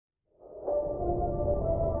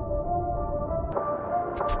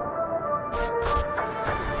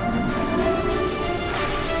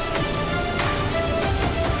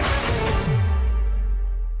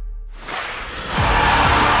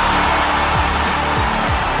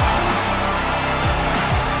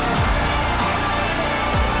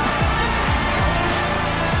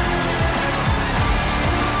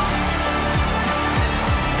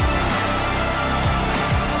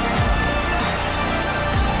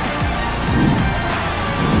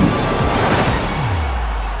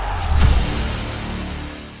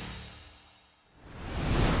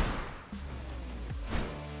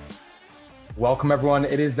Welcome, everyone.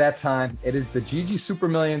 It is that time. It is the GG Super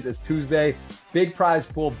Millions. It's Tuesday. Big prize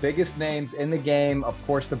pool, biggest names in the game. Of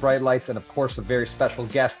course, the bright lights, and of course, a very special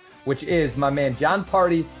guest, which is my man, Jon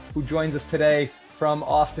Pardy, who joins us today from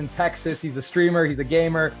Austin, Texas. He's a streamer. He's a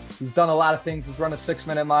gamer. He's done a lot of things. He's run a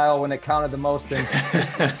 6-minute mile when it counted the most. And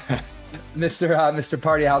Mr.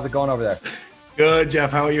 Pardy, how's it going over there? Good,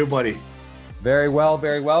 Jeff. How are you, buddy? Very well,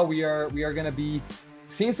 very well. We are going to be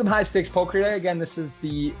seeing some high stakes poker today. Again, this is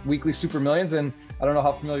the weekly Super Millions, and I don't know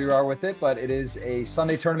how familiar you are with it, but it is a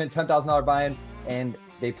Sunday tournament, $10,000 buy-in, and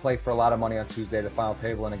they play for a lot of money on Tuesday, the final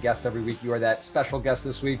table, and a guest every week. You are that special guest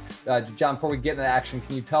this week. Jon, before we get into action,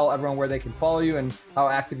 can you tell everyone where they can follow you and how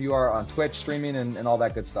active you are on Twitch, streaming, and all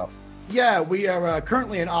that good stuff? Yeah, we are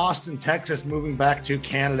currently in Austin, Texas, moving back to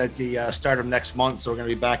Canada at the start of next month. So we're going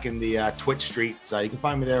to be back in the Twitch streets. You can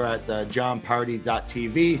find me there at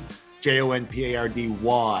jonpardy.tv,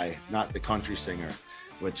 JONPARDY, not the country singer,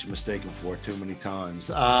 which I'm mistaken for too many times.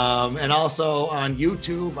 And also on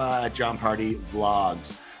YouTube at Jon Pardy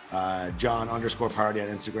Vlogs, Jon_Pardy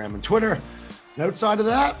on Instagram and Twitter. And outside of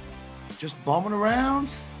that, just bumming around.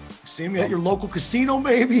 See me at your local casino,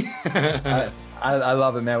 maybe. I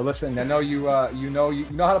love it, man. Well, listen, I know you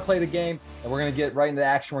know how to play the game, and we're going to get right into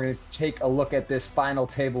action. We're going to take a look at this final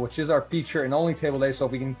table, which is our feature and only table today. So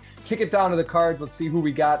if we can kick it down to the cards, let's see who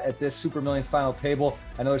we got at this Super Millions final table.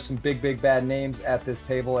 I know there's some big bad names at this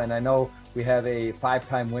table, and I know we have a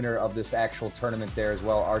 5-time winner of this actual tournament there as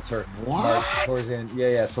well, Artur. What?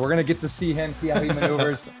 Yeah. So we're going to get to see him, see how he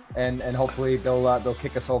maneuvers, and hopefully they'll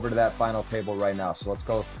kick us over to that final table right now. So let's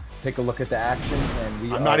go take a look at the action.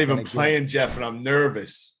 And I'm not even playing, Jeff, and I'm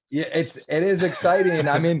nervous. Yeah, it is exciting.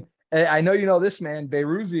 I mean, I know you know this man,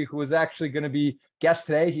 Beiruzi, who is actually going to be guest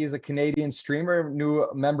today. He is a Canadian streamer, new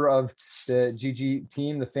member of the GG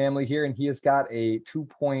team, the family here, and he has got a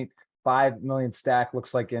 2.5 million stack,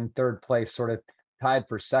 looks like in third place, sort of tied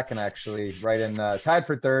for second, actually, right in tied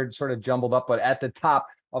for third, sort of jumbled up, but at the top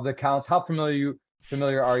of the counts. How familiar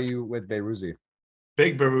are you with Beiruzi?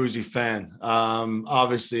 Big Beiruzi fan.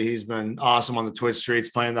 Obviously, he's been awesome on the Twitch streets,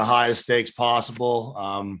 playing the highest stakes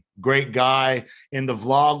possible. Great guy in the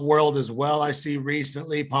vlog world as well. I see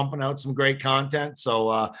recently pumping out some great content.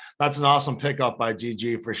 So that's an awesome pickup by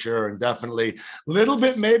GG for sure. And definitely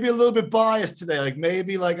maybe a little bit biased today. I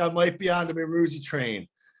might be on the Beiruzi train.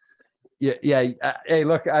 Yeah. Hey,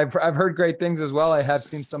 look, I've heard great things as well. I have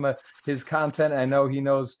seen some of his content. I know he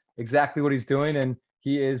knows exactly what he's doing, and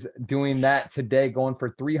he is doing that today, going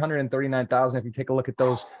for $339,000. If you take a look at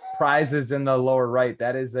those prizes in the lower right,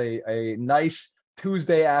 that is a nice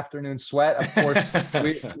Tuesday afternoon sweat. Of course,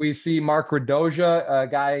 we see Mark Radoja, a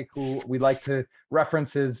guy who we like to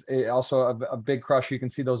reference, is also a big crush. You can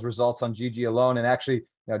see those results on GG alone. And actually,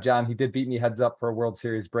 Jon, he did beat me heads up for a World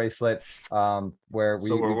Series bracelet. Where we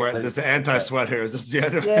this is the anti-sweat here. Is this the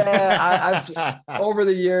other? Yeah, I've over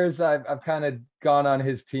the years I've kind of gone on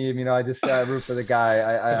his team. I just root for the guy.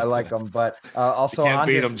 I like him, but also you can't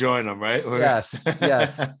beat him, join him, right? Yes.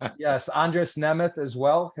 Andres Nemeth as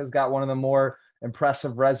well has got one of the more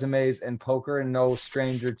impressive resumes in poker, and no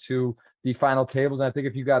stranger to the final tables. And I think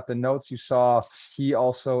if you got the notes, you saw he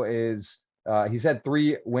also is. He's had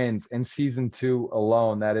 3 wins in season 2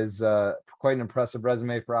 alone. That is quite an impressive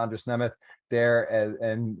resume for Andres Nemeth there.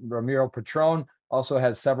 And Ramiro Patron also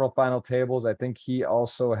has several final tables. I think he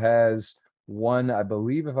also has one, I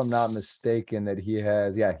believe, if I'm not mistaken, that he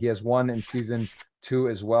has one in season 2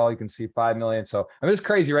 as well. You can see 5 million. So I mean, it's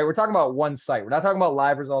crazy, right? We're talking about one site. We're not talking about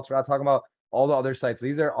live results. We're not talking about all the other sites.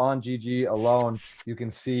 These are on GG alone. You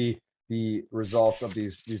can see the results of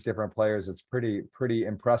these different players. It's pretty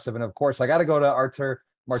impressive. And of course, I got to go to Artur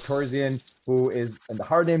Martorzian, who is a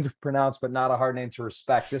hard name to pronounce, but not a hard name to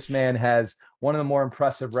respect. This man has one of the more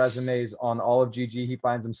impressive resumes on all of GG. He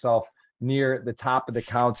finds himself near the top of the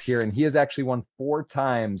counts here, and he has actually won 4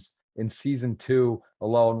 times in season 2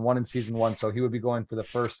 alone, 1 in season 1. So he would be going for the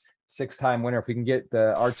first 6-time winner. If we can get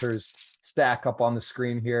the Artur's stack up on the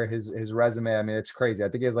screen here, his resume, I mean, it's crazy. I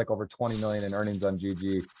think he has like over 20 million in earnings on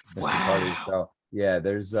GG. Wow. Party. So yeah,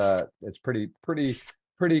 there's it's pretty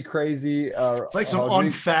crazy. It's like some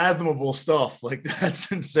unfathomable stuff. Like, that's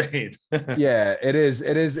insane. Yeah, it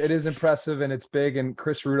is impressive, and it's big. And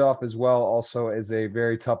Chris Rudolph as well also is a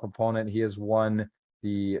very tough opponent. He has won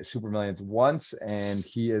the Super Millions once, and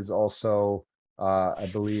he is also I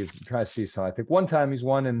believe, I'm trying to see some. I think one time he's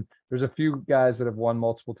won, and there's a few guys that have won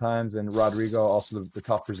multiple times, and Rodrigo, also the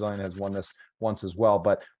tough Brazilian, has won this once as well.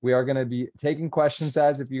 But we are going to be taking questions,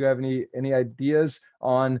 guys. If you have any ideas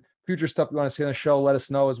on future stuff you want to see on the show, let us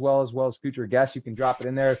know, as well as future guests. You can drop it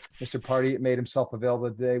in there. Mr. Pardy made himself available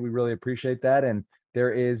today. We really appreciate that. And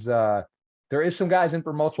there is There is some guys in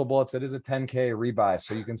for multiple bullets. It is a 10K rebuy.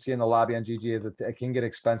 So you can see in the lobby on GG, it can get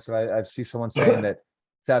expensive. I see someone saying that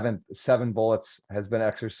seven bullets has been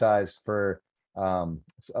exercised for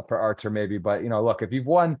Archer maybe. But, you know, look, if you've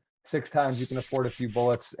won 6 times, you can afford a few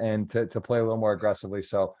bullets and to play a little more aggressively.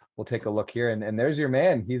 So we'll take a look here. And there's your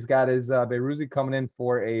man. He's got his Beruzi coming in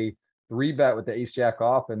for a 3-bet with the ace jack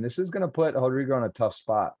off. And this is going to put Rodrigo in a tough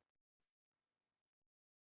spot.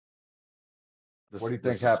 What do you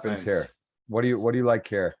think happens here? What do you like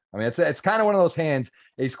here? I mean, it's kind of one of those hands,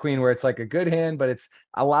 ace queen, where it's like a good hand, but it's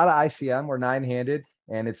a lot of ICM. We're 9-handed,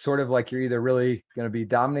 and it's sort of like you're either really going to be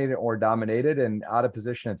dominated or dominated, and out of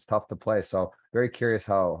position, it's tough to play. So very curious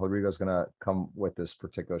how Rodrigo's going to come with this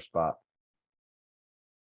particular spot.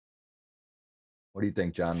 What do you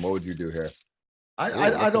think, John? What would you do here?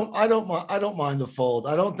 I don't mind the fold.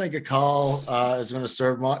 I don't think a call is going to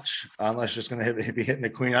serve much unless you're just going to be hitting the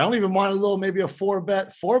queen. I don't even mind a little, maybe a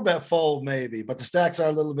 4-bet fold maybe, but the stacks are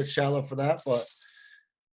a little bit shallow for that, but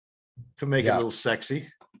could make it a little sexy.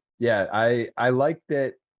 Yeah, I like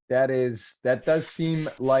that. That does seem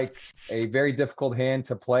like a very difficult hand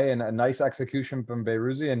to play, and a nice execution from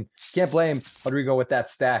Beruzi, and can't blame Rodrigo with that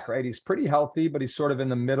stack, right? He's pretty healthy, but he's sort of in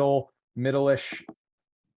the middle-ish.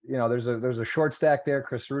 You know, there's a short stack there.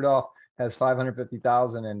 Chris Rudolph has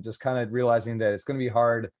 550,000, and just kind of realizing that it's going to be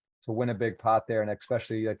hard to win a big pot there. And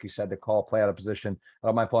especially, like you said, the call play out of position. I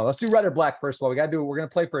don't mind playing. Let's do red or black first of all. We're going to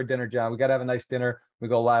play for a dinner, John. We got to have a nice dinner. We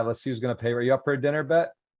go live. Let's see who's going to pay. Are you up for a dinner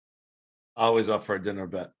bet? Always up for a dinner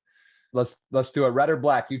bet. Let's do it. Red or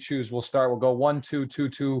black. You choose. We'll start. We'll go 1, 2, 2,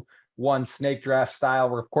 2, 1 snake draft style.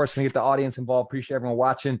 We're of course going to get the audience involved. Appreciate everyone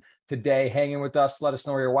watching today, hanging with us. Let us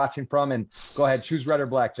know where you're watching from, and go ahead, choose red or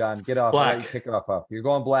black, John. Get off. Black. Pick it up. You're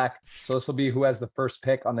going black. So this will be who has the first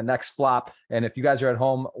pick on the next flop. And if you guys are at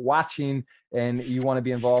home watching and you want to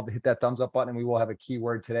be involved, hit that thumbs up button, and we will have a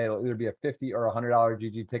keyword today. It'll either be a $50 or $100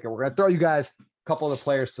 GG ticket. We're going to throw you guys a couple of the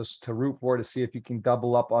players to root for, to see if you can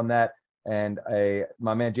double up on that. And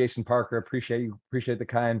my man Jason Parker, appreciate the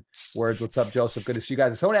kind words. What's up, Joseph? Good to see you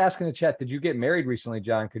guys. Someone asked in the chat, did you get married recently,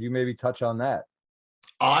 John? Could you maybe touch on that?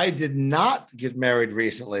 I did not get married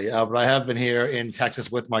recently, but I have been here in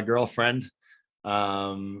Texas with my girlfriend.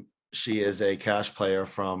 She is a cash player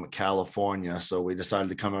from California, so we decided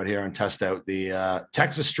to come out here and test out the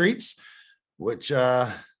Texas streets, which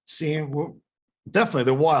seem definitely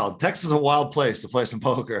they're wild. Texas is a wild place to play some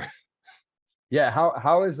poker. Yeah,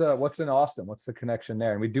 how is what's in Austin? What's the connection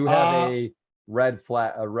there? And we do have a red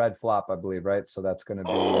flop, I believe, right? So that's going to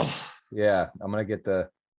be yeah. I'm going to get the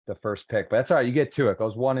first pick, but that's all right. You get 2. It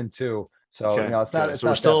goes 1 and 2. So okay, you know it's not. It's so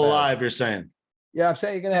we're still alive. You're saying? Yeah, I'm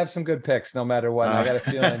saying you're going to have some good picks no matter what. I got a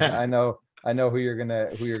feeling. I know who you're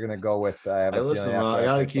gonna go with. I have a feeling. I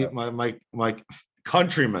got to keep my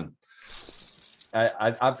countryman.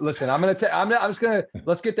 Listen, I'm just gonna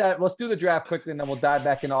let's do the draft quickly, and then we'll dive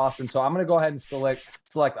back into Austin. So I'm gonna go ahead and select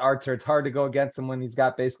Archer. It's hard to go against him when he's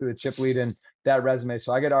got basically the chip lead in that resume.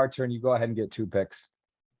 So I get Archer, and you go ahead and get 2 picks.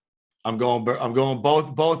 I'm going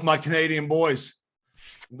both my Canadian boys.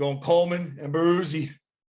 I'm going Coleman and Beruzi.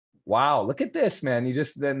 Wow, look at this, man. You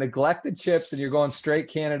just neglect the chips, and you're going straight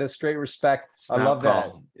Canada, straight respect. I love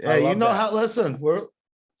that. Yeah, you know how. Listen, we're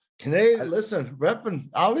Canadian, listen, repping.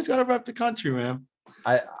 I always got to rep the country, man.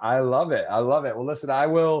 I love it. I love it. Well, listen, I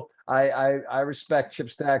respect chip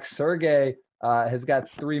stack. Sergey has got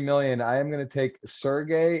 3 million. I am going to take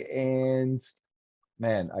Sergey, and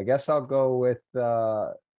man, I guess I'll go with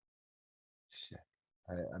shit.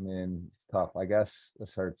 I mean, it's tough. I guess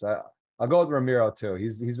this hurts. I'll go with Ramiro too.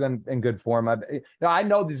 He's been in good form. I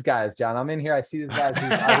know these guys, John. I'm in here. I see these guys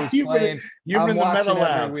who's playing. You've been in the metal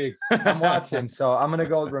lab every week. I'm watching, so I'm gonna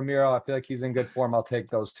go with Ramiro. I feel like he's in good form. I'll take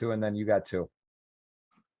those 2, and then you got 2.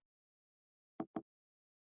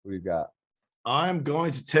 Who you got? I'm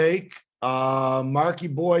going to take Marky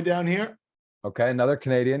Boy down here. Okay, another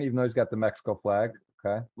Canadian, even though he's got the Mexico flag.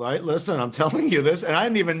 Okay. Right. Listen, I'm telling you this, and I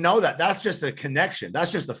didn't even know that. That's just a connection.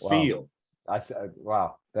 That's just a feel. I said,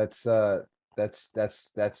 wow, that's okay.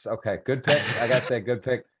 Good pick. I gotta say, good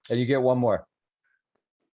pick. And you get 1 more.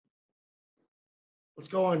 Let's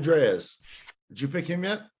go, Andreas. Did you pick him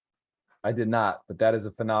yet? I did not, but that is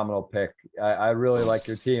a phenomenal pick. I really like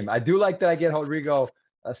your team. I do like that I get Rodrigo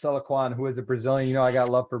Selaquan, who is a Brazilian. You know, I got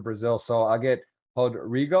love for Brazil, so I'll get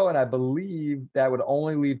Rodrigo, and I believe that would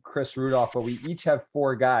only leave Chris Rudolph, but we each have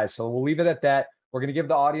 4 guys, so we'll leave it at that. We're going to give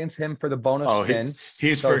the audience him for the bonus spin.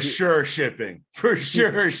 He's so sure shipping. For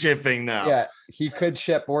sure shipping now. Yeah, he could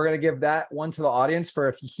ship. We're going to give that one to the audience for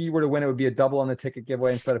if he were to win, it would be a double on the ticket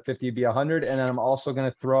giveaway. Instead of 50, it'd be 100. And then I'm also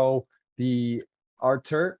going to throw the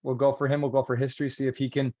Artur. We'll go for him. We'll go for history. See if he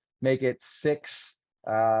can make it 6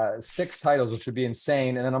 6 titles, which would be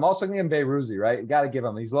insane. And then I'm also going to give him Beyrouzi, right? You got to give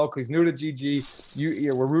him. He's local. He's new to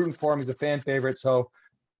GG. We're rooting for him. He's a fan favorite. So,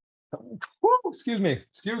 woo, excuse me.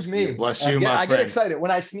 Bless you, I get excited when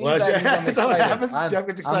I sneeze. I'm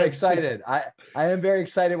excited. I'm excited. I am very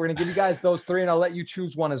excited. We're going to give you guys those 3, and I'll let you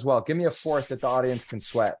choose one as well. Give me a 4th that the audience can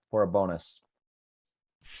sweat for a bonus.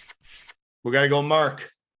 We got to go Mark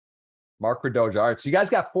Radoja. All right, so you guys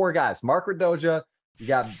got 4 guys. Mark Radoja, you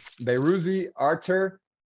got Beyrouzi, Artur,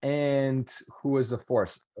 and who was the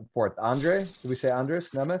fourth? Andre? Did we say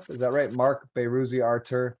Andres Nemeth? Is that right? Mark, Beyrouzi,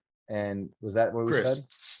 Artur, and was that what we said?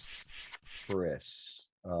 Chris.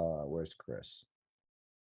 Where's Chris?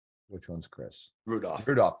 Which one's Chris? Rudolph.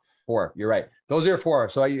 4. You're right. Those are your 4.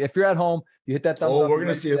 So if you're at home, you hit that thumbs up. We're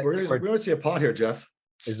gonna see it. We're gonna see a pot here, Jeff.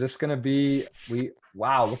 Is this gonna be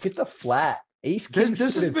wow, look at the flat. Ace king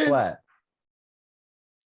this has been flat.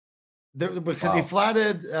 Because he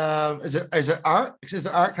flatted is it Art? Is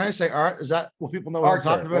it Art? Can I say Art? Is that what people know what I'm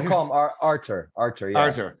talking about? We'll call him Artur. Yeah.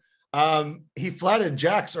 Artur. He flatted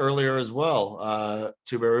jacks earlier as well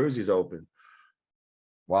to Beyrouzi's open.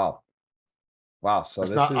 Wow. So I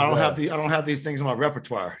don't have these things in my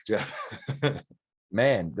repertoire, Jeff.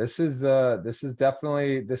 Man, this is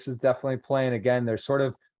definitely playing again. There's sort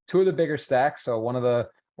of 2 of the bigger stacks. So one of the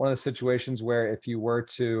situations where if you were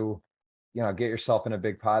to, get yourself in a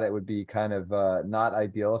big pot, it would be kind of not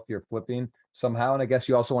ideal if you're flipping somehow. And I guess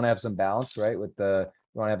you also want to have some balance, right? You want to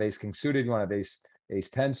have ace king suited, you want to have ace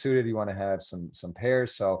 10 suited, you want to have some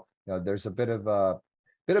pairs. So, there's a bit of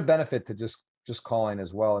benefit to just calling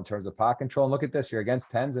as well in terms of pot control. And look at this, you're against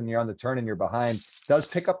 10s and you're on the turn and you're behind. Does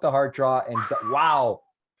pick up the heart draw and wow.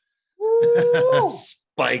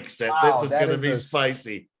 Spikes it. Wow, this is going to be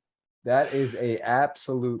spicy. That is a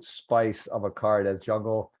absolute spice of a card, as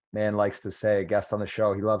Jungle Man likes to say, a guest on the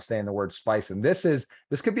show. He loves saying the word spice. And this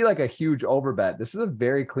could be like a huge overbet. This is a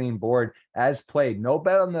very clean board as played. No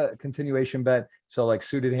bet on the continuation bet. So like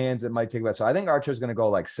suited hands, it might take a bet. So I think Archer's going to go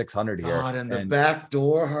like 600 here. God, and the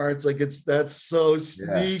backdoor hearts, that's so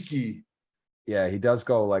sneaky. Yeah, he does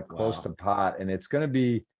go like close to pot, and it's going to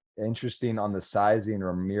be interesting on the sizing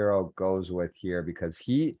Ramiro goes with here, because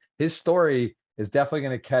his story is definitely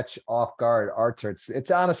going to catch off guard Archer.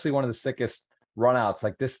 It's honestly one of the sickest runouts,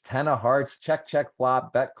 like this 10 of hearts, check,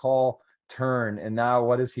 flop, bet, call, turn. And now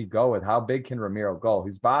what does he go with? How big can Ramiro go?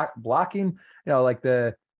 He's blocking, like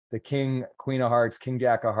the king, queen of hearts, king,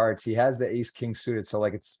 jack of hearts. He has the ace, king suited. So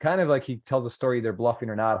like, it's kind of like he tells a story, either bluffing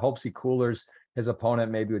or not, hopes he coolers his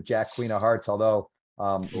opponent maybe with jack, queen of hearts. Although,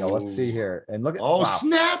 let's see here and look at,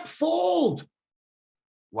 snap fold.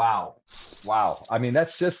 Wow. I mean,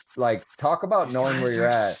 that's just like, talk about these knowing where you're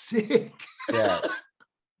at. Sick. Yeah.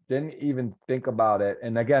 Didn't even think about it.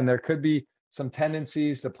 And again, there could be some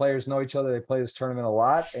tendencies. The players know each other. They play this tournament a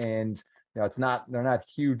lot, and they're not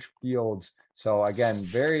huge fields. So again,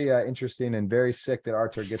 very interesting and very sick that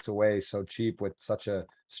Archer gets away so cheap with such a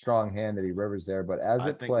strong hand that he rivers there. But as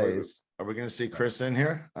it plays, are we going to see Chris in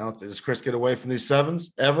here? Does Chris get away from these 7s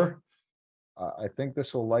ever? I think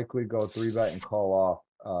this will likely go 3-bet and call off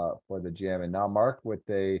for the jam. And now Mark with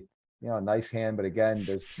a nice hand, but again,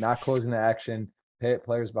 there's not closing the action.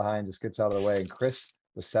 Players behind, just gets out of the way. And Chris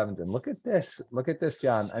was 7th. And look at this,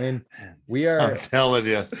 John. I mean, I'm telling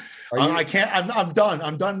you, I can't. I'm done.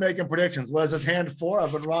 I'm done making predictions. Was this hand 4?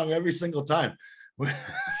 I've been wrong every single time.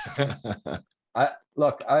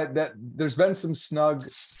 There's been some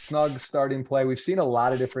snug starting play. We've seen a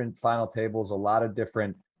lot of different final tables, a lot of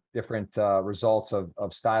different results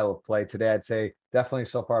of style of play. Today, I'd say definitely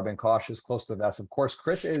so far been cautious, close to the vest. Of course,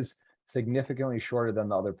 Chris is significantly shorter than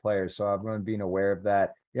the other players, so everyone being aware of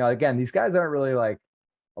that. Again, these guys aren't really like,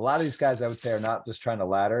 a lot of these guys I would say are not just trying to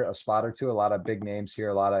ladder a spot or two. A lot of big names here,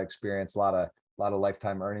 a lot of experience, a lot of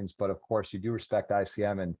lifetime earnings. But of course, you do respect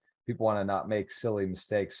ICM, and people want to not make silly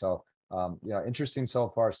mistakes. So interesting so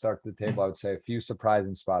far start to the table. I would say a few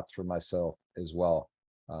surprising spots for myself as well.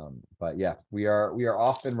 But yeah, we are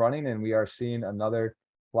off and running, and we are seeing another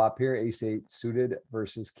flop here. Ace 8 suited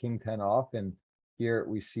versus king 10 off, and here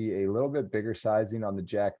we see a little bit bigger sizing on the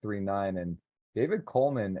jack 3-9, and David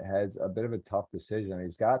Coleman has a bit of a tough decision.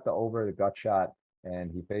 He's got the over the gut shot,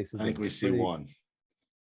 and he faces. I think we see one.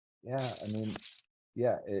 Yeah, I mean,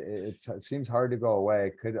 yeah, it seems hard to go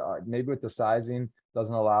away. Could maybe with the sizing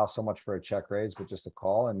doesn't allow so much for a check raise, but just a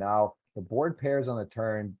call. And now the board pairs on the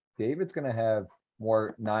turn. David's going to have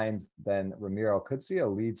more 9s than Ramiro. Could see a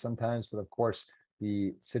lead sometimes, but of course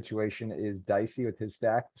the situation is dicey with his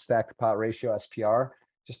stacked pot ratio SPR,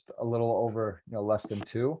 just a little over, less than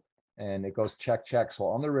 2, and it goes check. So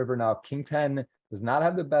on the river now, king 10 does not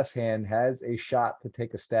have the best hand, has a shot to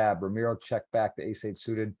take a stab. Ramiro check back the ace 8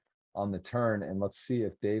 suited. on the turn. And let's see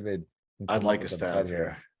if David can I'd come like up a with a stab bet here.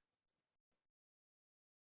 here.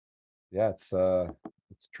 Yeah,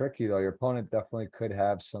 it's tricky though. Your opponent definitely could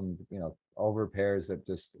have some, over pairs that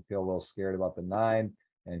just feel a little scared about the 9,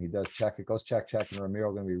 and he does check. It goes check, check, and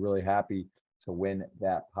Ramiro gonna be really happy to win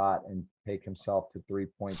that pot and take himself to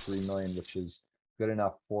 3.3 million, which is good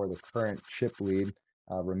enough for the current chip lead.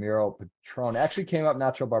 Ramiro Patron actually came up.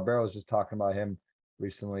 Nacho Barbero was just talking about him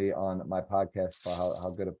recently on my podcast about how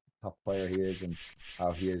good a tough player he is and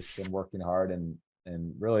how he has been working hard, and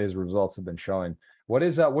really his results have been showing. What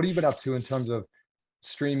have you been up to in terms of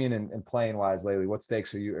streaming and playing wise lately? What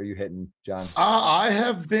stakes are you hitting, John? I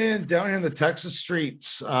have been down here in the Texas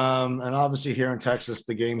streets, and obviously here in Texas,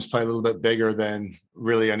 the games play a little bit bigger than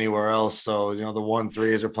really anywhere else. So the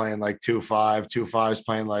 1-3s are playing like 2-5, 2-5s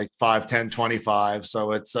playing like 5-10, 25.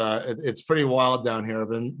 So it's pretty wild down here. I've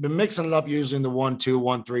been mixing it up using the 1-2,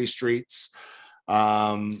 1-3 streets.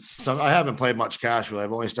 So I haven't played much cash really.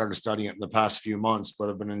 I've only started studying it in the past few months, but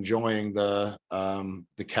I've been enjoying the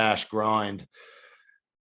cash grind.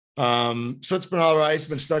 So it's been all right. It's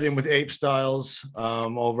been studying with Ape Styles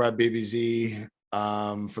over at BBZ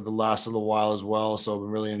for the last little while as well. So I've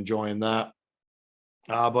been really enjoying that.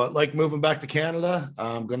 But like moving back to Canada,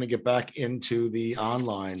 I'm going to get back into the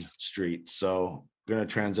online street. So I'm going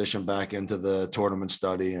to transition back into the tournament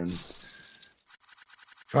study and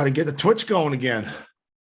try to get the Twitch going again.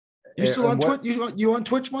 You still on Twitch? You on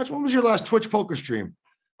Twitch much? When was your last Twitch poker stream?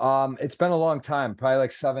 It's been a long time, probably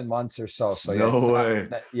like 7 months or so. So No way.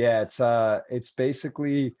 Yeah, it's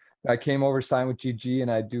basically I came over, signed with GG, and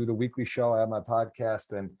I do the weekly show. I have my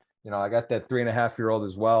podcast, and I got that 3.5-year-old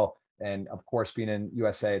as well. And of course, being in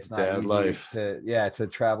USA, it's not Dad easy life. to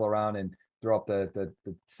travel around and throw up the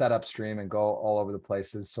setup stream and go all over the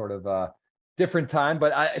places. Sort of different time,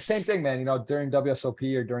 but same thing, man. During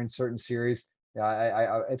WSOP or during certain series.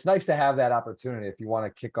 Yeah, it's nice to have that opportunity if you want to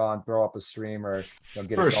kick on, throw up a stream, or get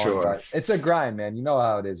For it going. sure. But it's a grind, man. You know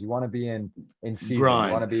how it is. You want to be in season. Grind.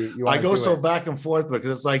 You want to be. I go so back and forth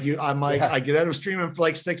because it's like I get out of streaming for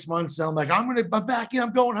like 6 months, and I'm like, I'm back in.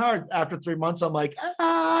 I'm going hard. After 3 months, I'm like,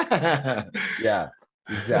 ah. Yeah,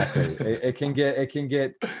 exactly. It can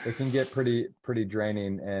get pretty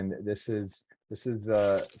draining. And this is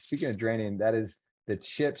speaking of draining, that is. The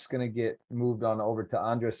chip's going to get moved on over to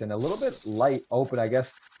Andres, and a little bit light open, I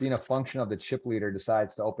guess, being a function of the chip leader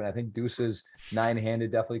decides to open. I think deuces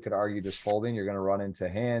 9-handed definitely could argue just folding. You're going to run into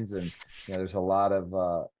hands, and there's a lot of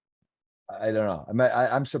I don't know.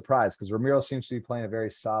 I'm surprised because Ramiro seems to be playing a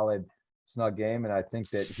very solid snug game, and I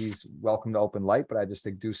think that he's welcome to open light, but I just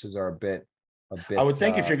think deuces are a bit. I would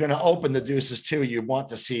think if you're going to open the deuces too, you want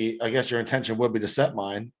to see. I guess your intention would be to set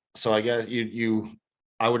mine. So I guess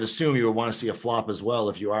I would assume you would want to see a flop as well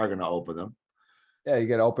if you are going to open them. Yeah, you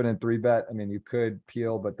get open and 3-bet. I mean, you could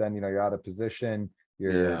peel, but then you're out of position.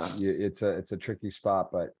 It's a tricky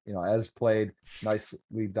spot. But as played,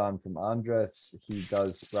 nicely done from Andres. He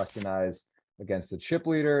does recognize against the chip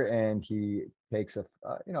leader, and he takes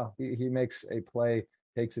he makes a play,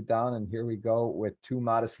 takes it down, and here we go with 2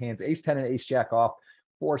 modest hands: ace 10 and ace jack off,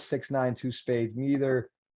 4, 6, 9, 2 spades.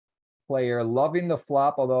 Neither player loving the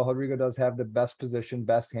flop, although Rodrigo does have the best position,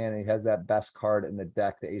 best hand, and he has that best card in the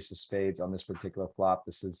deck, the ace of spades on this particular flop.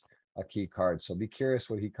 This is a key card, so be curious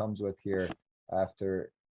what he comes with here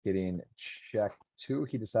after getting check 2.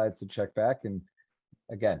 He decides to check back, and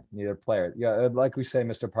again, neither player. Yeah, like we say,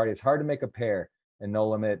 Mr. Party, it's hard to make a pair and no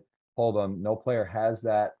limit hold'em. No player has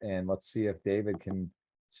that, and let's see if David can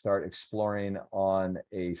start exploring on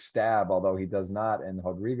a stab, although he does not, and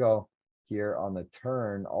Rodrigo here on the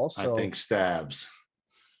turn also I think stabs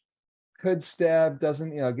could stab,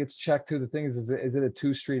 doesn't gets checked too. The thing is it a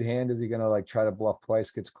 2-street hand? Is he gonna try to bluff twice,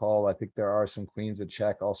 gets called? I think there are some queens that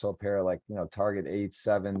check, also a pair like target 8s,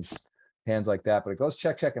 7s, hands like that, but it goes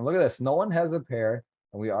check, check. And look at this, no one has a pair,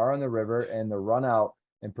 and we are on the river, and the run out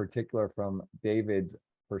in particular from David's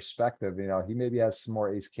perspective, he maybe has some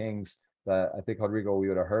more ace kings that I think Rodrigo we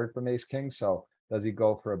would have heard from ace king. So does he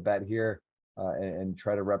go for a bet here and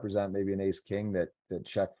try to represent maybe an ace king that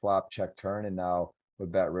check flop, check turn, and now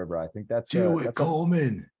would bet river? I think that's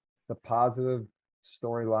Coleman. It's a positive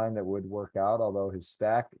storyline that would work out, although his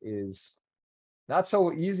stack is not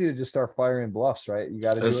so easy to just start firing bluffs, right? You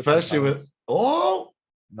got to, especially with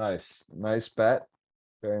nice bet,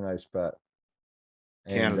 very nice bet.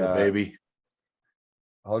 Canada, baby.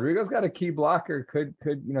 Rodrigo's got a key blocker. Could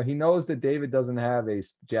he knows that David doesn't have a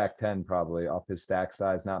jack 10 probably off his stack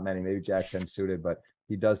size. Not many, maybe jack 10 suited, but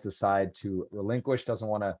he does decide to relinquish. Doesn't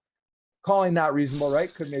want to calling not reasonable,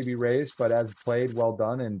 right? Could maybe raise, but as played, well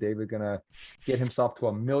done. And David gonna get himself to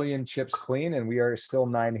 1,000,000 chips clean. And we are still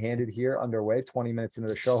 9-handed here underway, 20 minutes into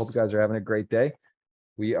the show. Hope you guys are having a great day.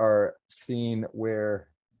 We are seeing where,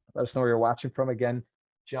 let us know where you're watching from again.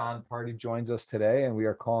 Jon Pardy joins us today, and we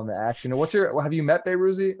are calling the action. And have you met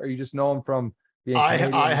Beyrouzi, or you just know him from being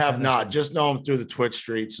Canadian? I have not, just know him through the Twitch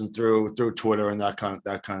streets and through Twitter and that kind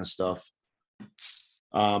of stuff.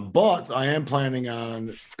 But I am planning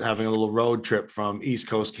on having a little road trip from East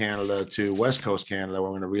Coast Canada to West Coast Canada. We're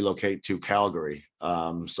going to relocate to Calgary.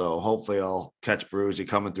 So hopefully I'll catch Beyrouzi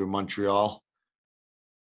coming through Montreal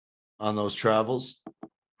on those travels.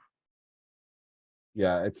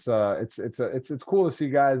 Yeah, it's cool to see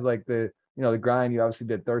guys like the grind. You obviously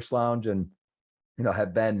did Thirst Lounge and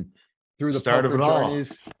had been through the start of it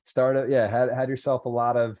journeys, had yourself a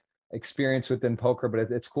lot of experience within poker, but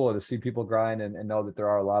it's cool to see people grind and know that there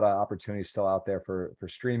are a lot of opportunities still out there for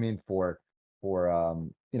streaming, for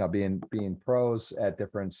being pros at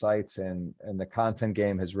different sites, and the content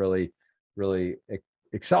game has really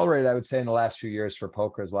accelerated, I would say, in the last few years for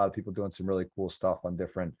poker. There's a lot of people doing some really cool stuff on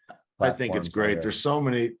different platforms. I think it's great. There's so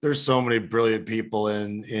many brilliant people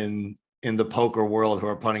in the poker world who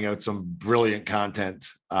are putting out some brilliant content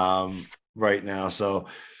right now. So,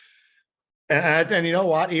 and you know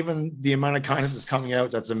what? Even the amount of content that's coming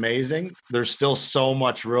out, that's amazing. There's still so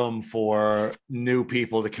much room for new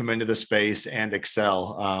people to come into the space and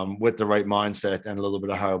excel with the right mindset and a little bit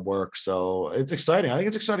of hard work. So it's exciting. I think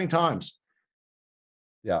it's exciting times.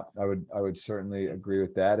 Yeah, I would certainly agree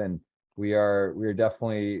with that. And we are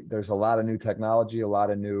definitely, there's a lot of new technology, a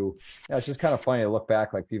lot of new, it's just kind of funny to look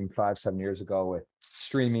back, like even 5-7 years ago with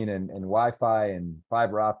streaming and Wi-Fi and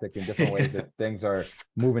fiber optic and different ways that things are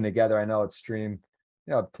moving together. I know it's stream,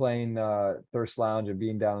 playing Thirst Lounge and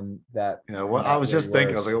being down that. I was just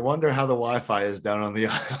thinking, I was like, I wonder how the Wi-Fi is down on the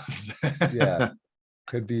islands. Yeah,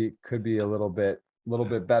 could be a little bit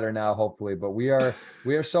better now, hopefully. But we are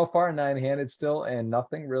so far 9-handed still, and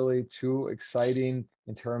nothing really too exciting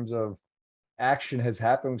in terms of action has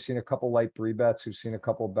happened. We've seen a couple light 3-bets. We've seen a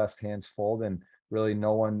couple best hands fold, and really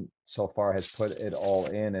no one so far has put it all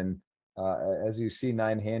in. And as you see,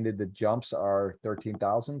 9-handed, the jumps are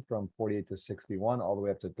 13,000 from 48 to 61, all the way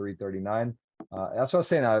up to 339. That's what I was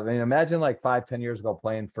saying. I mean, imagine like 5-10 years ago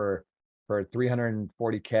playing for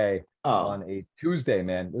 340K on a Tuesday,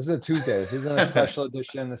 man. This is a Tuesday. This isn't a special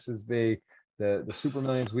edition. This is the Super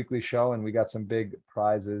Millions weekly show, and we got some big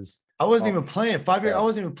prizes. I wasn't even playing 5 years. I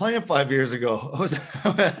wasn't even playing 5 years ago.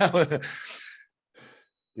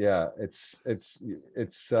 Yeah, it's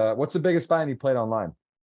what's the biggest buy-in you played online?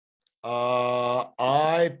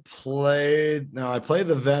 I played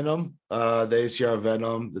the Venom, the ACR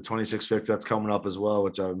Venom, the 2650 that's coming up as well,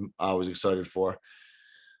 which I was excited for.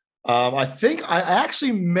 I think I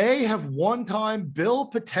actually may have one time Bill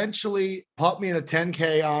potentially popped me in a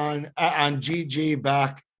 10K on GG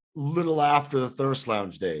back little after the Thirst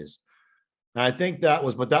Lounge days. And I think that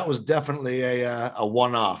was definitely a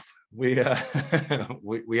one-off. We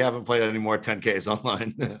haven't played any more 10Ks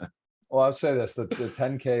online. Well, I'll say this, the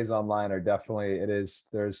 10Ks online are definitely,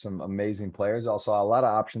 there's some amazing players. Also a lot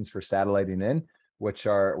of options for satelliting in, which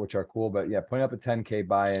are cool. But yeah, putting up a 10K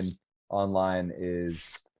buy-in online is,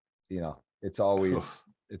 it's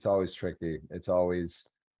always tricky. It's always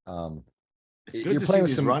it's good to see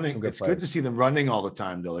these running. It's good to see them running all the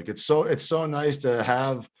time though. Like it's so nice to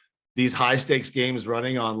have these high stakes games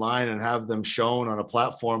running online and have them shown on a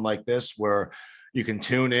platform like this where you can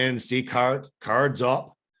tune in, see cards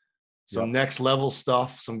up, some next level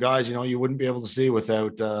stuff, some guys, you wouldn't be able to see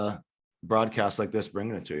without broadcasts like this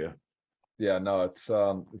bringing it to you. Yeah, no, it's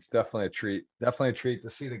definitely a treat. Definitely a treat to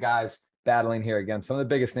see the guys battling here against some of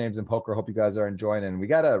the biggest names in poker. Hope you guys are enjoying. And we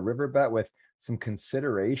got a river bet with some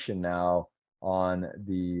consideration now on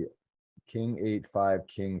the King 8-5,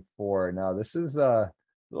 King 4. Now this is a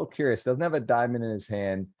little curious. Doesn't have a diamond in his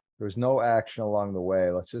hand. There was no action along the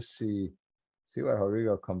way. Let's just see what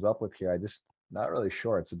Rodrigo comes up with here. I just not really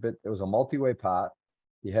sure. It was a multi-way pot.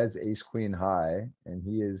 He has ace queen high, and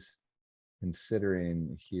he is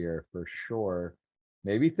considering here for sure.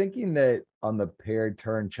 Maybe thinking that on the paired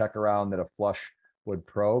turn check around that a flush would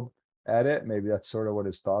probe at it. Maybe that's sort of what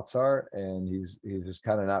his thoughts are. And he's just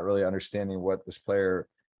kind of not really understanding what this player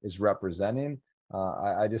is representing.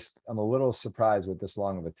 I'm a little surprised with this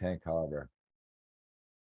long of a tank, however.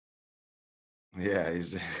 Yeah,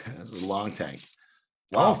 it's a long tank.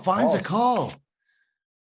 Wow, finds a call.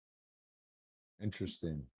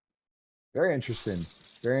 Interesting. Very interesting.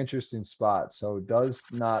 Very interesting spot. So does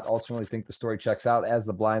not ultimately think the story checks out as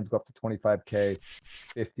the blinds go up to 25K,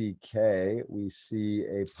 50K. We see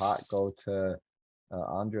a pot go to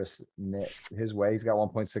Andres his way. He's got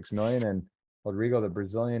 1.6 million, and Rodrigo, the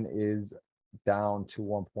Brazilian, is down to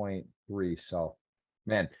 1.3. So,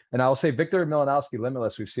 man, and I will say Victor Milanowski,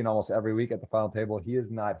 limitless. We've seen almost every week at the final table. He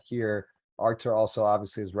is not here. Artur also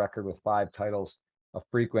obviously his record with 5 titles, a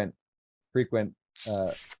frequent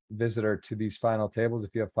visitor to these final tables.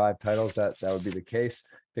 If you have 5 titles, that would be the case.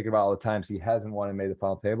 Thinking about all the times he hasn't won and made the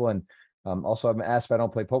final table. And also I've been asked if I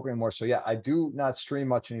don't play poker anymore. So yeah, I do not stream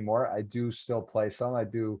much anymore. I do still play some. I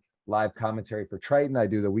do live commentary for Triton. I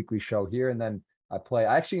do the weekly show here, and then I play.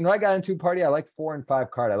 Actually, I got into Party. I like 4 and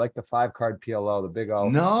 5 card. I like the 5 card PLO, the big O.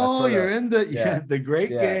 No, you're in the yeah, the great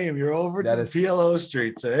game. You're over to the PLO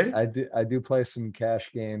streets, eh? I do play some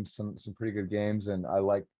cash games, some pretty good games, and I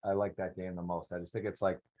like that game the most. I just think it's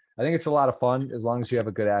I think it's a lot of fun as long as you have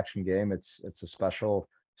a good action game. It's a special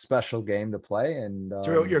game to play. And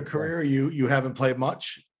throughout your career, you haven't played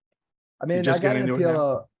much. I mean, I got into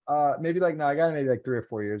PLO. Maybe I got it maybe 3 or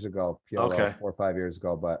 4 years ago. PLO, okay, 4 or 5 years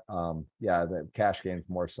ago. But yeah, the cash game's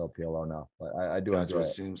more so PLO now. But I do enjoy it.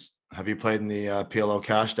 Seems. Have you played in the PLO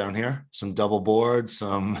cash down here? Some double boards,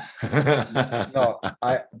 some. No,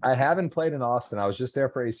 I haven't played in Austin. I was just there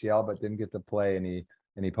for ACL, but didn't get to play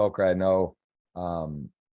any poker. I know.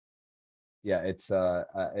 Yeah, it's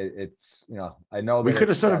I know we could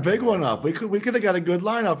have set a big one up. We could have got a good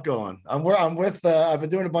lineup going. I'm with I've been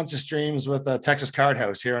doing a bunch of streams with Texas Card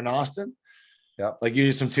House here in Austin. Yeah, like you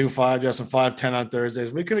use some 2-5, just some 5-10 on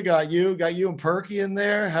Thursdays. We could have got you and Perky in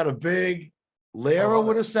there. Had a big Lara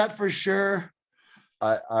would have set for sure.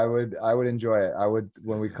 I would enjoy it. I would,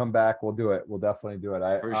 when we come back, we'll do it. We'll definitely do it.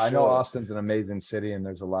 I know Austin's an amazing city and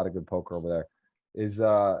there's a lot of good poker over there.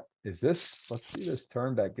 Is this, let's see, this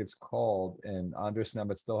turn that gets called, and Andres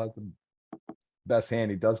Nemeth still has the best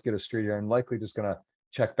hand. He does get a street here and likely just gonna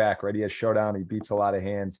check back, right? He has showdown. He beats a lot of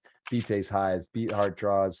hands, beats ace highs, beat heart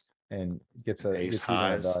draws, and gets ace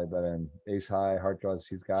highs. But in ace high, heart draws,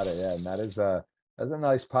 he's got it. Yeah, and that's a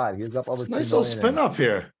nice pot. He's up over 2 nice little spin up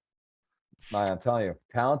here. I'm telling you,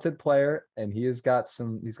 talented player, and he's got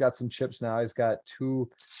some chips now. He's got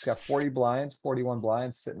 40 blinds, 41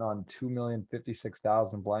 blinds, sitting on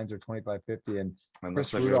 2,056,000 blinds, or 2550. And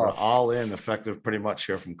looks like we're all in effective pretty much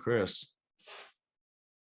here from Chris.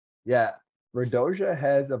 Yeah, Radoja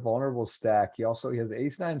has a vulnerable stack. He has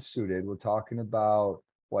ace-9 suited. We're talking about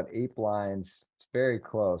what, 8 blinds. It's very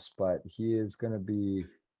close, but he is going to be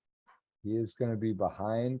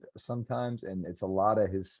behind sometimes, and it's a lot of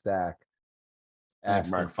his stack. I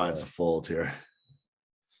think Mark finds a fold here.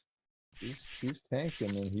 He's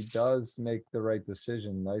tanking, and he does make the right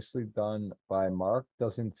decision. Nicely done by Mark.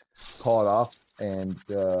 Doesn't call it off, and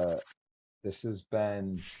this has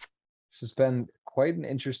been quite an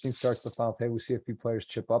interesting start to the final table. We see a few players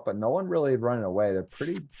chip up, but no one really running away. They're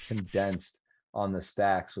pretty condensed on the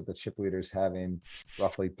stacks, with the chip leaders having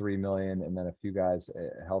roughly 3 million, and then a few guys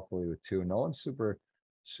healthily with 2. No one's super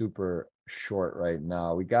short right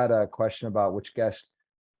now. We got a question about which guest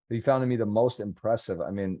you found to be the most impressive. I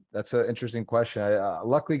mean, that's an interesting question. I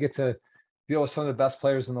luckily get to deal with some of the best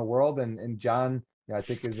players in the world, and John, I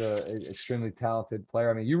think, is an extremely talented player.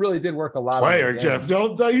 I mean, you really did work a lot. Player, Jeff,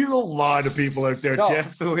 don't lie to people out there,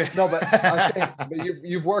 Jeff. No, but I'm saying, but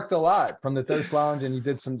you've worked a lot from the Thirst Lounge, and you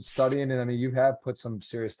did some studying, and I mean, you have put some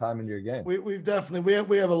serious time into your game. We've definitely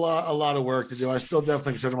we have a lot of work to do. I still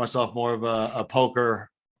definitely consider myself more of a poker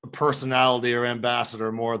personality or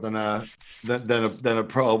ambassador more than a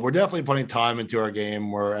pro. We're definitely putting time into our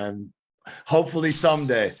game, and hopefully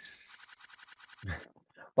someday.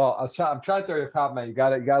 Well, I'm trying to throw you a compliment. You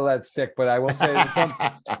gotta let it stick. But I will say,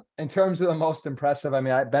 in terms of the most impressive, I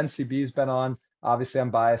mean, Ben CB's been on. Obviously, I'm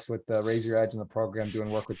biased with Raise Your Edge in the program, doing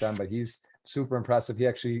work with them, but he's super impressive. He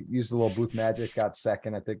actually used a little booth magic, got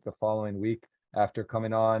second, I think, the following week after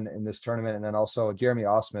coming on in this tournament. And then also Jeremy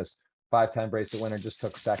Osmus, 5-time bracelet winner, just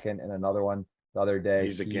took second in another one the other day.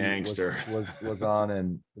 He's a gangster. Was on,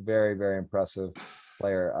 and very, very impressive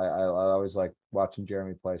player. I always like watching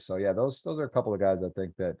Jeremy play. So yeah, those are a couple of guys I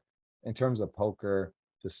think that, in terms of poker,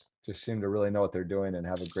 just seem to really know what they're doing and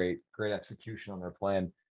have a great execution on their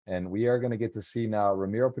plan. And we are going to get to see now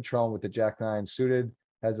Ramiro Patron with the Jack-9 suited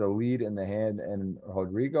has a lead in the hand, and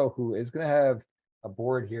Rodrigo, who is going to have a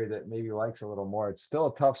board here that maybe likes a little more. It's still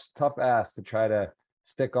a tough ask to try to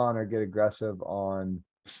stick on or get aggressive on,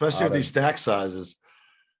 especially with these stack sizes.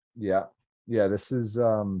 Yeah, this is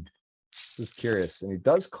curious. And he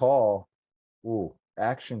does call. Ooh,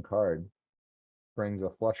 action card brings a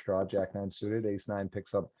flush draw, Jack-9 suited, ace-9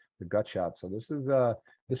 picks up the gut shot. So this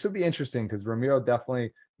will be interesting, because Ramiro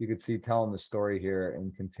definitely, you could see, telling the story here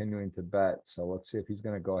and continuing to bet. So let's see if he's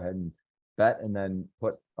going to go ahead and bet and then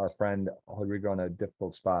put our friend Rodrigo in a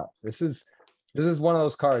difficult spot. This is This is one of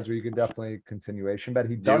those cards where you could definitely continuation bet.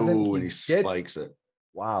 He doesn't. Ooh, and he Gets spikes it.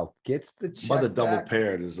 wow, gets the But the check double back.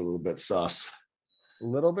 paired is a little bit sus. A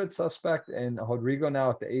little bit suspect, and Rodrigo now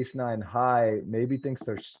with the ace nine high, maybe thinks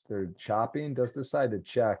they're chopping, does decide to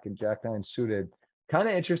check, and jack nine suited. Kind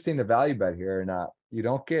of interesting to value bet here or not.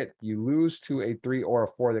 You lose to a 3 or a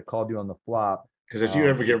 4 that called you on the flop. Because if you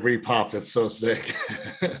ever get repopped, it's so sick.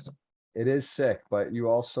 It is sick, but you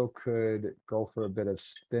also could go for a bit of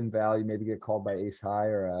spin value, maybe get called by ace high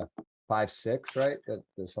or a 5-6, right?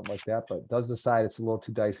 There's something like that, but does decide it's a little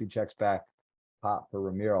too dicey, checks back. Pot for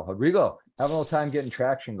Ramiro. Rodrigo having a little time getting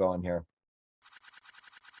traction going here.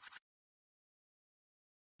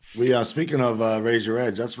 We speaking of raise your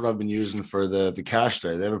edge, that's what I've been using for the cash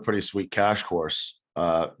day. They have a pretty sweet cash course.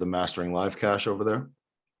 The Mastering Live Cash over there.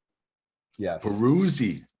 Yes.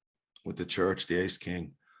 Peruzzi with the church, the ace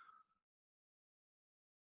king.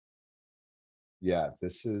 Yeah,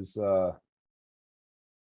 this is a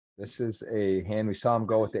hand. We saw him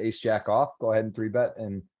go with the ace jack off. Go ahead and 3-bet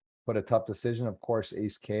and put a tough decision. Of course,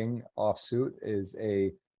 ace king offsuit is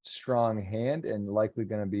a strong hand and likely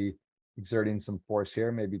going to be exerting some force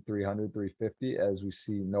here, maybe 300, 350, as we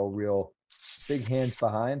see no real big hands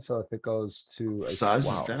behind. So if it goes to a Size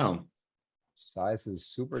is down. Size is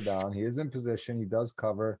super down. He is in position. He does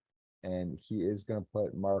cover, and he is going to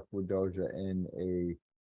put Mark Radoja in a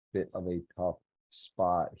bit of a tough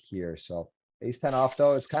spot here. So ace 10 off,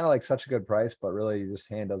 though, it's kind of like such a good price, but really this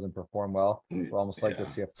hand doesn't perform well. We're almost like to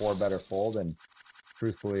see a 4 better fold, and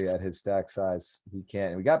truthfully at his stack size, he can't.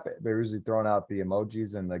 And we got Beruzzi throwing out the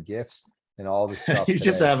emojis and the gifts and all the stuff. He's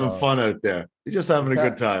just having fun out there. He's just having a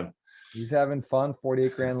good time. He's having fun.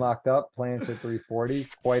 48 grand locked up, playing for 340.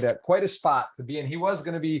 Quite a spot to be in. He was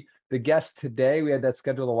going to be the guest today. We had that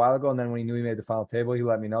scheduled a while ago, and then when he knew he made the final table, he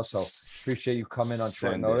let me know. So appreciate you coming on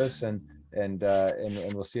short notice, and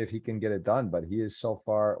we'll see if he can get it done. But he is so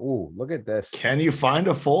far. Ooh, look at this. Can you find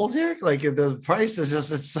a fold here? Like if the price is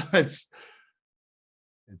just it's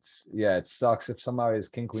yeah, it sucks if somehow his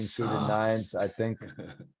king queen suited nines. I think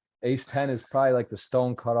ace 10 is probably like the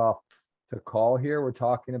stone cutoff to call here. We're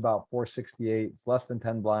talking about 468. It's less than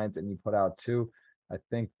 10 blinds, and you put out 2. I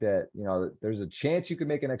think that, there's a chance you could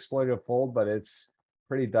make an exploitative fold, but it's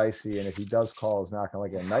pretty dicey. And if he does call, it's not gonna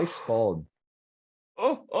like a nice fold.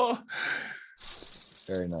 Oh,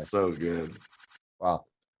 very nice. So good. Wow.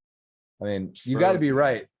 I mean, you got to be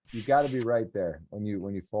right. You got to be right there when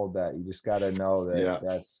you fold that. You just got to know that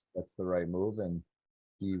that's the right move, and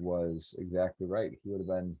he was exactly right. He would have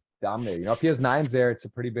been dominating. If he has nines there, it's a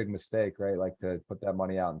pretty big mistake, right? Like to put that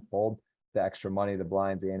money out and fold the extra money, the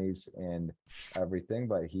blinds, antes, and everything.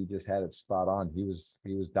 But he just had it spot on. He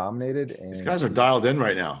was dominated. And these guys are dialed in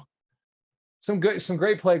right now. Some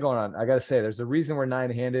great play going on. I got to say, there's a reason we're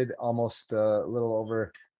 9-handed, almost a little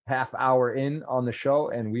over half hour in on the show,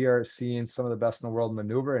 and we are seeing some of the best in the world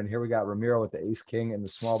maneuver. And here we got Ramiro with the ace king in the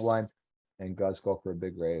small blind, and Gus go for a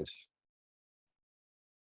big raise.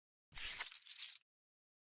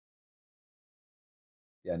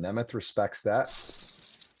 Yeah, Nemeth respects that.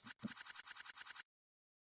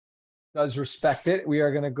 Does respect it. We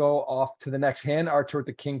are going to go off to the next hand. Archer with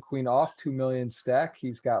the king queen off, 2 million stack.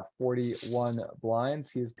 He's got 41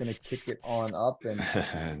 blinds. He's going to kick it on up, and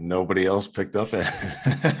nobody else picked up it.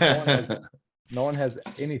 no one has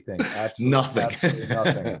anything. Absolutely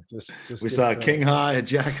nothing. Just we saw a king high, a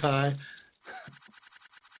jack high.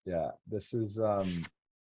 Yeah, this is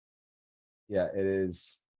yeah, it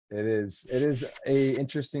is a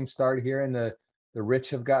interesting start here, and the rich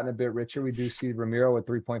have gotten a bit richer. We do see Ramiro with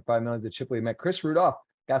 3.5 million at chip lead. Met Chris Rudolph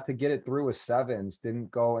got to get it through with 7s,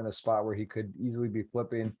 didn't go in a spot where he could easily be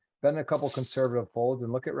flipping. Been a couple conservative folds,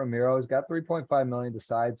 and look at Ramiro. He's got 3.5 million.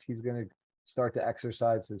 Decides he's going to start to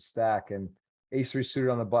exercise his stack, and ace 3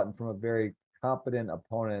 suited on the button from a very competent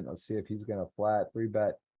opponent. Let's see if he's going to flat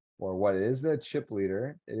 3-bet or what. It is the chip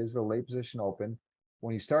leader. It is the late position open.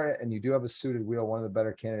 When you start and you do have a suited wheel, one of the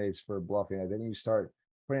better candidates for bluffing. I think you start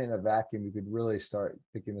putting it in a vacuum, you could really start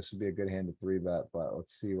thinking this would be a good hand to 3-bet, but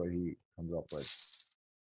let's see what he comes up with.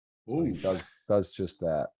 So he does just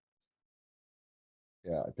that.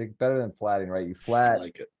 Yeah, I think better than flatting, right? You flat, I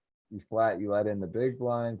like it. You flat, you let in the big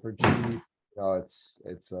blind for G. No, it's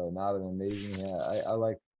not an amazing hand. I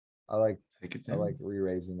like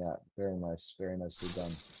re-raising that. Very nice, very nicely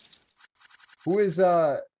done.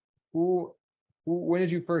 When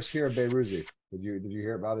did you first hear of Beruzzi? Did you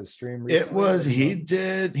hear about his stream recently? It was he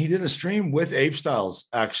did a stream with Ape Styles,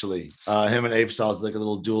 actually. Him and Ape Styles like a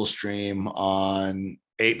little dual stream on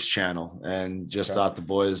Ape's channel, and just thought the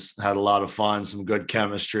boys had a lot of fun, some good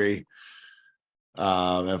chemistry.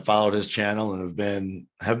 and followed his channel and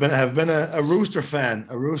have been a Rooster fan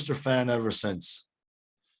ever since.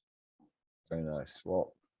 Very nice.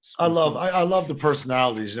 Well, I love the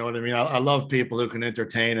personalities. You know what I mean? I love people who can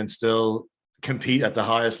entertain and still compete at the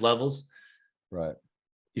highest levels. right.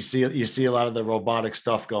 You see a lot of the robotic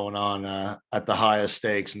stuff going on at the highest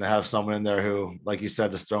stakes, and to have someone in there who, like you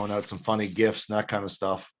said, is throwing out some funny gifts and that kind of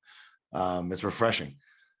stuff. It's refreshing.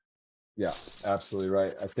 Yeah, absolutely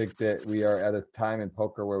right. I think that we are at a time in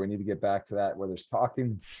poker where we need to get back to that, where there's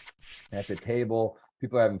talking at the table,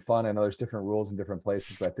 people are having fun. I know there's different rules in different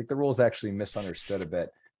places, but I think the rules actually misunderstood a bit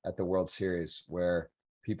at the World Series, where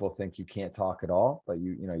people think you can't talk at all, but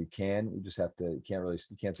you know, you can. You just have to, you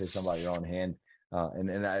can't say something about your own hand.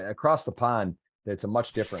 Across the pond, it's a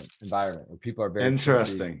much different environment where people are very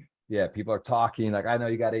interesting. Yeah, people are talking like, I know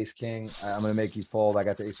you got ace king. I'm gonna make you fold. I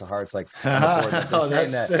got the ace of hearts. Like, oh,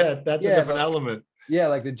 that's it. That's a different element. Yeah,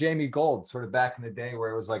 like the Jamie Gold sort of back in the day,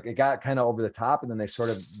 where it was like it got kind of over the top, and then they sort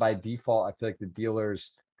of by default, I feel like the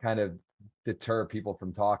dealers kind of deter people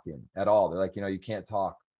from talking at all. They're like, you know, you can't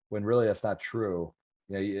talk, when really that's not true.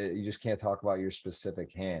 You know, you just can't talk about your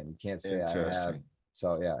specific hand. You can't say I have.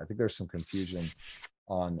 So yeah, I think there's some confusion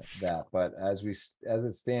on that. But as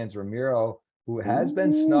it stands, Ramiro, who has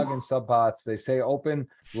been snug in sub pots, they say open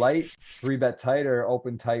light, 3-bet tight, or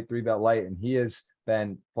open tight, 3-bet light, and he has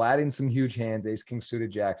been flatting some huge hands, ace king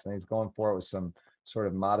suited jacks, and he's going for it with some sort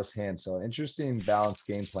of modest hands. So interesting balanced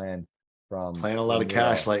game plan from playing a lot of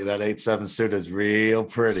cash like that 8-7 suit is real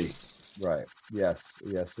pretty. Right. Yes,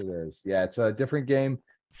 it is. Yeah, it's a different game.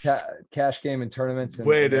 Cash game in tournaments and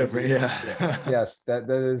way different. Yes, that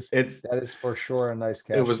is for sure a nice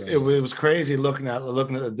cash game. It was crazy looking at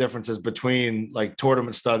the differences between like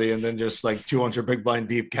tournament study and then just like 200 big blind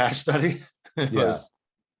deep cash study.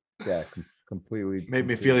 Completely made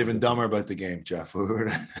me feel even dumber about the game, Jeff.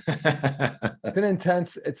 It's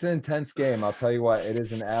an intense game. I'll tell you what, it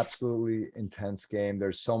is an absolutely intense game.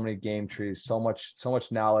 There's so many game trees, so much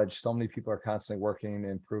knowledge, so many people are constantly working,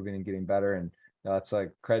 improving, and getting better. And it's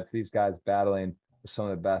like credit to these guys battling with some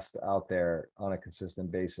of the best out there on a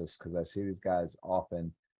consistent basis, because I see these guys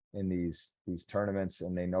often in these tournaments,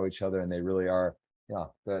 and they know each other, and they really are.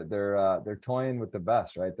 They're toying with the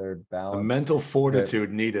best, right? They're balanced. The mental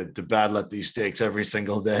fortitude needed to battle at these stakes every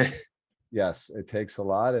single day. Yes, it takes a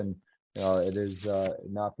lot, and it is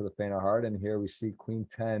not for the faint of heart. And here we see Queen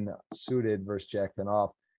 10 suited versus Jack 10 off.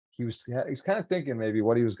 He's kind of thinking maybe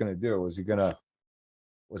what he was going to do. Was he gonna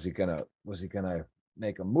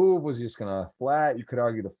make a move? Was he just gonna flat? You could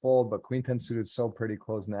argue the fold, but Queen 10 suited so pretty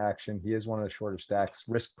close in the action. He is one of the shorter stacks.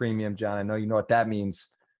 Risk premium, John. I know you know what that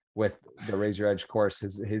means with the Raise Your Edge course.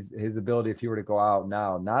 His ability, if he were to go out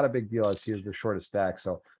now, not a big deal, as he is the shortest stack.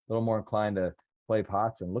 So a little more inclined to play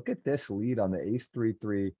pots. And look at this lead on the ace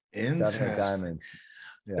 3-3, 7 of diamonds.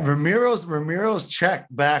 Yeah. Ramiro's check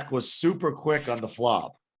back was super quick on the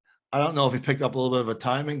flop. I don't know if he picked up a little bit of a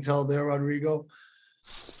timing tell there, Rodrigo.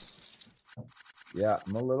 Yeah,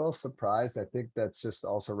 I'm a little surprised. I think that's just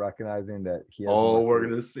also recognizing that he has. Oh, we're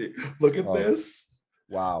gonna see. Look at this.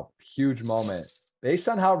 Wow, huge moment. Based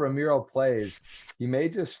on how Ramiro plays, he may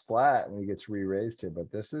just flat when he gets re-raised here,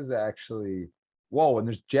 but this is actually, whoa, and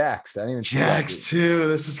there's jacks. I didn't even jacks too.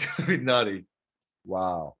 This is gonna be nutty.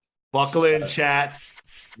 Wow. Buckle in, chat.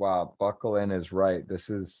 Wow, buckle in is right. This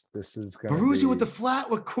is gonna Baruzzi with the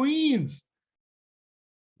flat with queens.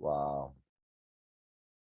 Wow.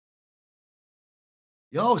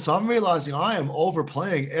 Yo, so I'm realizing I am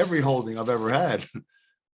overplaying every holding I've ever had.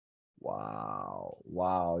 Wow.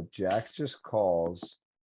 Jacks just calls.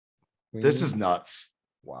 Queens. This is nuts.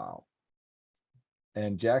 Wow.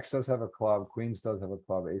 And Jacks does have a club. Queens does have a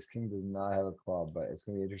club. Ace King does not have a club, but it's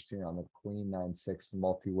going to be interesting on the Queen 9-6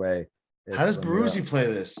 multi-way. How does Baruzzi play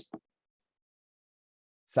this?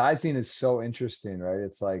 Sizing is so interesting, right?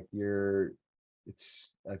 It's like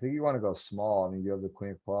I think you want to go small. I mean, you have the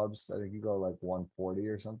Queen of Clubs. I think you go like 140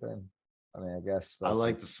 or something. I mean, I guess I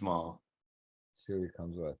like the small. See what he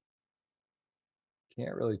comes with.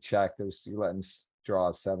 Can't really check. You're letting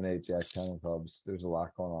draw 7-8 Jack 10 of clubs. There's a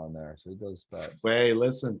lot going on there. So he does bet. Wait,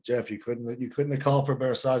 listen, Jeff, you couldn't have called for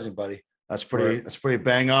better sizing, buddy. That's pretty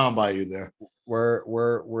bang on by you there.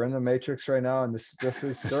 We're in the matrix right now, and this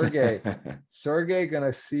is Sergey. Sergey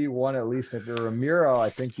gonna see one at least. If you're Ramiro, I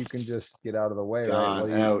think you can just get out of the way,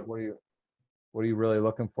 right? What are you really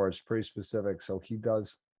looking for? It's pretty specific. So he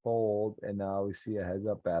does fold, and now we see a heads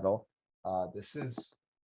up battle. This is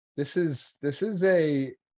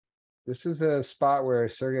a spot where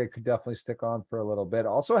Sergey could definitely stick on for a little bit.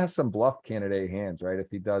 Also has some bluff candidate hands, right? If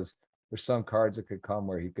he does, there's some cards that could come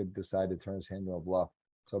where he could decide to turn his hand to a bluff.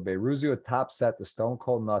 So Baruzzi with top set, the stone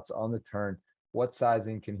cold nuts on the turn. What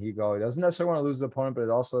sizing can he go? He doesn't necessarily want to lose the opponent, but it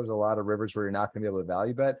also there's a lot of rivers where you're not going to be able to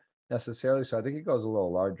value bet necessarily. So I think he goes a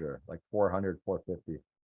little larger, like 400, 450.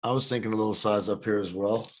 I was thinking a little size up here as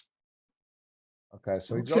well. Okay,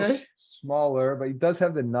 so he Okay. goes smaller, but he does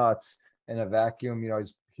have the nuts in a vacuum.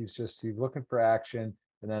 He's looking for action.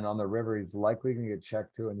 And then on the river, he's likely gonna get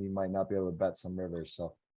checked too, and he might not be able to bet some rivers.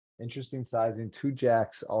 So interesting sizing. Two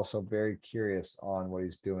jacks, also very curious on what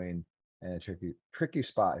he's doing, and a tricky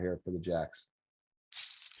spot here for the jacks.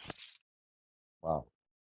 Wow.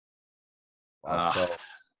 Wow.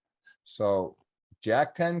 So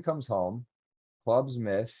Jack 10 comes home, clubs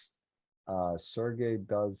miss. Sergey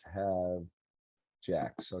does have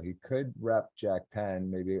Jack, so he could rep Jack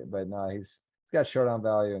 10 maybe, but no, he's got showdown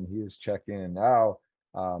value and he is checking. And now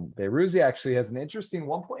Beruzzi actually has an interesting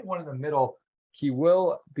 1.1 in the middle. He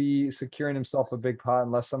will be securing himself a big pot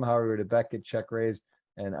unless somehow he were to bet get check raised.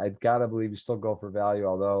 And I gotta believe you still go for value,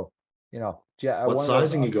 although What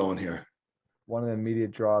sizing you going here? One of the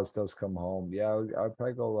immediate draws does come home. Yeah, I'd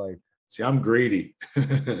probably go like. See, I'm greedy.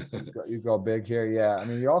 You go big here. Yeah, I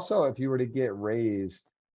mean, you also, if you were to get raised,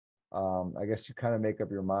 I guess you kind of make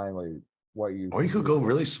up your mind like what you. Or you could go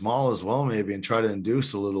really small as well, maybe, and try to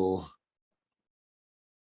induce a little.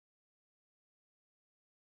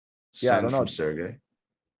 Yeah, I don't know. From Sergey.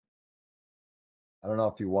 I don't know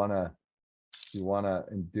if you wanna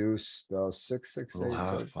induce those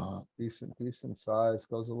 668. So decent size.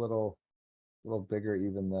 Goes a little bigger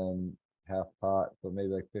even than half pot, but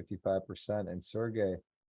maybe like 55%. And Sergey,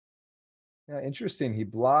 yeah, interesting. He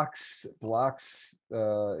blocks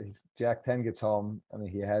Jack 10 gets home. I mean,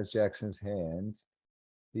 he has jacks in his hand.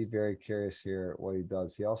 Be very curious here what he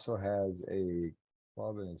does. He also has a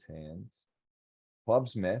club in his hands.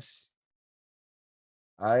 Clubs miss.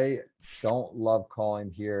 I don't love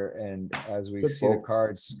calling here, and as we see the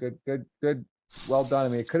cards, good, well done. I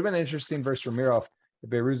mean, it could have been interesting versus Ramiro. If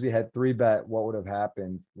Beruzzi had 3-bet, what would have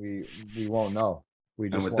happened? We won't know.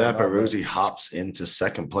 And with that, Beruzzi hops into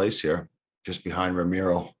second place here, just behind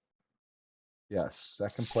Ramiro. Yes,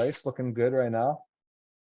 second place, looking good right now.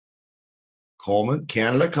 Coleman,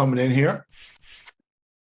 Canada coming in here.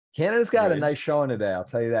 Canada's got a nice showing today. I'll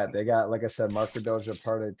tell you that. They got, like I said, Mark Radoja,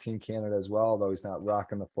 part of Team Canada as well, although he's not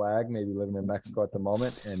rocking the flag, maybe living in Mexico at the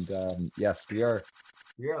moment. And yes, we are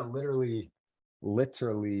literally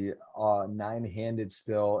 9-handed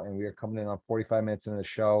still, and we are coming in on 45 minutes into the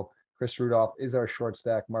show. Chris Rudolph is our short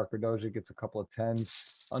stack. Mark Radoja gets a couple of 10s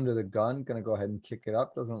under the gun. Gonna go ahead and kick it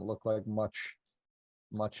up. Doesn't look like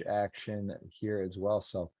much action here as well.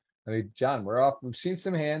 So, I mean, John, we're off. We've seen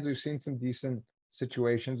some hands. We've seen some decent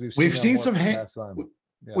situations. We've seen some hands. Yeah.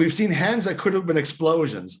 We've seen hands that could have been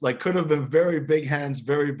explosions, like could have been very big hands,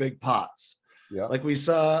 very big pots. Yeah. Like we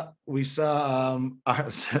saw Art,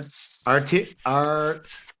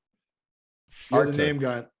 you're the name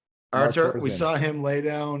guy. Arthur, we saw him lay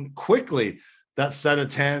down quickly that set of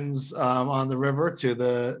 10s on the river to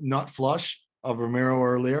the nut flush of Ramiro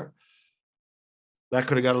earlier. That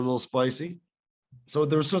could have got a little spicy. So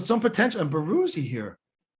there was some potential. And Beruzzi here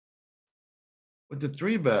with the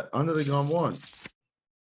 3-bet under the gun 1.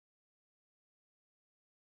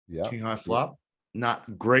 Yeah. King high flop.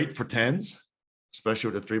 Not great for 10s,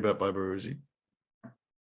 especially with the 3-bet by Beruzzi.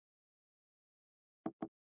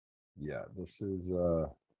 Yeah, this is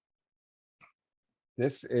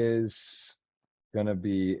gonna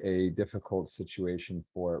be a difficult situation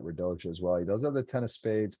for Radoja as well. He does have the 10 of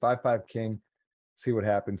spades, 5-5 king. See what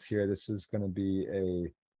happens here. This is gonna be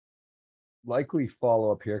a likely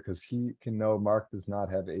follow up here because he can know Mark does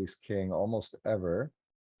not have ace king almost ever.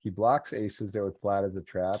 He blocks aces there with flat as a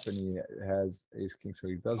trap, and he has ace king, so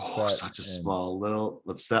he does bet. Such a small little,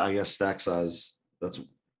 what's that? I guess stack size. That's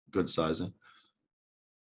good sizing.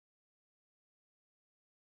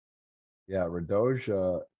 Yeah,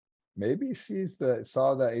 Radoja maybe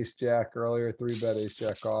saw that ace jack earlier, 3-bet ace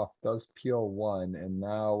jack off, does peel 1, and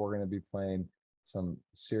now we're gonna be playing some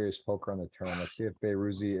serious poker on the turn. Let's see if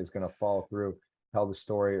Beruzzi is gonna follow through, tell the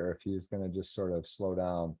story, or if he's gonna just sort of slow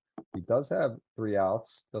down. He does have 3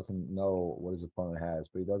 outs, doesn't know what his opponent has,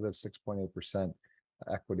 but he does have 6.8%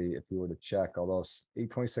 equity if he were to check, although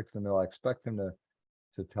 826 in the middle. I expect him to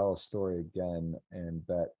tell a story again and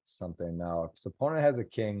bet something. Now, if his opponent has a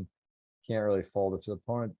king, can't really fold. If the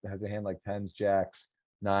opponent has a hand like 10s, jacks,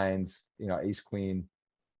 9s, ace queen,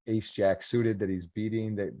 ace jack suited that he's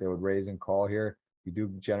beating, they would raise and call here. You do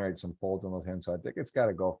generate some folds on those hands, so I think it's got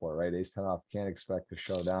to go for it, right? Ace 10 off, can't expect to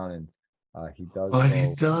show down, and he does. But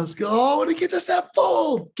he does go. Oh, and he gets us that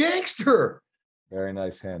fold, gangster. Very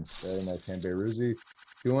nice hand. Very nice hand. Beruzzi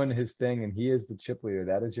doing his thing, and he is the chip leader.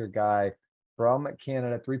 That is your guy from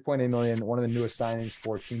Canada, 3.8 million, one of the newest signings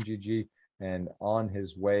for Team GG. and on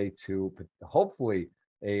his way to hopefully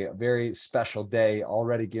a very special day.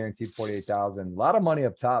 Already guaranteed 48,000. A lot of money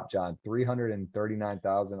up top, John.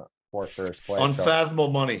 339,000 for first place.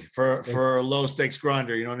 Unfathomable money for a low stakes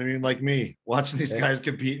grinder. You know what I mean? Like me, watching these guys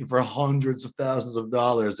competing for hundreds of thousands of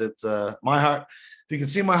dollars. It's my heart. If you can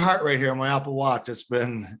see my heart rate here on my Apple Watch, it's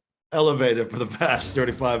been elevated for the past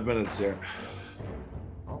 35 minutes here.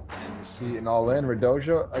 And you see an all in.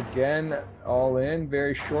 Radoja again, all in,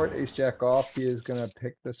 very short. Ace jack off. He is going to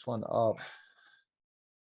pick this one up.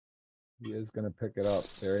 He is going to pick it up.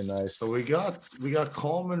 Very nice. So we got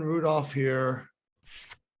Coleman, Rudolph here,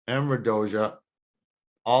 and Radoja,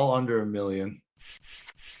 all under $1 million.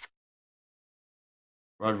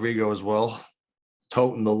 Rodrigo as well,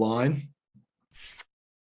 toting the line.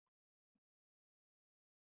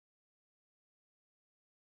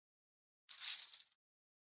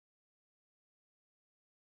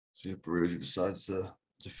 See if Baruzzi decides to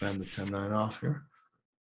defend the 10-9 off here.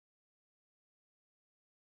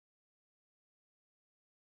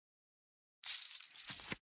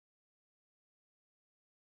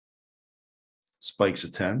 Spikes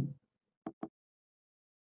a 10.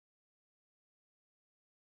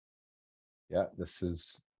 Yeah, this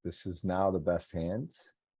is now the best hand.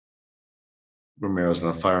 Ramiro's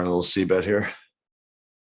going to fire in a little C-bet here.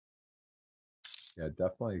 Yeah,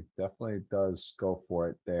 definitely does go for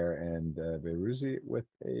it there. And Baruzzi with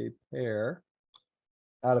a pair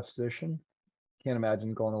out of position. Can't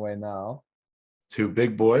imagine going away now. Two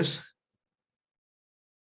big boys.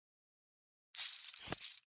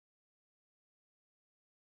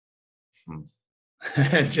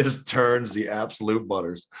 It just turns the absolute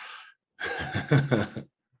butters.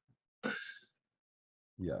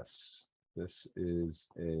 Yes, this is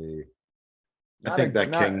a. I think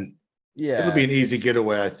king. Yeah, it'll be an easy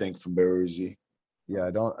getaway, I think, from Baruzzi. Yeah,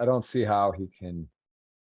 I don't see how he can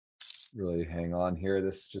really hang on here.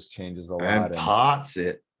 This just changes a lot. And pots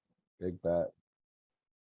it. Big bet.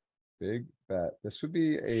 Big bet. This would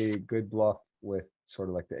be a good bluff with sort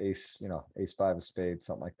of like the ace, ace five of spades,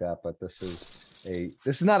 something like that. But this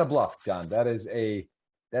is not a bluff, John. That is a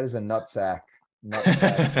nutsack. City.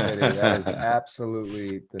 That is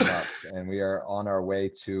absolutely the nuts. And we are on our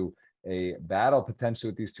way to a battle potentially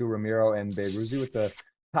with these two, Ramiro and Baruzzi, with the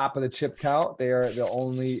top of the chip count. They are the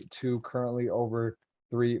only two currently over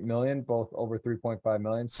 3 million, both over 3.5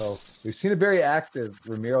 million. So we've seen a very active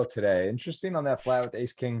Ramiro today. Interesting on that flat with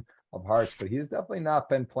ace king of hearts, but he's definitely not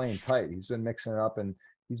been playing tight. He's been mixing it up and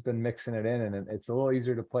he's been mixing it in, and it's a little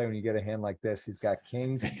easier to play when you get a hand like this. He's got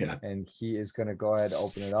kings, and he is going to go ahead and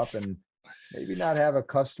open it up and maybe not have a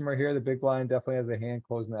customer here. The big blind definitely has a hand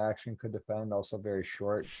closing the action, could defend, also very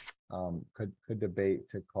short. Could debate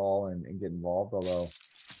to call and get involved, although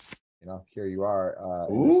here you are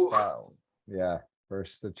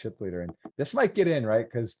versus the chip leader, and this might get in, right?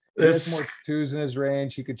 Because there's more twos in his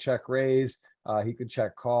range. He could check raise, he could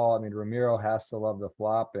check call. I mean, Ramiro has to love the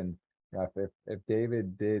flop, and if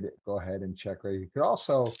David did go ahead and check raise, he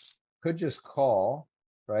could just call,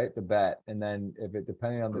 right, the bet, and then if it,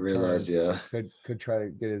 depending on the turn, could try to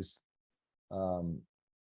get his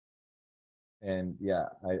and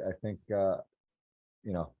I think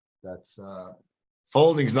that's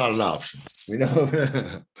folding's not an option. We know.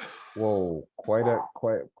 Whoa, quite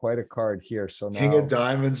a card here. So now king of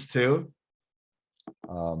diamonds too.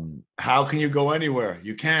 How can you go anywhere?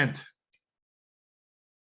 You can't.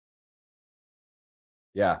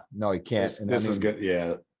 Yeah, no, he can't. This is good.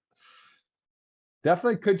 Yeah.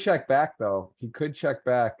 Definitely could check back though. He could check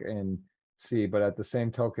back and see, but at the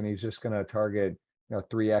same token, he's just going to target,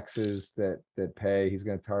 3 X's that pay. He's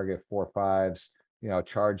going to target 4 5s,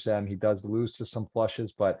 charge them. He does lose to some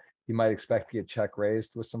flushes, but he might expect to get check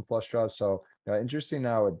raised with some flush draws. So interesting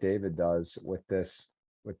now what David does with this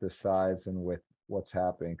size and with what's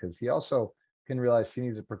happening, because he also can realize he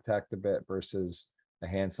needs to protect a bit versus a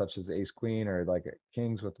hand such as ace queen or like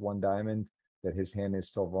kings with 1 diamond, that his hand is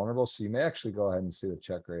still vulnerable. So you may actually go ahead and see the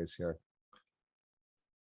check raise here.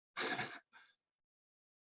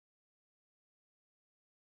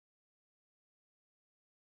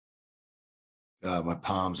 God, my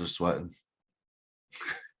palms are sweating.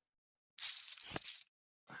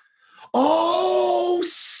 Oh,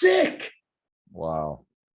 sick. Wow.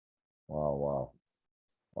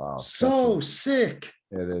 So sick.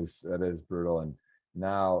 That is brutal. And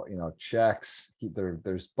now, checks,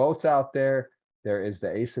 there's boats out there. There is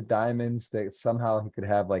the ace of diamonds that somehow he could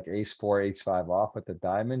have like ace 4, ace 5 off with the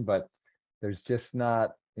diamond, but there's just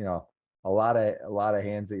not, a lot of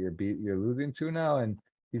hands that you're losing to now. And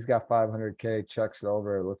he's got 500K, checks it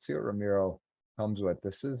over. Let's see what Ramiro comes with.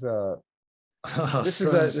 This is a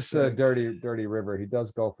dirty river. He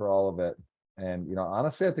does go for all of it. And, you know,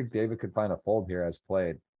 honestly, I think David could find a fold here as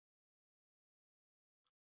played.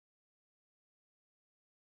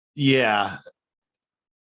 Yeah.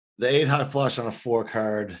 The 8 high flush on a 4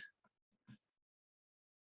 card.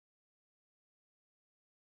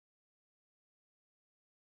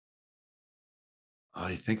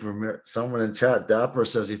 I think someone in chat, Dapper,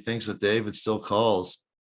 says he thinks that David still calls.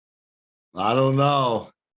 I don't know.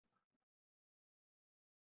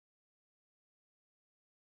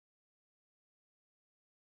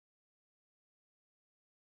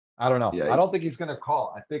 I don't know. Yeah, I don't think he's gonna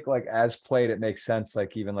call. I think like as played, it makes sense.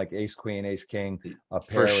 Like even like ace queen, ace king, a for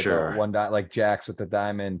pair with a sure. one dot, like jacks with the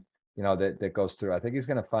diamond, you know, that goes through. I think he's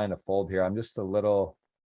gonna find a fold here. I'm just a little.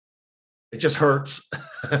 It just hurts.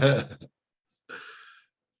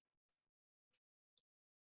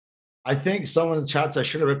 I think someone in the chat said I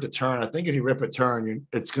should have ripped a turn. I think if you rip a turn,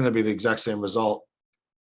 it's going to be the exact same result.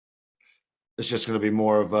 It's just going to be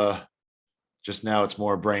more of a, just now it's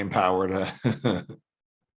more brain power to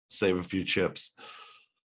save a few chips.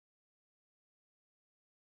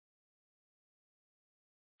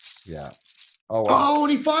 Yeah. Oh, wow. Oh,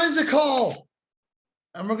 and he finds a call.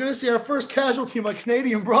 And we're going to see our first casualty, my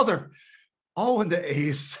Canadian brother. Oh, and the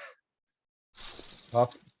ace.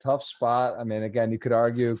 Tough spot. I mean, again, you could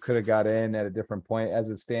argue could have got in at a different point. As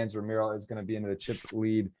it stands, Ramiro is going to be into the chip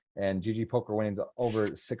lead, and GGPoker winnings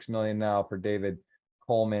over 6 million now for David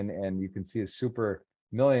Coleman. And you can see his super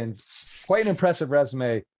millions. Quite an impressive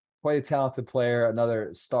resume. Quite a talented player.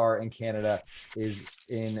 Another star in Canada is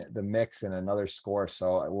in the mix, and another score.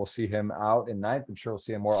 So we'll see him out in ninth. I'm sure we'll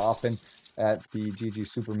see him more often at the GG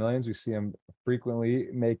Super Millions. We see him frequently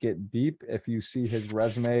make it deep. If you see his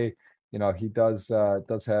resume, you know, he does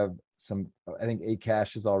have some, I think 8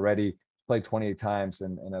 cashes already, played 28 times,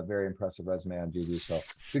 and a very impressive resume on GG. So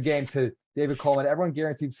good game to David Coleman. Everyone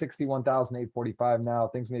guaranteed 61,845 now.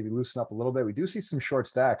 Things maybe loosen up a little bit. We do see some short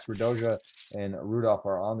stacks. Radoja and Rudolph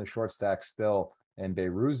are on the short stack still, and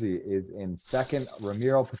Beiruzzi is in second.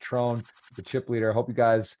 Ramiro Patron, the chip leader. Hope you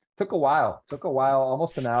guys took a while,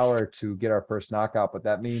 almost an hour to get our first knockout, but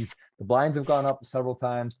that means the blinds have gone up several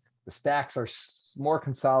times. The stacks are more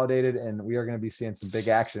consolidated, and we are going to be seeing some big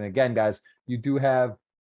action. Again, guys, you do have,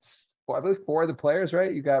 I believe, 4 of the players,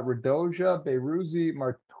 right? You got Radoja, Beiruzzi,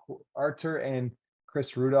 Artur, and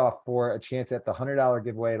Chris Rudolph for a chance at the $100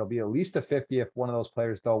 giveaway. It'll be at least a 50 if one of those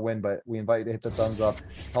players don't win, but we invite you to hit the thumbs up,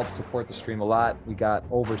 help support the stream a lot. We got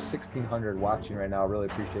over 1,600 watching right now. Really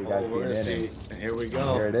appreciate you guys being in. And here we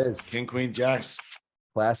go. Here it is. King, queen, jacks.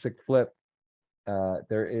 Classic flip.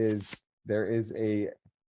 There is a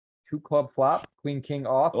 2 club flop, queen, king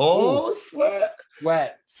off. Oh, ooh, sweat.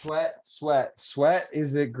 Sweat.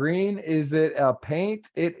 Is it green? Is it a paint?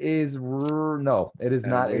 It is no, it is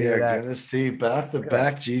not. We are gonna see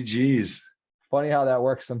back-to-back GGs. Funny how that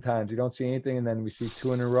works sometimes. You don't see anything, and then we see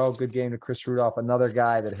 2 in a row. Good game to Chris Rudolph, another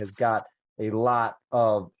guy that has got a lot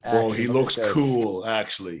of action. Oh, he looks cool,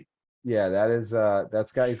 actually. Yeah, that is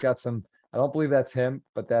he's got some. I don't believe that's him,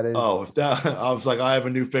 but that is. Oh, if that, I was like, I have a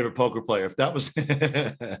new favorite poker player. If that was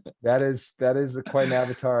that is quite an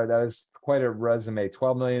avatar. That is quite a resume.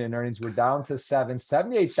 12 million in earnings. We're down to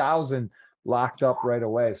 78,000 locked up right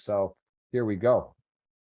away. So here we go.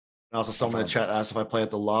 Also, someone in the chat asked if I play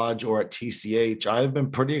at the Lodge or at TCH. I've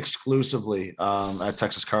been pretty exclusively at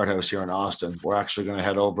Texas Card House here in Austin. We're actually going to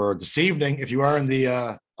head over this evening. If you are in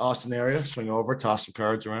the Austin area, swing over, toss some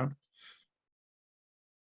cards around.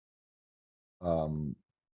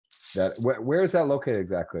 Where is that located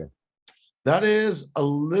exactly? That is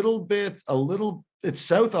it's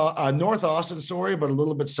south, North Austin, sorry, but a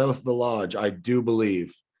little bit south of the Lodge, I do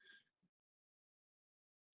believe.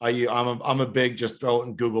 I'm a big just throw it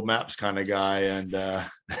in Google Maps kind of guy and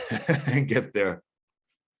and get there.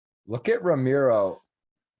 Look at Ramiro.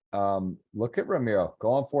 Going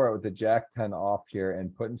for it with the Jack 10 off here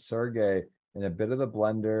and putting Sergey in a bit of the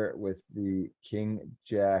blender with the King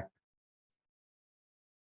Jack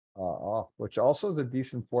off, which also is a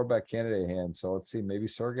decent 4-bet candidate hand. So let's see, maybe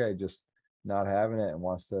Sergey just not having it and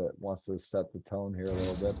wants to set the tone here a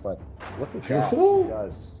little bit. But look at that. He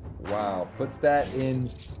does. Wow, puts that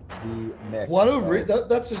in the mix. What a read.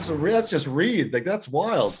 That's just read. Like, that's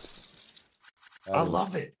wild. I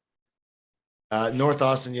love it. North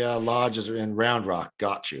Austin, yeah, lodges are in Round Rock.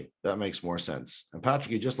 Got you. That makes more sense. And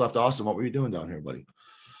Patrick, you just left Austin. What were you doing down here, buddy?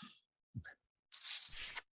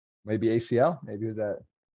 Maybe ACL. Maybe was that.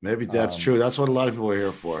 Maybe that's true. That's what a lot of people are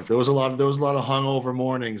here for. There was a lot of hungover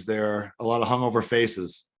mornings there, a lot of hungover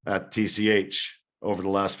faces at TCH over the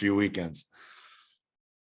last few weekends.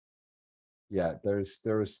 Yeah, there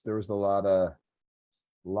was a lot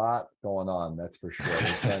going on. That's for sure.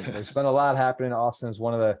 There's been a lot happening. Austin is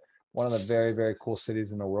one of one of the very, very cool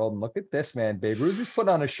cities in the world. And look at this, man. Babe Ruth's putting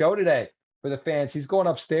on a show today for the fans. He's going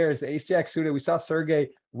upstairs. Ace Jack suited. We saw Sergey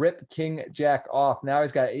rip King Jack off. Now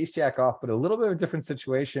he's got Ace Jack off, but a little bit of a different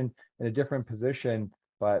situation in a different position.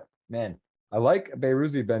 But man, I like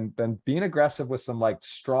Beiruzi been being aggressive with some like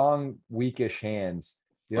strong, weakish hands.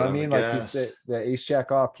 You know what I mean? Like he's the Ace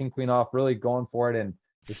Jack off, King Queen off, really going for it. And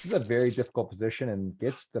this is a very difficult position and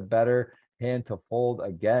gets the better hand to fold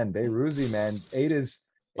again. Beiruzi, man, eight is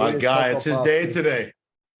my guy. It's his day today.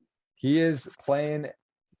 He is playing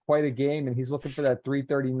quite a game, and he's looking for that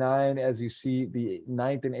 339. As you see, the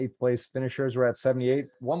 9th and 8th place finishers were at 78.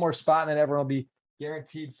 One more spot, and then everyone will be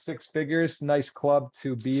guaranteed 6 figures. Nice club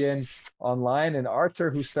to be in online. And Arthur,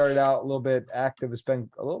 who started out a little bit active, has been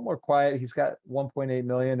a little more quiet. He's got 1.8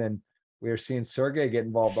 million, and we are seeing Sergey get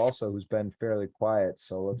involved also, who's been fairly quiet.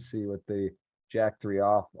 So let's see what the Jack 3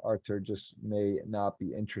 off. Arthur just may not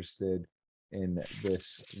be interested in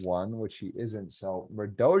this one, which he isn't. So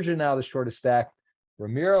Radoja now the shortest stack.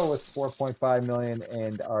 Ramiro with 4.5 million,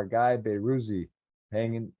 and our guy Beiruzi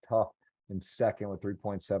hanging tough in second with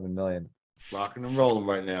 3.7 million. Rocking and rolling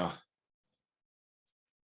right now.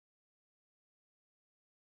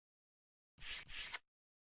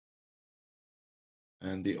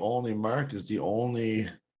 And the only mark is the only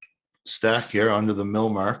stack here under the mill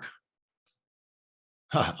mark.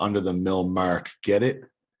 Under the mill mark. Get it?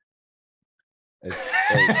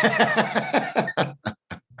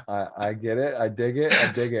 I get it. I dig it.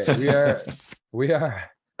 I dig it. We're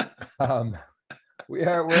in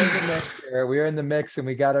the mix here. We are in the mix, and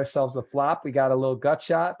we got ourselves a flop. We got a little gut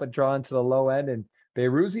shot, but drawing to the low end. And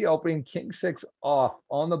Beiruzi opening King 6 off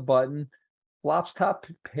on the button. Flops top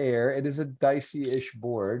pair. It is a dicey-ish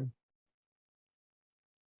board.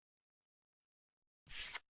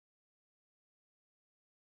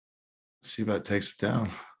 See if that takes it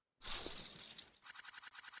down.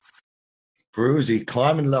 Bruzy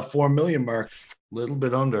climbing to that 4 million mark, a little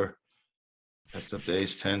bit under. That's up to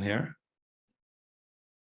ace 10 here.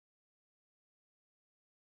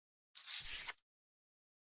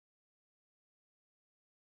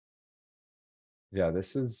 Yeah,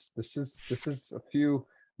 this is a few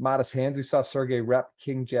modest hands. We saw Sergey rep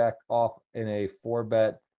King Jack off in a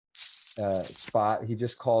 4-bet spot. He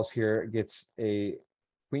just calls here, gets a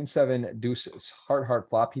Queen 7 deuce heart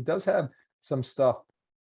flop. He does have some stuff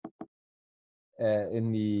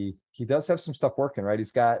he does have some stuff working, right?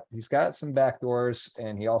 He's got some backdoors,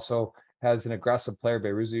 and he also has an aggressive player,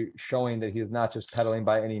 Beiruzi, showing that he is not just pedaling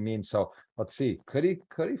by any means. So let's see. Could he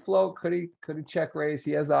float? Could he check raise? He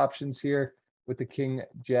has options here with the King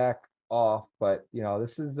Jack off, but you know,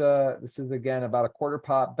 this is again about a quarter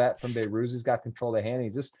pot bet from Beiruzi. He's got control of the hand. He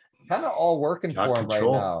just kind of all working for him right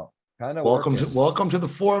now. Kind of welcome to the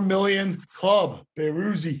 4 million club,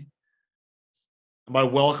 Beiruzi. By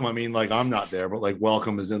welcome, I mean like I'm not there, but like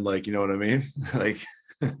welcome is in like, you know what I mean? Like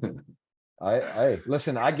I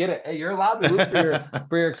listen, I get it. Hey, you're allowed to root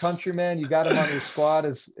for your countryman. You got him on your squad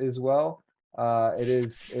as well. It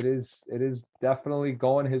is definitely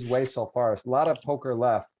going his way so far. A lot of poker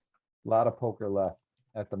left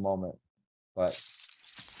at the moment, but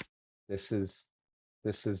this is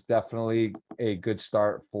definitely a good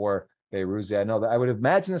start for Beiruzi. I know that I would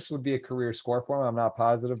imagine this would be a career score for him. I'm not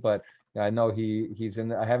positive, but I know he's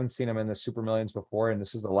in. I haven't seen him in the Super Millions before, and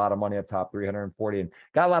this is a lot of money up top, 340, and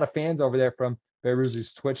got a lot of fans over there from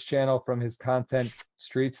Beiruzi's Twitch channel, from his content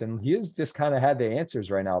streets, and he has just kind of had the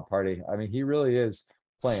answers right now, Party. I mean, he really is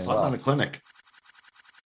playing well. On a clinic.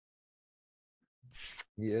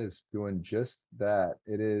 He is doing just that.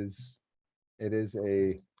 It is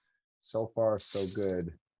a so far so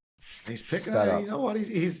good. He's picking up, you know what?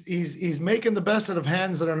 He's making the best out of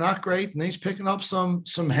hands that are not great, and he's picking up some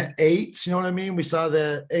eights. You know what I mean? We saw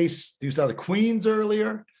the ace. You saw the queens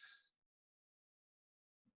earlier.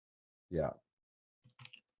 Yeah.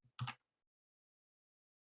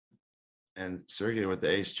 And Sergey with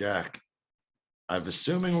the ace jack. I'm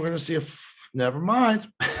assuming we're going to see a. Never mind.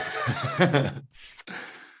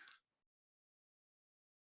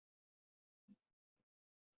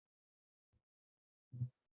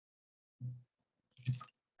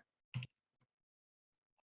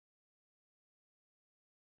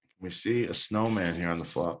 We see a snowman here on the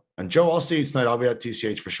flop. And Joe, I'll see you tonight. I'll be at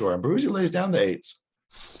TCH for sure. And Bruzy lays down the eights.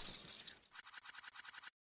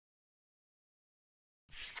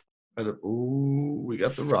 Ooh, we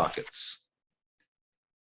got the Rockets.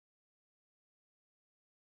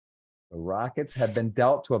 The Rockets have been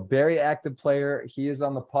dealt to a very active player. He is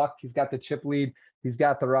on the puck. He's got the chip lead. He's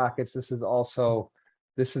got the Rockets. This is also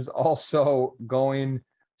going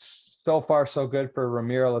so far so good for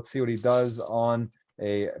Ramiro. Let's see what he does on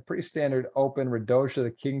a pretty standard open. Radosha,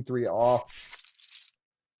 the king 3 off.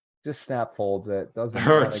 Just snap folds it. Doesn't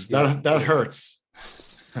Hurts. That hurts.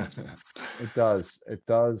 It does. It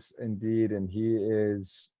does indeed. And he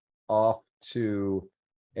is off to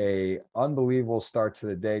a unbelievable start to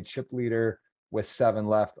the day. Chip leader with 7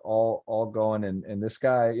 left, all going. And this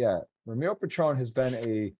guy, yeah, Ramiro Patron has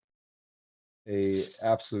been a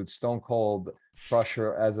absolute stone cold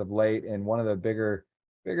crusher as of late, and one of the bigger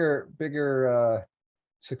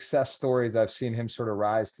success stories I've seen him sort of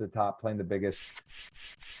rise to the top, playing the biggest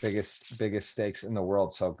stakes in the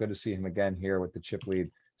world. So good to see him again here with the chip lead,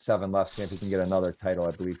 7 left. See if he can get another title.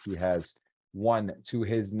 I believe he has 1 to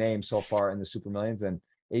his name so far in the Super Millions. And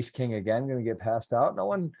Ace King again going to get passed out. No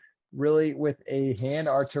one really with a hand.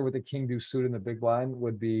 Archer with the king deuce suit in the big blind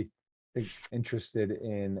would be interested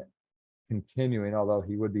in continuing, although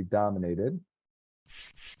he would be dominated.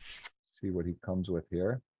 See what he comes with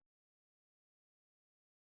here.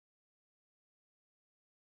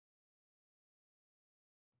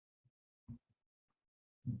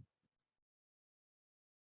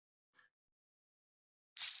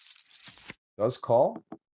 Does call.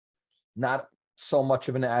 Not so much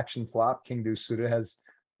of an action flop. King deuce suited has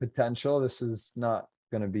potential. This is not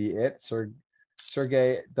going to be it.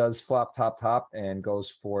 Sergey does flop top and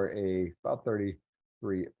goes for a about 33%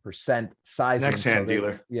 sizing. Next hand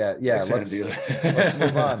dealer. Yeah. Let's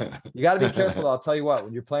move on. You got to be careful. I'll tell you what,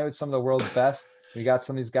 when you're playing with some of the world's best, you got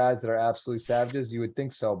some of these guys that are absolute savages. You would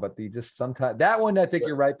think so, but they just sometimes that one, I think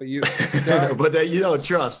you're right, but you, but that you don't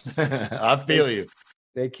trust. I feel you.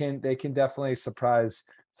 They can definitely surprise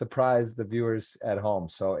the viewers at home.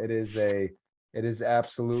 So it is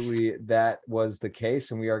absolutely, that was the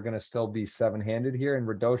case. And we are going to still be 7-handed here. And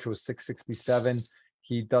Radosha was 667.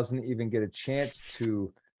 He doesn't even get a chance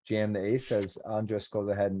to jam the ace as Andres goes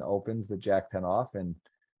ahead and opens the jack 10 off. And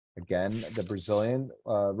again, the Brazilian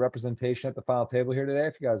representation at the final table here today.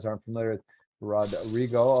 If you guys aren't familiar with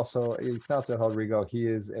Rodrigo, also you pronounce it Rodrigo. He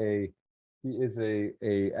is a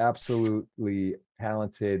absolutely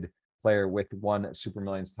talented player with 1 Super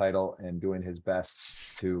Millions title and doing his best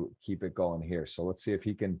to keep it going here. So let's see if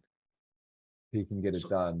he can get it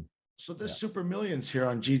done. So this Super Millions here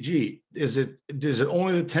on GG, is it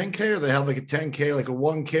only the 10K, or they have like a 10K, like a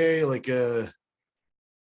 1K, like a,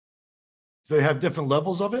 do they have different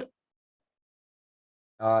levels of it?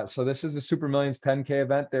 So this is the Super Millions 10K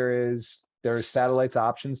event. There is satellites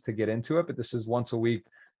options to get into it, but this is once a week.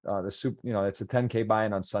 It's a 10K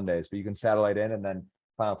buy-in on Sundays, but you can satellite in, and then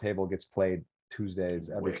final table gets played Tuesdays,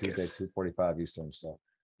 every Tuesday, 2:45 Eastern. So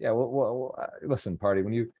yeah, well, listen, Party,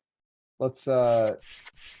 when you let's hope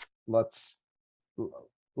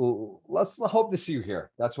to see you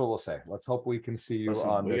here. That's what we'll say. Let's hope we can see you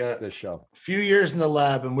on this show. A few years in the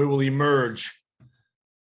lab, and we will emerge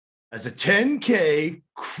as a 10K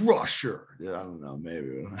crusher. Yeah, I don't know,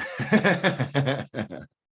 maybe.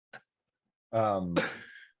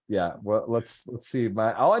 Yeah, well, let's see.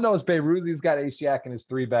 All I know is Beirut's got ace jack in his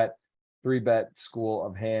 3-bet school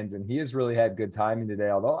of hands, and he has really had good timing today.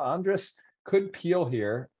 Although Andres could peel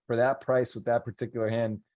here for that price with that particular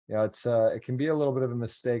hand. You know, it can be a little bit of a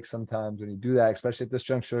mistake sometimes when you do that, especially at this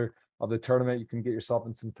juncture of the tournament. You can get yourself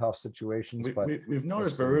in some tough situations. We've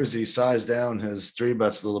noticed Baruzzi sized down his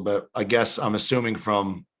 3-bets a little bit. I guess I'm assuming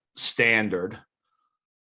from standard.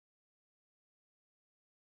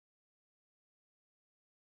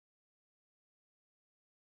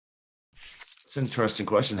 It's an interesting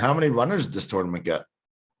question. How many runners did this tournament get?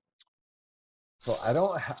 So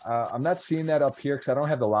I'm not seeing that up here because I don't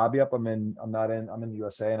have the lobby up. I'm in the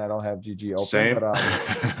USA and I don't have GG open. Same.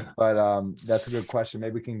 But that's a good question.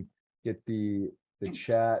 Maybe we can get the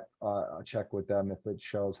chat, check with them if it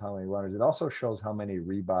shows how many runners. It also shows how many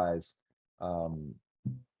rebuys.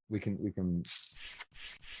 We can.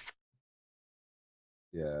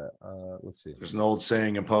 Yeah. Let's see. There's an old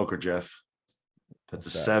saying in poker, Jeff, that the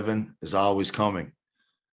 7 is always coming.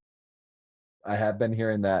 I have been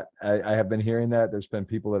hearing that. I have been hearing that. There's been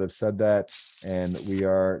people that have said that, and we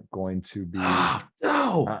are going to be.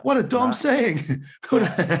 No, what a dumb saying.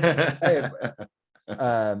 Hey,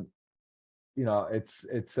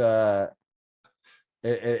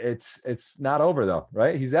 it's not over though,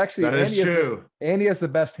 right? He's actually, that is true. And he has the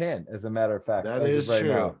best hand, as a matter of fact. That is true.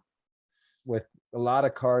 Now, with a lot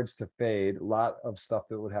of cards to fade, a lot of stuff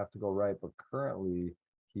that would have to go right, but currently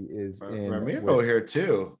he is in. Ramiro here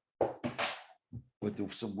too.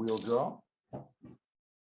 With some wheel draw.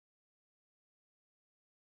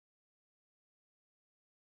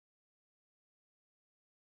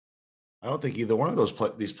 I don't think either one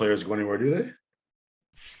of these players go anywhere, do they?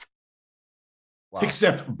 Wow.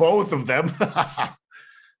 Except both of them.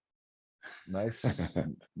 Nice,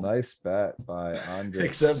 nice bet by Andre.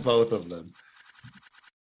 Except both of them.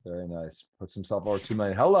 Very nice. Puts himself over 2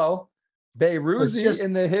 million. Hello. It's Beyrouzi just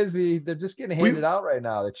and the Hizzy, they're just getting handed out right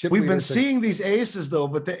now. The chip we've been leaders are- seeing these aces though,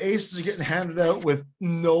 but the aces are getting handed out with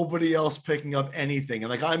nobody else picking up anything. And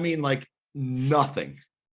like, I mean, like nothing.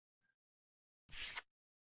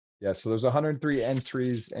 Yeah, so there's 103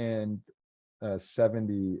 entries and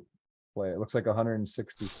 70 play. It looks like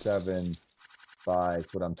 167 buys,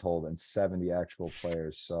 what I'm told, and 70 actual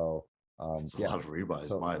players. So It's a yeah, lot of rebuys,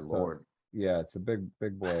 so- my so- lord. yeah, it's a big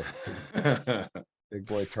boy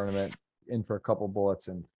tournament, in for a couple bullets.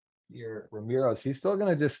 And here Ramiro's, he's still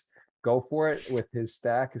gonna just go for it with his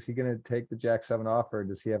stack. Is he gonna take the Jack 7 off, or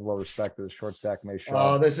does he have low respect that the short stack may shove?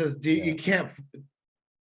 Oh, this is, Yeah. you can't,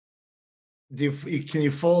 can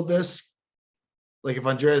you fold this? Like if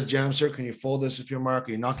Andreas jams here, can you fold this if you're Mark?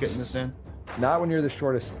 Are you not getting this in? Not when you're the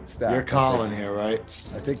shortest stack. You're I think. calling here, right?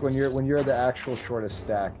 I think when you're the actual shortest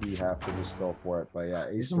stack, you have to just go for it. But yeah,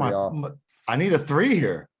 ace These are 3 off. I need a 3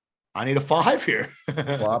 here. I need a 5 here.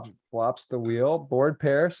 Flops the wheel, board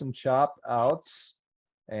pair, some chop outs.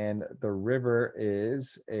 And the river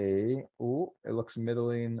is it looks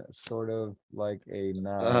middling, sort of like a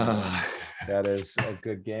 9. That is a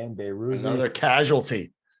good game. Beyrouzi, Another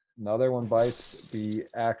casualty. another one bites the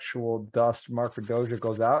actual dust. Mark Doja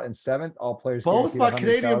goes out, and 7th, all players. Both guaranteed my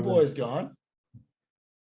Canadian 100,000. boys gone.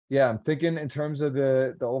 Yeah, I'm thinking in terms of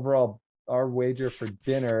the overall, our wager for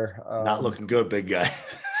dinner. Not looking good, big guy.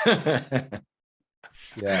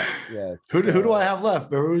 Yeah. It's, Who do I have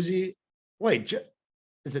left? Beruzzi. Wait,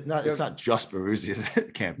 is it not? You It's not just Beruzzi, is it?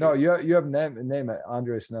 It can't be. No, you have name it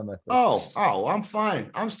Andres Nemeth. Oh, I'm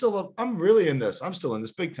fine. I'm really in this. I'm still in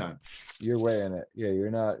this big time. You're way in it. Yeah,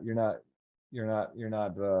 you're not hurting. You're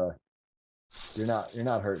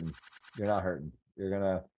not hurting.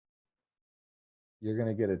 You're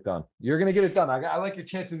gonna get it done. You're gonna get it done. I like your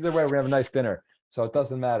chances either way. We're gonna have a nice dinner. So it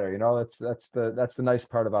doesn't matter. You know, that's the nice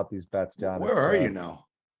part about these bets, John. Where are you now?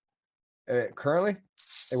 Currently?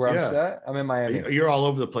 Where Yeah. I'm set? I'm in Miami. You're all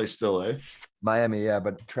over the place still, eh? Miami, yeah,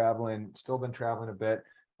 but still been traveling a bit.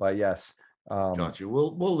 But yes. Got you.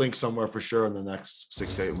 We'll link somewhere for sure in the next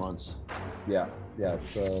 6 to 8 months. Yeah.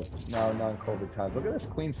 It's now non-COVID times. Look at this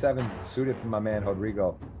queen 7 suited from my man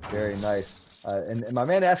Rodrigo. Very nice. And my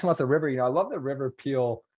man asking about the river. You know, I love the river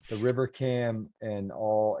peel, the river cam, and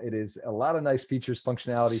all. It is a lot of nice features,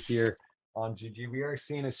 functionality here on GG. We are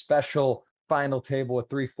seeing a special final table with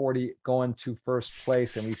 340 going to first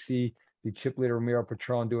place, and we see the chip leader Ramiro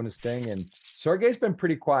Patron doing his thing. And Sergey's been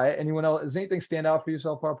pretty quiet. Anyone else? Does anything stand out for you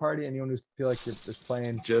so far, Party? Anyone who feel like you're just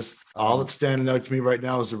playing? Just all that's standing out to me right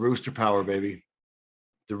now is the rooster power, baby.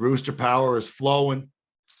 The rooster power is flowing.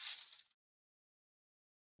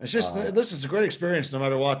 It's just this is a great experience no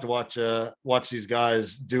matter what, to watch these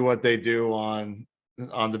guys do what they do on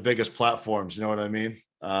the biggest platforms. You know what I mean?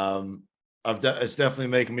 It's definitely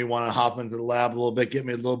making me want to hop into the lab a little bit, get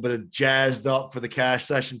me a little bit of jazzed up for the cash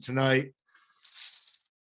session tonight.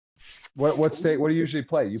 What state? What do you usually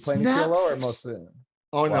play? You play any PLO or most of it?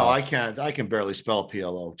 Oh no, I can't. I can barely spell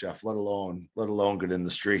PLO, Jeff. Let alone get in the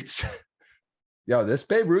streets. Yo, this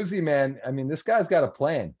Beyrouzi, man. I mean, this guy's got a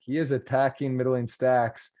plan. He is attacking middling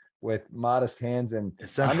stacks with modest hands, and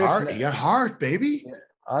it's that heart. You got heart, baby.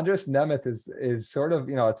 Andres Nemeth is sort of,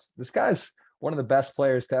 you know, this guy's one of the best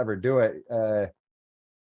players to ever do it.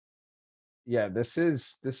 Yeah, this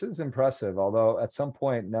is impressive. Although at some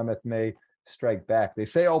point Nemeth may strike back. They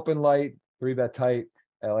say open light, 3-bet tight,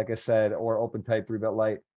 like I said, or open tight, 3-bet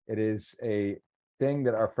light. It is a thing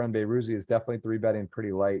that our friend Beyrouzi is definitely 3-betting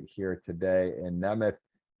pretty light here today. And Nemeth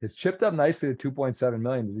has chipped up nicely to 2.7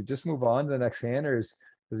 million. Does he just move on to the next hand, or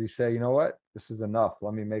does he say, you know what, this is enough?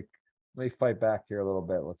 Let me fight back here a little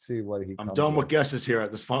bit. Let's see what he. I'm done with guesses here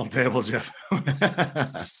at this final table, Jeff. All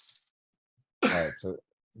right, so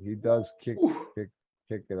he does kick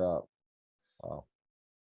it up. Wow.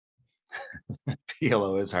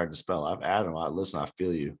 PLO is hard to spell. I've Adam. Listen, I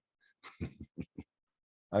feel you.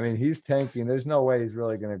 I mean, he's tanking. There's no way he's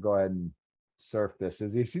really going to go ahead and surf this.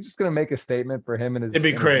 Is he just going to make a statement for him and his? It'd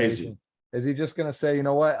be crazy. Is he just going to say, you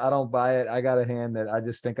know what? I don't buy it. I got a hand that I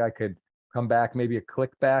just think I could come back, maybe a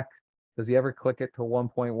click back. Does he ever click it to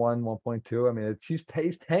 1.1, 1.2? I mean, he's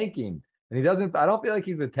tanking, and he doesn't. I don't feel like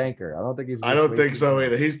he's a tanker. I don't think he's. I don't think so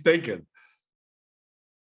either. He's thinking.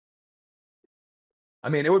 I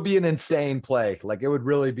mean, it would be an insane play. Like, it would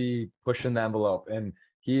really be pushing the envelope. And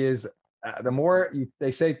he is. The more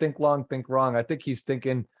they say think long, think wrong. I think he's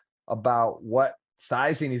thinking about what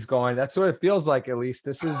sizing he's going. That's what it feels like. At least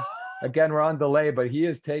this is. Again, we're on delay, but he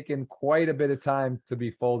has taken quite a bit of time to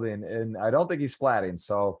be folding, and I don't think he's flatting.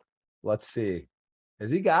 So let's see. Has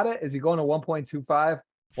he got it? Is he going to 1.25, It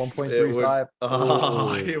would, 1.35?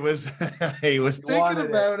 oh, he was he was He thinking wanted it.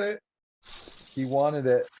 about it. He wanted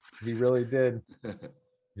it. He really did.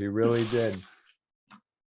 He really did.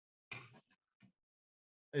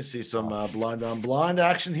 I see some blind on blind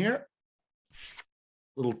action here.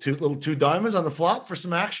 Little two diamonds on the flop for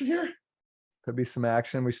some action here. Could be some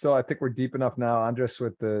action. I think we're deep enough now. Andres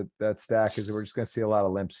with that stack is we're just gonna see a lot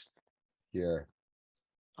of limps here.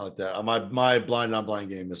 I like that. My blind on blind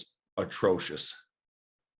game is atrocious.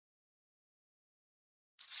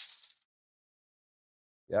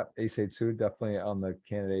 Yep, ace eight suited definitely on the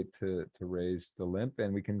candidate to raise the limp,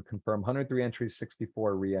 and we can confirm 103 entries,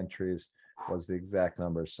 64 re-entries was the exact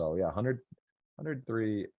number. So yeah,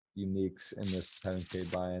 103 uniques in this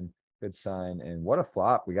 10K buy-in. Good sign. And what a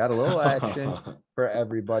flop. We got a little action for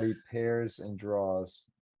everybody. Pairs and draws.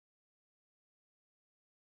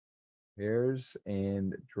 Pairs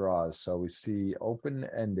and draws. So we see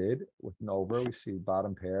open-ended with an over. We see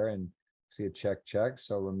bottom pair and see a check.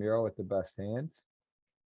 So Ramiro with the best hand.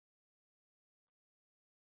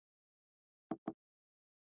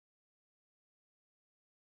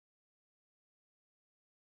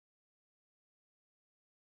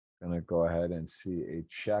 Gonna go ahead and see a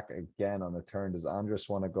check again on the turn. Does Andres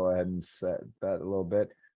want to go ahead and set bet a little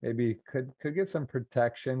bit? Maybe could get some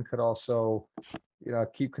protection, could also,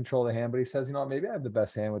 keep control of the hand, but he says, maybe I have the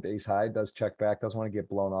best hand with ace high, does check back, doesn't want to get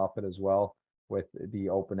blown off it as well with the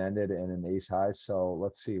open-ended and an ace high. So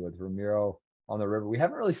let's see with Ramiro on the river. We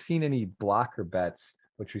haven't really seen any blocker bets,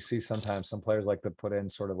 which we see sometimes. Some players like to put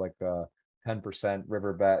in sort of like a 10%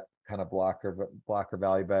 river bet kind of blocker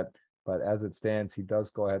value bet. But as it stands, he does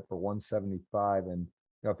go ahead for 175. And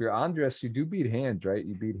if you're Andres, you do beat hands, right?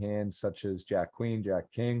 You beat hands such as Jack Queen, Jack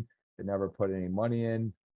King, that never put any money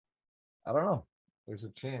in. I don't know. There's a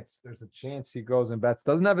chance. There's a chance he goes and bets.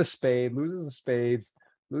 Doesn't have a spade, loses a spades,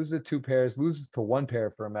 loses to two pairs, loses to one pair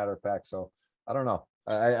for a matter of fact. So I don't know.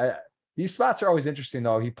 These spots are always interesting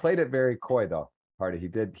though. He played it very coy though. Party. He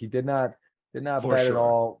did not For bet sure. at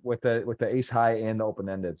all with the ace high and the open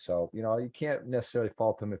ended. So you can't necessarily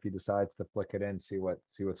fault him if he decides to flick it in, see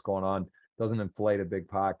what's going on. Doesn't inflate a big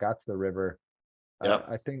pot. Got to the river. Yep.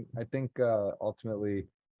 I think ultimately,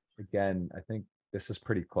 again, I think this is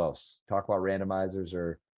pretty close. Talk about randomizers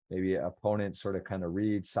or maybe opponent sort of kind of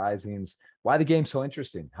read sizings. Why the game's so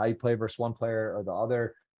interesting? How you play versus one player or the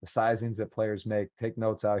other. The sizings that players make. Take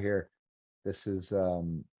notes out here. This is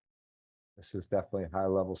definitely high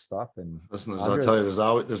level stuff. And listen, I'll tell you,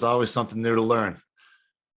 there's always something new to learn.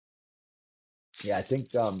 Yeah, I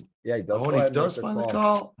think he does. Oh, he does find the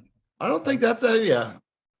call. I don't think that's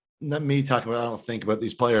not me talking about. I don't think about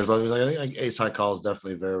ththese players, but I think like ace high call is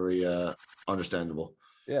definitely very understandable.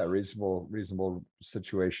 Yeah, reasonable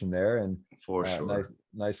situation there, and for sure.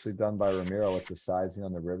 Nicely done by Ramiro with the sizing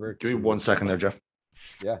on the river. Give me 1 second there, Jeff.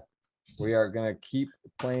 Yeah, we are gonna keep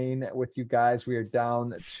playing with you guys. We are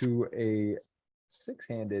down to a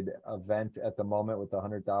 6-handed event at the moment with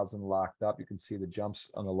 100,000 locked up. You can see the jumps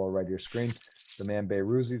on the lower right of your screen. The man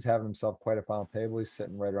Beyrouzi's having himself quite a final table. He's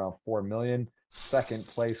sitting right around 4 million. Second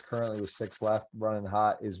place currently with 6 left. Running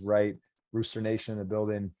hot is right. Rooster Nation in the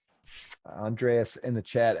building. Andreas in the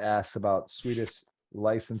chat asks about Swedish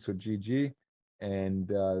license with GG, and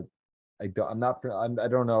I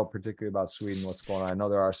don't know particularly about Sweden, what's going on. I know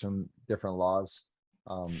there are some different laws,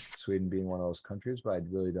 Sweden being one of those countries, but I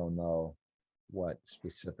really don't know what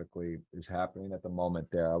specifically is happening at the moment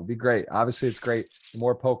there. It would be great. Obviously, it's great. The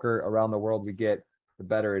more poker around the world we get, the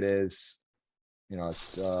better it is.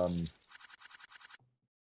 It's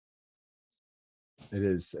it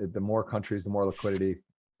is the more countries, the more liquidity.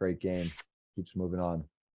 Great game. Keeps moving on.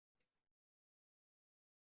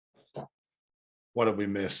 What did we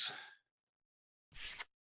miss?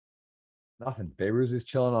 Nothing. Beirut is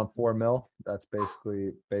chilling on 4 mil. That's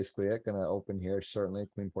basically it. Gonna open here. Certainly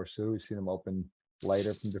queen four suit. We've seen him open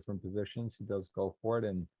lighter from different positions. He does go for it,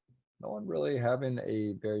 and no one really having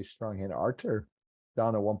a very strong hand. Arthur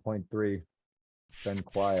down to 1.3. Been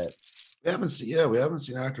quiet. We haven't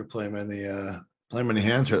seen Arthur play many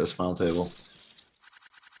hands here at this final table.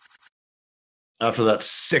 After that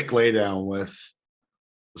sick laydown with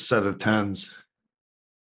a set of tens.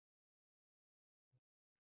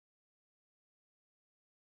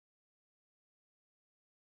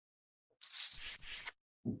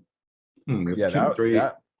 Yeah, that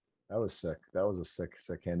was sick. That was a sick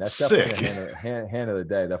hand. That's definitely a hand of the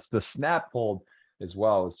day. The snap hold as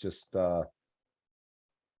well is just yeah,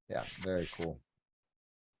 very cool.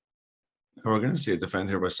 We're gonna see a defend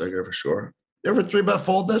here by Seger for sure. You ever 3-bet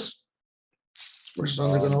fold this? Versus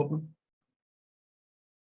under gonna open?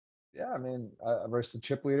 Yeah, I mean, versus the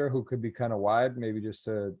chip leader who could be kind of wide, maybe just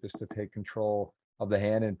to take control of the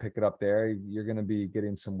hand and pick it up there. You're going to be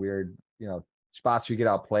getting some weird, spots you get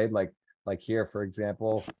outplayed, like here, for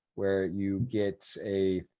example, where you get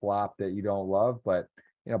a flop that you don't love, but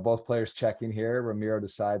both players checking here. Ramiro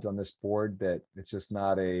decides on this board that it's just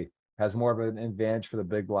not has more of an advantage for the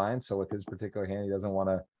big blind. So with his particular hand, he doesn't want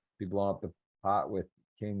to be blowing up the pot with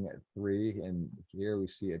king at 3. And here we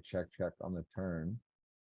see a check on the turn.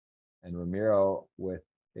 And Ramiro with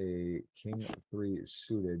a king 3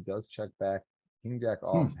 suited does check back. King jack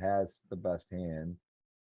off has the best hand.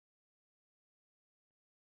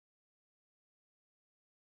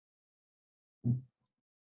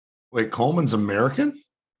 Wait, Coleman's American?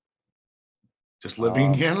 Just living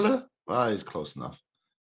in Um, Canada? Well, he's close enough.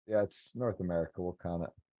 yeah, it's North America. We'll count it.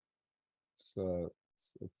 So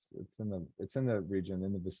it's in the region,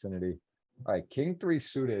 in the vicinity. All right, king 3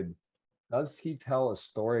 suited. Does he tell a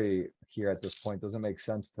story here at this point? Doesn't make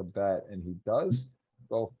sense to bet, and he does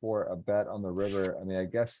go for a bet on the river. I mean, I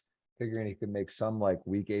guess figuring he could make some like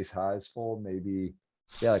weak ace highs fold, maybe,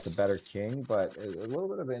 yeah, like a better king, but a little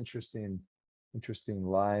bit of an interesting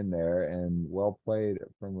line there, and well played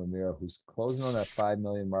from Ramiro, who's closing on that 5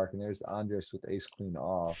 million mark. And there's Andres with ace queen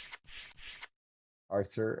off.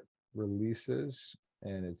 Arthur releases,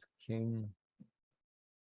 and it's king.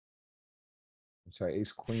 I'm sorry,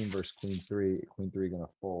 ace queen versus queen 3. Queen 3 gonna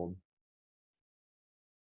fold.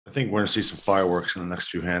 I think we're gonna see some fireworks in the next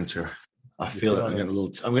few hands here. I feel it. I'm getting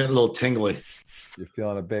a little tingly. You're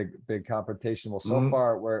feeling a big confrontation. Well, so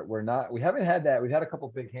far we're not. We haven't had that. We've had a couple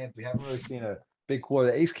big hands. We haven't really seen a big cooler.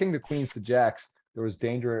 The ace king to queens to jacks. There was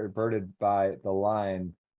danger averted by the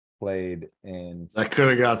line played, and That could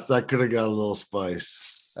have got a little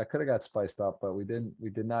spice. that could have got spiced up, but we didn't. We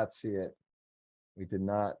did not see it. We did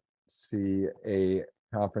not see a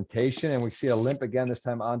confrontation, and we see a limp again. This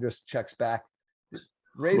time Andres checks back.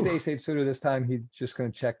 Raised ace 8 suited this time. He's just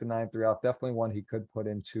going to check the 9-3 off. Definitely one he could put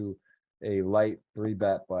into a light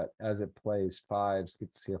 3-bet, but as it plays fives,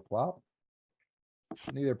 get to see a flop.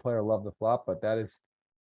 Neither player loved the flop, but that is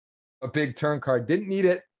a big turn card. Didn't need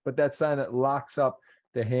it, but that sign that locks up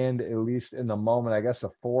the hand, at least in the moment. I guess a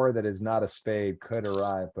 4 that is not a spade could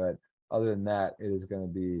arrive, but other than that, it is going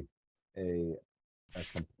to be a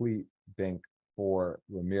complete bink for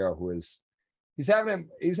Ramiro, who is he's having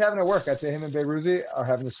it work. I'd say him and Beiruzzi are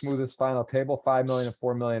having the smoothest final table, 5 million and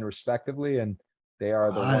 4 million respectively, and they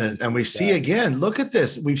are the one. And we see again, look at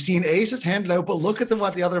this. We've seen aces handed out, but look at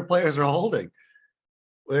what the other players are holding.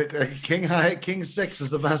 King high, king 6 is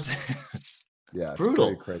the best. Yeah, it's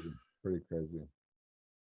brutal. Pretty crazy.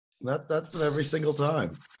 That's been every single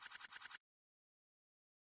time.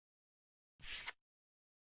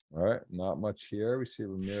 All right, not much here. We see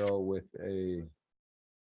Ramiro with a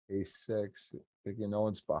ace-6. Thinking no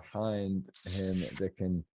one's behind him that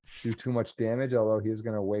can do too much damage, although he's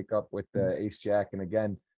going to wake up with the ace-jack. And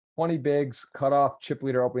again, 20 bigs, cut off, chip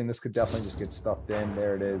leader opening. This could definitely just get stuffed in.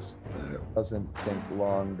 There it is. Doesn't think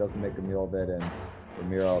long, doesn't make a meal of it, and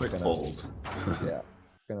Ramiro is going to fold. Yeah,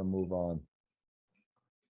 going to move on.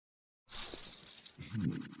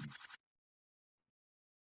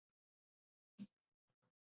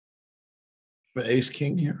 But ace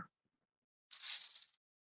king here.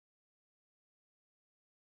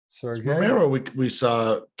 Ramiro, we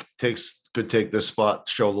saw could take this spot,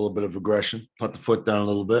 show a little bit of aggression, put the foot down a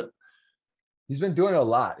little bit. He's been doing a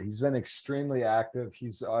lot. He's been extremely active.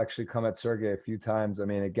 He's actually come at Sergey a few times. I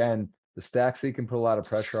mean, again, the stacks he can put a lot of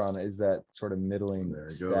pressure on is that sort of middling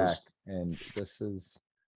stack. And this is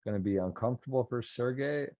going to be uncomfortable for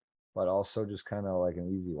Sergey, but also just kind of like an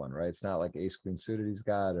easy one, right? It's not like ace queen suited he's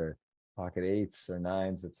got, or pocket 8s or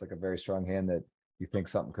 9s. It's like a very strong hand that you think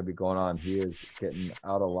something could be going on. He is getting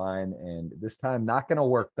out of line, and this time not going to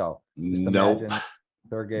work though. Just imagine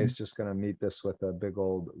Sergey's just going to meet this with a big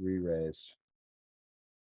old re-raise.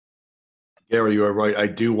 Gary, you are right. I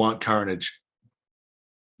do want carnage.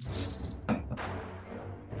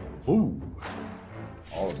 Ooh.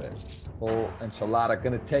 All of it. Full enchilada.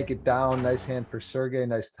 Gonna take it down. Nice hand for Sergey.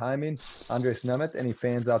 Nice timing. Andres Nemeth, any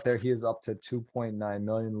fans out there? He is up to 2.9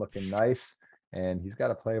 million, looking nice. And he's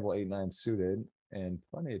got a playable 8-9 suited and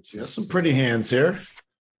plenty of chips. Some pretty hands here.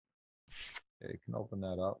 Yeah, you can open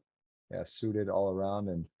that up. Yeah, suited all around.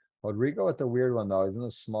 And Rodrigo with the weird one though. He's in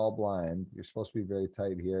a small blind. You're supposed to be very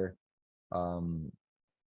tight here.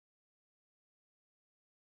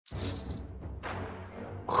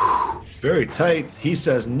 Very tight. He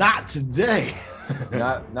says, not today.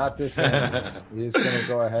 not this hand. He's gonna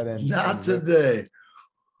go ahead and not today.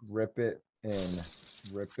 Rip it in.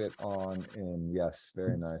 Rip it on in. Yes,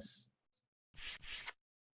 very nice.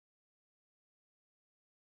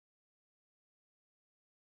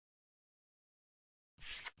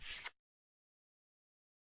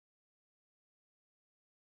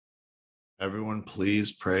 Everyone,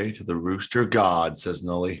 please pray to the rooster god, says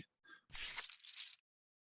Nully.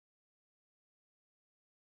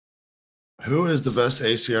 Who is the best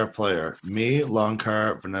ACR player? Me,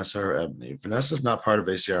 Longcar, Vanessa, or Ebony? Vanessa's not part of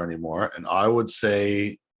ACR anymore. And I would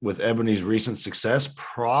say with Ebony's recent success,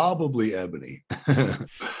 probably Ebony.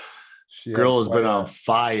 She Girl had has been on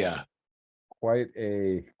fire. quite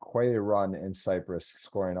a run in Cyprus,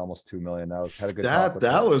 scoring almost 2 million. Had a good talk with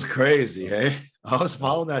That her. was crazy. Hey, I was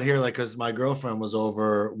following that here, like, because my girlfriend was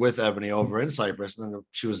over with Ebony over in Cyprus, and then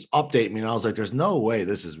she was updating me, and I was like, "There's no way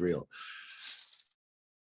this is real."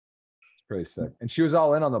 Pretty sick. And she was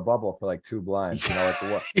all in on the bubble for like 2 blinds. You know, like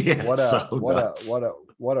what Yeah, what a so what a nuts.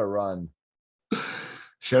 what a run.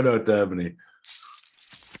 Shout out to Ebony.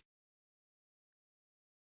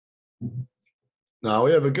 No,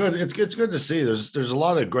 we have a good. It's good to see. There's a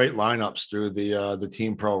lot of great lineups through the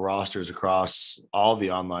Team Pro rosters across all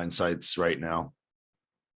the online sites right now.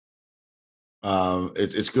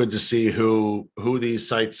 It's good to see who these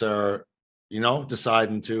sites are,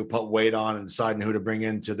 deciding to put weight on and deciding who to bring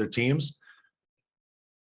into their teams.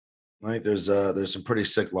 Right, there's some pretty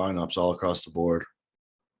sick lineups all across the board.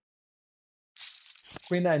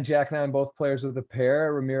 Queen 9, Jack 9, both players with a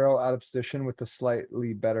pair. Ramiro out of position with the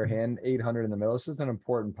slightly better hand, 800 in the middle. This is an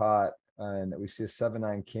important pot, and we see a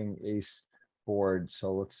 7-9 king ace board.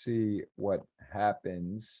 So let's see what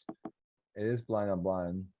happens. It is blind on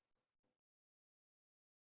blind.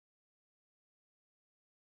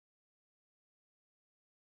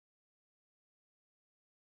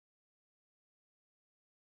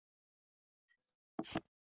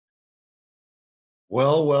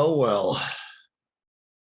 Well.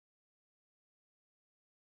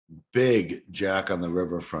 Big Jack on the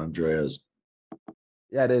river for Andreas.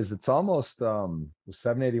 Yeah, it is. It's almost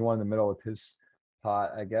 781 in the middle with his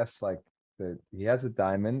pot. I guess like he has a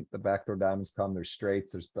diamond. The backdoor diamonds come. There's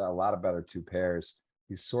straights. There's a lot of better 2 pairs.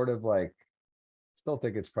 He's sort of like, still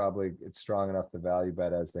think it's strong enough to value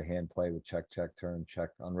bet as the hand play with check turn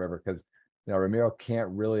check on river, because Ramiro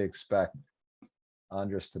can't really expect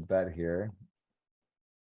Andres to bet here.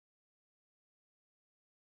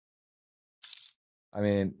 I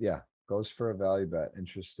mean, yeah, goes for a value bet.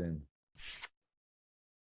 Interesting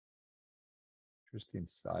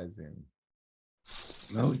sizing.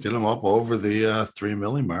 No, get him up over the 3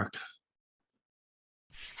 milli mark.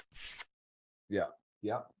 Yeah.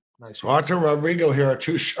 Nice. So Arthur Rodrigo here are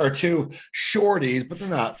two shorties, but they're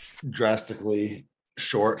not drastically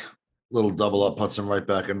short. Little double up puts them right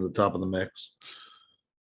back into the top of the mix.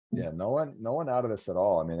 Yeah, no one out of this at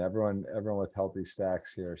all. I mean, everyone with healthy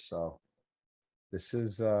stacks here. So this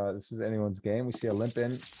is anyone's game. We see a limp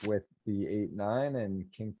in with the 8-9 and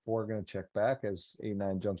King 4 going to check back as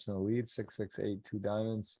 8-9 jumps in the lead. 6-6-8, 2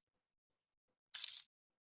 diamonds.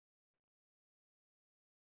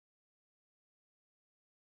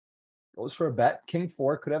 Goes for a bet. King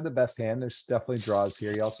 4 could have the best hand. There's definitely draws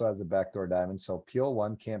here. He also has a backdoor diamond. So peel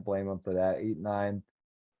 1, can't blame him for that. 8-9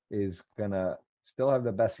 is gonna still have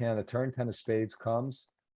the best hand. The turn 10 of spades comes.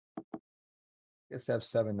 Guess have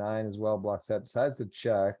 7-9 as well. Blocks that. Decides to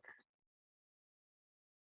check.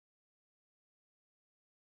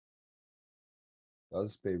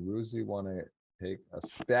 Does Beiruzi want to take a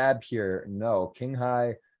stab here? No. King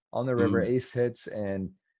high on the river. Ace hits, and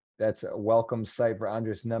that's a welcome sight for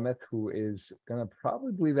Andres Nemeth, who is gonna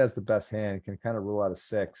probably believe has the best hand. Can kind of rule out a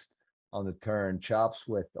 6 on the turn. Chops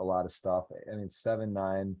with a lot of stuff. I mean,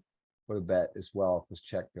 7-9 for the bet as well. Just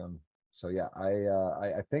check them. So yeah,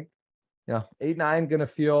 I think 8-9 gonna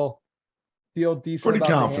feel decent. Pretty about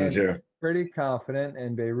the confident hand. here. Pretty confident,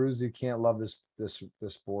 and Beiruzi can't love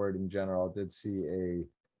this board in general. Did see a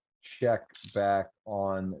check back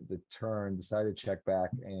on the turn, decided to check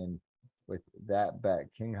back, and with that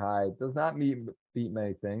bet, King high does not beat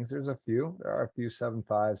many things. There are a few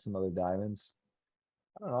 7-5, some other diamonds.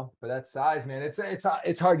 I don't know, but that size, man,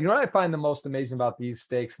 it's hard. You know what I find the most amazing about these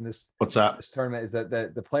stakes in this What's that? this tournament is that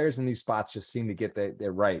the players in these spots just seem to get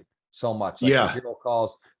they're right so much. Like Yeah. the hero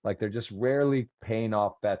calls, like they're just rarely paying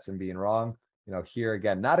off bets and being wrong. Here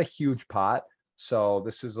again, not a huge pot, so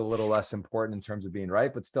this is a little less important in terms of being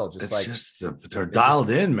right, but still, They're dialed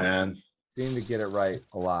in, man. Seem to get it right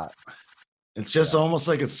a lot. It's just almost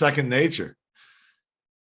like it's second nature.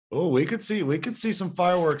 Oh, we could see some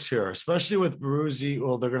fireworks here, especially with Baruzzi.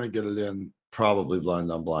 Well, they're gonna get it in probably blind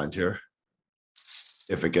on blind here.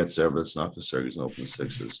 If it gets there, but it's not, because Sergey's gonna open the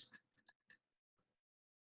 6s.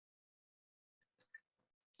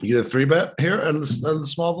 You get a 3-bet here at the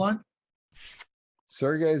small blind.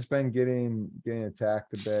 Sergey's been getting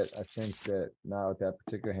attacked a bit. I think that now with that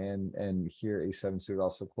particular hand, and here A7 suit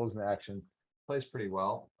also closing the action, plays pretty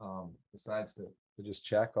well. Decides to just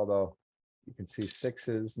check, although You can see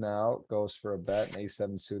sixes now, goes for a bet, and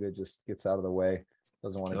A7 suited just gets out of the way.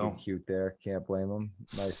 Doesn't want to Go. get cute there. Can't blame him.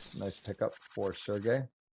 Nice pickup for Sergey.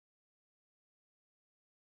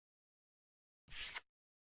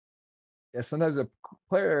 Yeah, sometimes a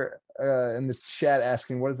player in the chat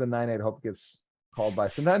asking, what is the 9-8 hope gets called by?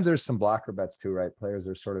 Sometimes there's some blocker bets too, right? Players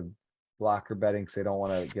are sort of blocker betting because they don't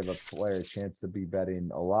want to give a player a chance to be betting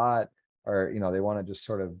a lot, or they want to just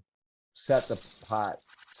sort of set the pot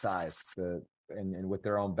size and with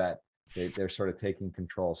their own bet, they're sort of taking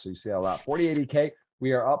control. So you see a lot. 40-80K.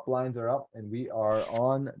 We are up, blinds are up, and we are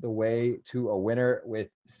on the way to a winner with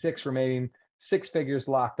 6 remaining, 6 figures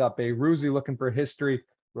locked up. A Ruzi looking for history.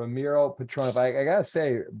 Ramiro Petronov. I gotta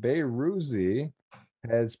say, Beiruzzi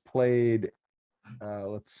has played.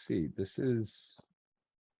 Let's see. This is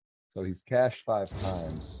so he's cashed 5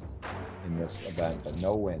 times in this event, but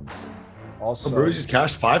no wins. Also, Bruzi's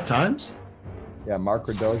cashed 5 times. Yeah, Mark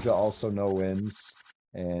Radoja also no wins,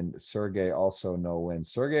 and Sergey also no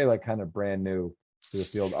wins. Sergey like kind of brand new to the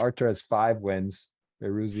field. Archer has 5 wins.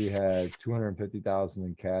 Beiruzzi has 250,000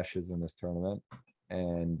 in cashes in this tournament.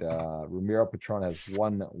 And Ramiro Patron has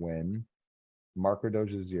 1 win. Mark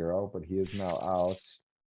Radoja 0, but he is now out.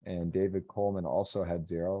 And David Coleman also had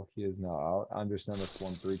 0. He is now out. Andres Nemeth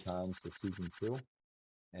won 3 times this season 2.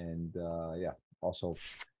 And yeah, also,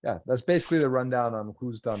 yeah, that's basically the rundown on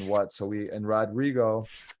who's done what. So and Rodrigo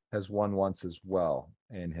has won once as well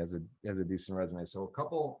and has a decent resume. So a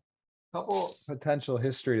couple potential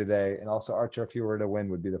history today. And also Archer, if you were to win,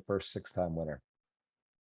 would be the first 6-time winner.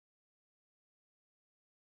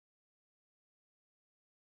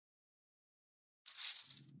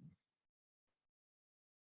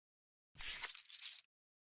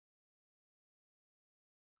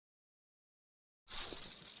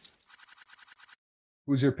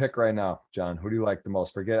 Who's your pick right now, John? Who do you like the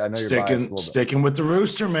most? I know you're biased a little bit. Sticking with the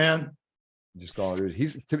rooster, man. Just going.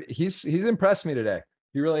 He's impressed me today.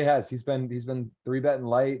 He really has. He's been 3-betting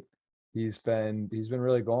light. He's been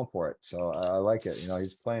really going for it. So I like it.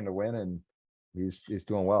 He's playing to win, and he's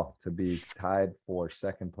doing well to be tied for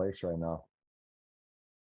 2nd place right now.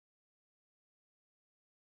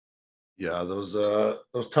 Yeah,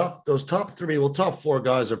 those top 3, well, top 4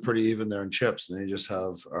 guys are pretty even there in chips, and they just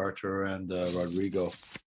have Archer and Rodrigo.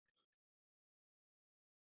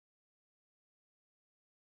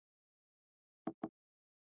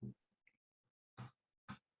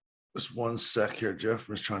 Just 1 sec here, Jeff.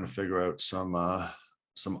 I'm just trying to figure out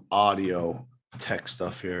some audio tech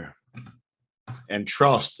stuff here. And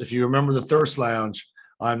trust, if you remember the Thirst Lounge,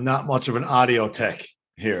 I'm not much of an audio tech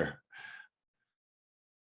here.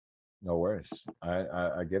 No worries.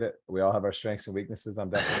 I get it. We all have our strengths and weaknesses. I'm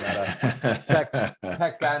definitely not a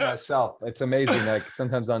tech guy myself. It's amazing. Like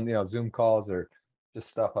sometimes on Zoom calls or just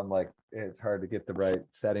stuff, I'm like, it's hard to get the right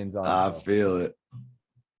settings on. I feel it.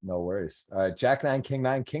 No worries. All right, Jack 9, King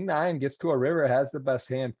 9. King 9 gets to a river, has the best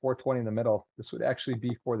hand, 420 in the middle. This would actually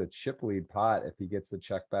be for the chip lead pot if he gets the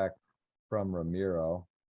check back from Ramiro.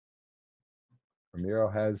 Ramiro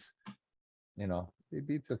has, he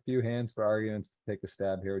beats a few hands for arguments to take a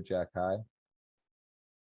stab here with Jack high.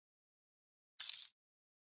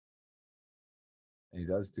 And he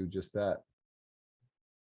does do just that.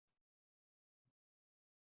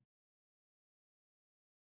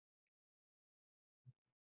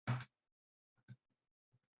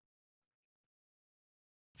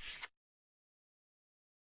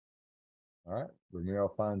 All right, Ramiro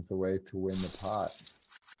finds the way to win the pot.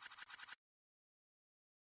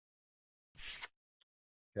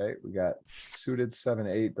 Okay, we got suited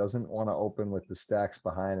 7-8, doesn't want to open with the stacks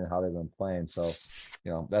behind and how they've been playing. So,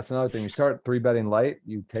 that's another thing. You start 3-betting light,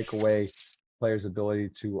 you take away players' ability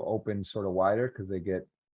to open sort of wider because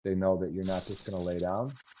they know that you're not just going to lay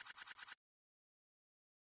down.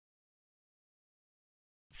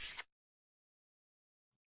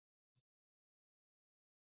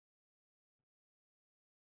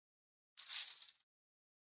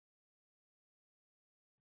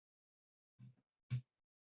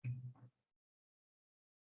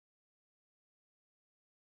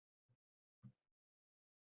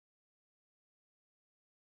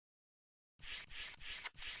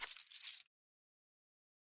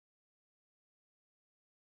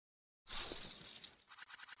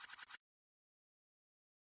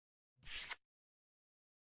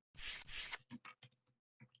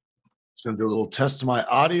 Just gonna do a little test of my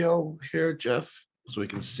audio here, Jeff, so we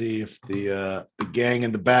can see if the gang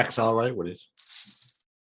in the back's all right with it.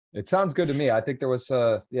 It sounds good to me. I think there was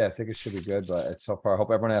yeah, I think it should be good, but so far I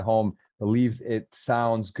hope everyone at home believes it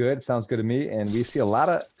sounds good. Sounds good to me. And we see a lot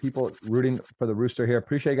of people rooting for the rooster here.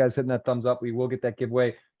 Appreciate you guys hitting that thumbs up. We will get that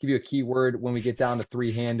giveaway, give you a keyword when we get down to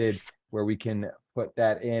 3-handed where we can put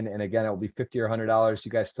that in. And again, it will be $50 or $100.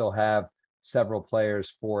 You guys still have several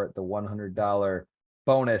players for the $100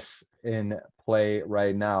 bonus in play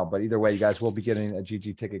right now. But either way, you guys will be getting a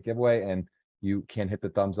GG ticket giveaway, and you can hit the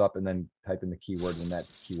thumbs up and then type in the keyword when that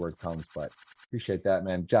keyword comes. But appreciate that,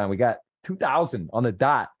 man. John, we got 2,000 on the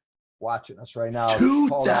dot watching us right now.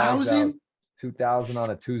 2,000? 2,000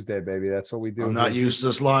 on a Tuesday, baby. That's what we do. I'm not used to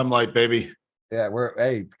this limelight, baby. Yeah,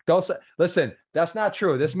 hey, don't say, listen, that's not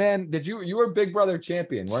true. This man, you were Big Brother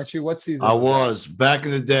champion, weren't you? What season? I was back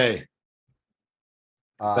in the day.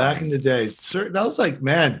 Back in the day. Sir, that was like,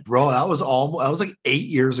 man, bro, that was like 8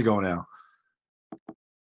 years ago now.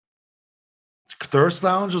 Thirst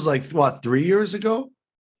Lounge was like, what, 3 years ago?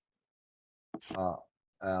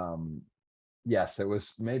 Yes, it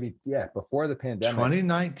was maybe, before the pandemic.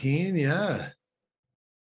 2019, yeah.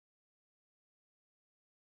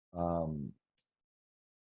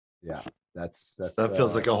 Yeah, that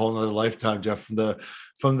feels like a whole nother lifetime, Jeff.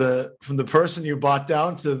 From the person you bought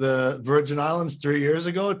down to the Virgin Islands 3 years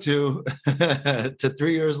ago to to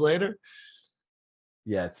 3 years later.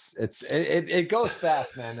 Yeah, it goes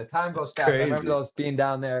fast, man. The time goes fast. Crazy. I remember those being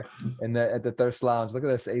down there at the Thirst Lounge. Look at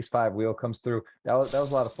this ace-5 wheel comes through. That was a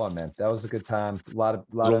lot of fun, man. That was a good time. It was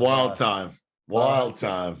a wild time. Wild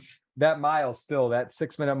time. That mile still, that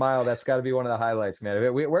 6-minute mile, that's got to be one of the highlights,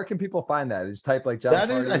 man. Where can people find that? Just type like Jon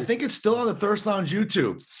Pardy. I think it's still on the Thirst Lounge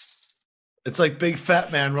YouTube. It's like Big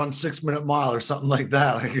Fat Man runs 6-minute mile or something like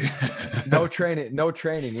that. No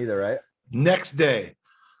training either, right? Next day.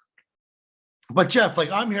 But Jeff, like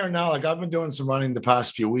I'm here now, like I've been doing some running the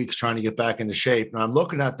past few weeks trying to get back into shape. And I'm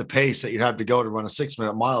looking at the pace that you'd have to go to run a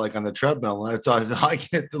 6-minute mile, like on the treadmill. And I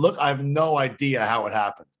can't look, I have no idea how it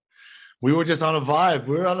happened. We were just on a vibe.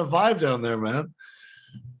 We were on a vibe down there, man.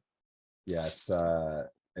 Yeah,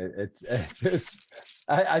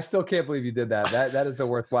 I still can't believe you did that. That is a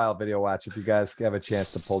worthwhile video watch if you guys have a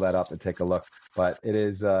chance to pull that up and take a look. But it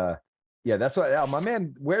is yeah, that's what my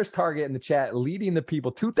man Where's Target in the chat leading the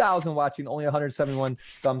people. 2,000 watching, only 171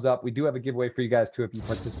 thumbs up. We do have a giveaway for you guys too. If you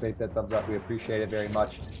participate, that thumbs up, we appreciate it very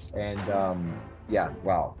much. And yeah,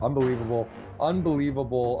 wow, unbelievable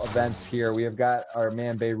events here. We have got our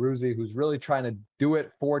man Beyruzi, who's really trying to do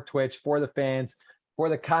it for Twitch, for the fans, for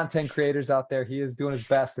the content creators out there. He is doing his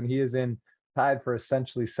best, and he is tied for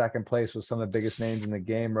essentially second place with some of the biggest names in the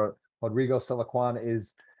game. Rodrigo Silaquan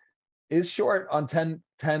is short on 10,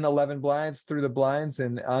 11 blinds through the blinds,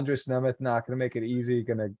 and Andres Nemeth not going to make it easy,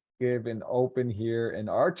 going to give an open here. And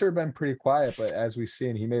Archer been pretty quiet, but as we've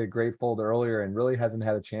seen, he made a great fold earlier and really hasn't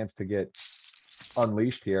had a chance to get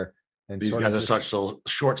unleashed here. And these guys are such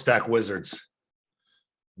short stack wizards.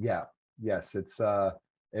 Yeah, yes, it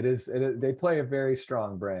is. They play a very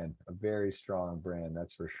strong brand,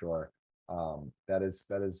 that's for sure. That is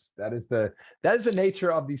the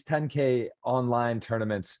nature of these 10K online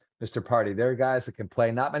tournaments, Mr. Party. There are guys that can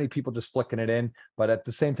play. Not many people just flicking it in, but at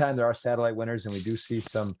the same time, there are satellite winners, and we do see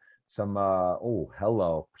some oh,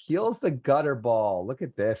 hello. Peels the gutter ball. Look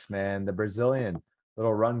at this, man. The Brazilian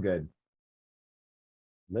little run good.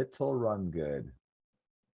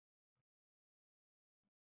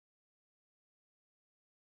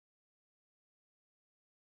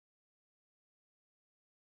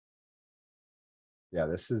 Yeah,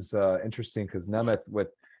 this is interesting because Nemeth with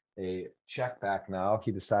a check back now,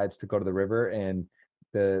 he decides to go to the river, and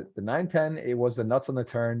the 9-10, it was the nuts on the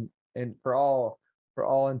turn, and for all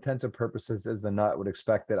intents and purposes, as the nut would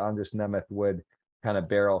expect that Andres Nemeth would kind of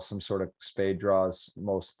barrel some sort of spade draws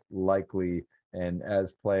most likely. And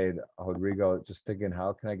as played, Rodrigo just thinking,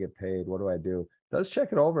 how can I get paid? What do I do? Does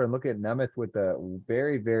check it over and look at Nemeth with a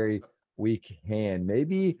very, very weak hand.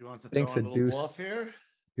 Maybe thinks a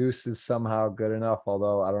deuce is somehow good enough,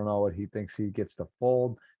 although I don't know what he thinks he gets to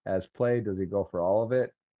fold as played. Does he go for all of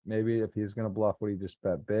it? Maybe if he's going to bluff, would he just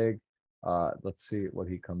bet big? Let's see what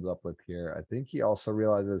he comes up with here. I think he also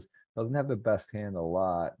realizes doesn't have the best hand a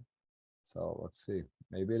lot. So let's see.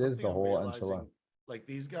 Maybe it is the whole enchilada. Like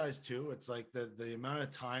these guys too, it's like the amount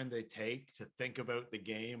of time they take to think about the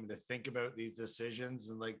game, to think about these decisions,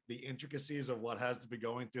 and like the intricacies of what has to be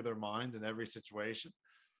going through their mind in every situation.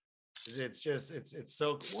 It's just it's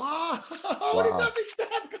so wow. What he does, he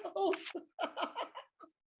stab goals.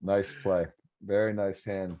 Nice play. Very nice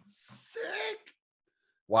hand. Sick.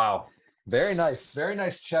 Wow. Very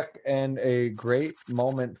nice check, and a great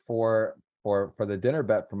moment for the dinner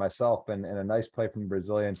bet for myself, and a nice play from the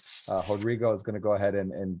Brazilian. Rodrigo is going to go ahead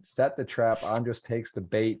and set the trap. Andres takes the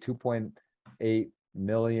bait. 2.8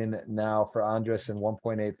 million now for Andres and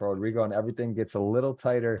 1.8 for Rodrigo, and everything gets a little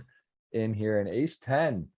tighter in here. And ace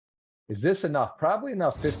 10. Is this enough? Probably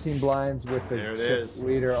enough. 15 blinds with the chip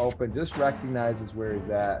leader open. Just recognizes where he's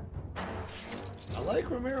at. I like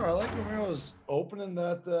Ramiro. I like Ramiro's opening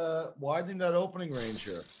that, widening that opening range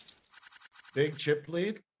here. Big chip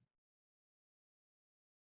lead.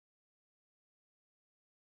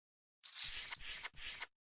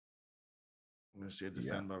 I'm gonna see a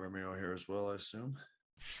defend by Ramiro here as well, I assume.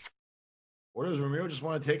 Or does Ramiro just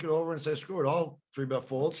want to take it over and say, screw it all, 3-bet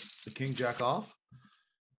fold, the king jack off?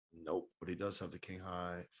 Nope, but he does have the king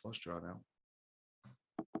high flush draw now.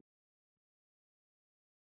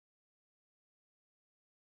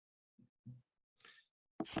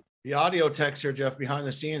 The audio techs here, Jeff, behind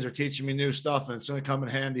the scenes are teaching me new stuff, and it's going to come in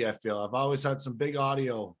handy. I feel I've always had some big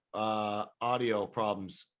audio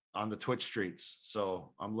problems on the Twitch streets,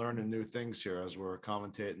 so I'm learning new things here as we're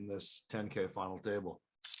commentating this 10K final table.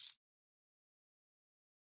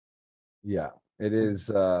 Yeah, it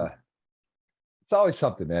is. It's always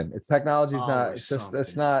something, man. It's technology's not. Always It's just. something.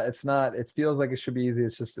 It's not. It's not. It feels like it should be easy.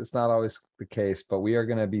 It's just. It's not always the case. But we are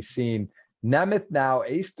going to be seeing Nemeth now.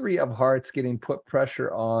 Ace-3 of hearts getting put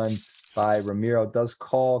pressure on by Ramiro. Does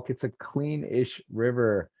call. Gets a clean-ish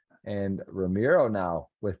river, and Ramiro now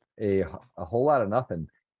with a whole lot of nothing.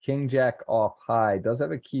 King Jack off high. Does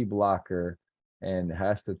have a key blocker, and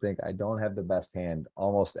has to think, I don't have the best hand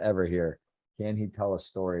almost ever here. Can he tell a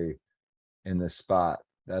story in this spot?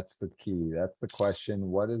 That's the key. That's the question.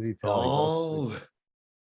 What does he tell? Oh,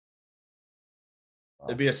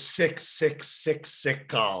 it'd be a 6-6-6-6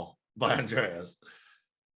 call by Andreas.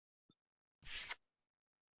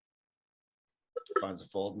 Finds a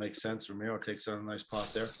fold, makes sense. Ramiro takes on a nice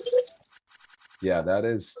pot there. Yeah, that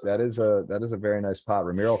is a very nice pot.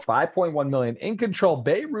 Ramiro 5.1 million in control.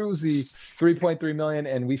 Bayruzi 3.3 million,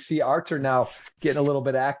 and we see Archer now getting a little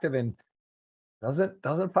bit active and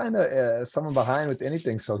doesn't find someone behind with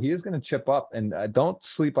anything. So he is going to chip up, and don't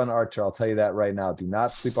sleep on Archer. I'll tell you that right now. Do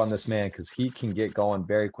not sleep on this man because he can get going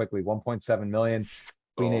very quickly. 1.7 million.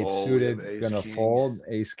 Queen 8 suited, gonna fold.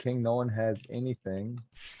 Ace king. No one has anything.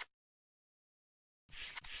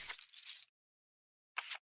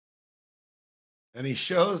 And he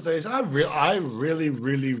shows that I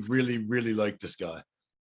really like this guy.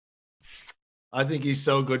 I think he's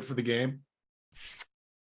so good for the game.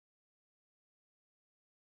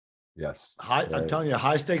 Yes. I'm telling you,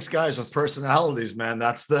 high stakes guys with personalities, man.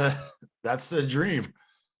 That's the dream.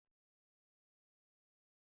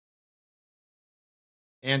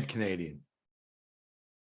 And Canadian.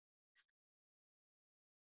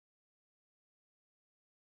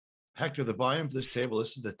 Hector, the buy-in for this table,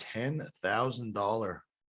 this is the $10,000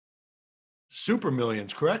 Super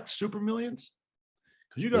Millions, correct? Super Millions?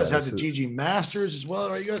 Because you guys have the GG Masters as well,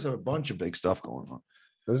 right? You guys have a bunch of big stuff going on.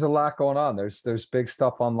 There's a lot going on. There's big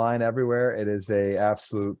stuff online everywhere. It is a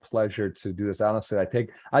absolute pleasure to do this. Honestly,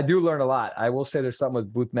 I do learn a lot. I will say there's something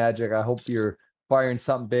with Booth Magic. I hope you're firing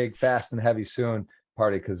something big, fast, and heavy soon,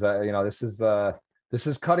 Party, because you know, this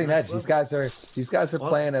is cutting edge. These guys are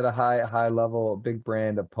playing at a high level, big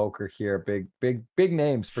brand of poker here, big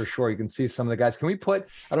names for sure. You can see some of the guys. Can we put,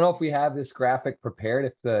 I don't know if we have this graphic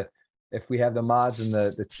prepared, if we have the mods and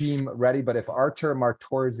the team ready, but if Artur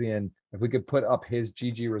Martorzian, if we could put up his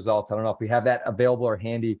GG results, I don't know if we have that available or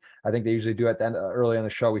handy. I think they usually do at the end, early on the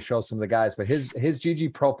show. We show some of the guys, but his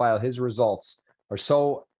GG profile, his results are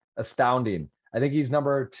so astounding. I think he's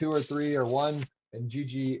number 2 or 3 or 1 in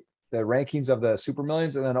GG, the rankings of the Super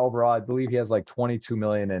Millions, and then overall, I believe he has like 22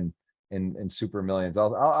 million in Super Millions.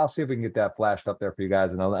 I'll see if we can get that flashed up there for you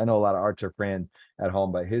guys. And I know a lot of Archer fans at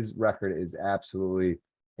home, but his record is absolutely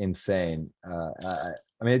insane. I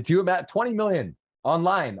mean, do you imagine 20 million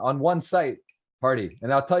online on one site, Party?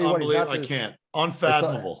 And I'll tell you what, I can't.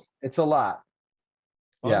 Unfathomable. It's a lot.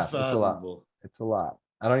 Yeah, it's a lot. It's a lot.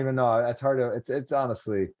 I don't even know. It's hard to. It's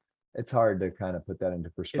honestly, it's hard to kind of put that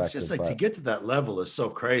into perspective. It's just like to get to that level is so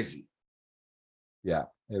crazy. Yeah,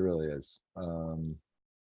 it really is. And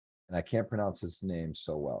I can't pronounce his name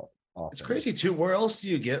so well. Often. It's crazy too. Where else do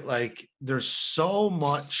you get, like, there's so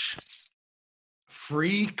much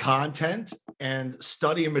free content and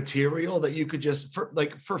study material that you could just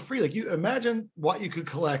for free, like, you imagine what you could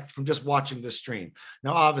collect from just watching this stream.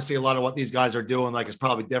 Now, obviously, a lot of what these guys are doing, like, is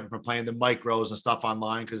probably different from playing the micros and stuff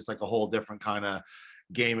online, because it's like a whole different kind of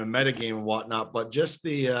game and metagame and whatnot. But just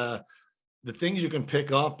the things you can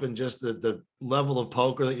pick up and just the level of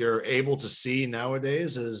poker that you're able to see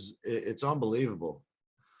nowadays it's unbelievable.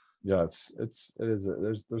 Yeah,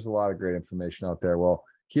 there's a lot of great information out there. Well,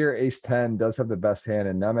 here ace 10 does have the best hand,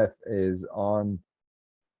 and Nemeth is on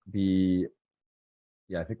the,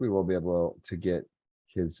 I think we will be able to get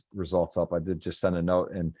his results up. I did just send a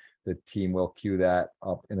note, and the team will cue that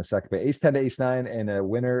up in a second. But ace 10 to ace 9 and a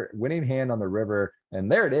winning hand on the river, and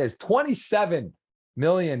there it is, 27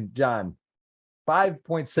 million, John.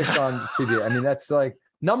 5.6 on CD. I mean, that's like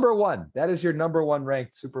number one. That is your number one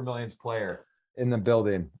ranked Super Millions player in the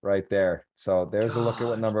building right there. So there's a look at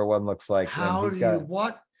what Gosh. number one looks like. How And do he's you, got,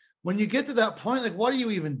 what, when you get to that point, like, what do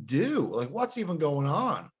you even do? Like, what's even going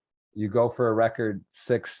on? you go for a record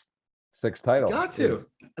six You titles. got to,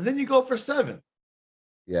 and then you go for 7.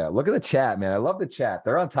 Yeah, look at the chat, man. I love the chat.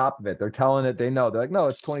 They're on top of it. They're telling it. They know. They're like, no,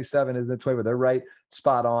 it's 27, isn't it 20? But they're right,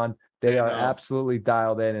 spot on. They are know. absolutely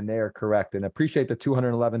dialed in, and they are correct. And appreciate the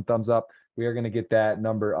 211 thumbs up. We are going to get that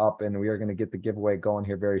number up, and we are going to get the giveaway going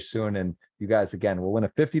here very soon. And you guys, again, will win a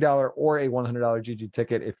 $50 or a $100 GG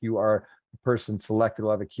ticket if you are the person selected.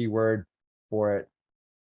 We'll have a keyword for it,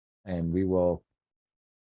 and we will.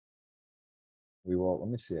 Let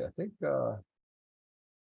me see. I think.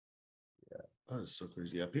 That is so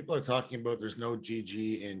crazy. Yeah, people are talking about there's no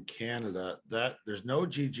GG in Canada. That there's no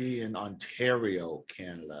GG in Ontario,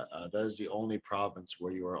 Canada. That is the only province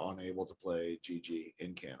where you are unable to play GG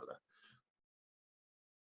in Canada.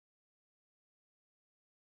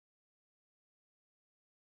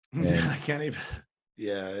 Yeah, I can't even.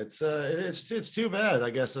 Yeah, it's too bad.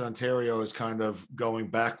 I guess that Ontario is kind of going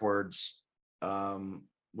backwards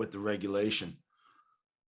with the regulation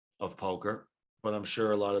of poker. But I'm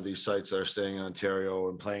sure a lot of these sites that are staying in Ontario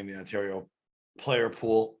and playing the Ontario player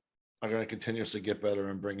pool are going to continuously get better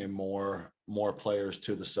and bring in more players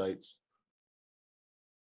to the sites.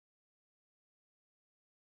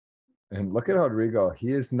 And look at Rodrigo.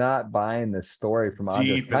 He is not buying this story from Andres.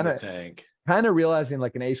 Deep in the tank. Kind of realizing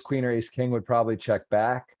like an ace queen or ace king would probably check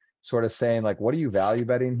back, sort of saying like, what are you value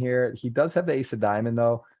betting here? He does have the ace of diamond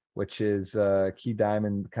though, which is key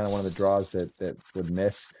diamond, kind of one of the draws that would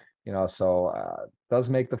miss. So does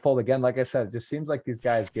make the fold again. Like I said, it just seems like these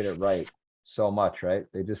guys get it right so much, right?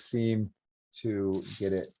 They just seem to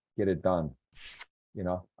get it done.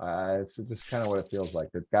 It's just kind of what it feels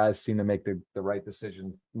like. The guys seem to make the right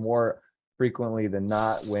decision more frequently than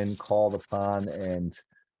not when called upon, and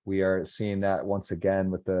we are seeing that once again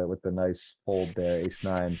with the nice fold there. Ace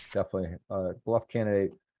 9, definitely a bluff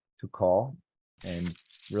candidate to call, and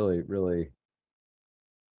really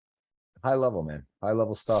high level, man. High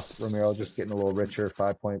level stuff. Ramiro just getting a little richer,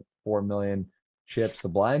 5.4 million chips. The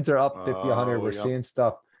blinds are up 50, 100. We're seeing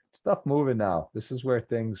stuff moving now. This is where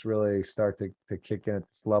things really start to kick in at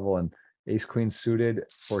this level. And ace queen suited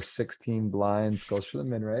for 16 blinds goes for the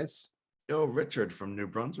min raise. Yo, Richard from New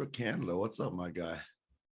Brunswick, Canada. What's up, my guy?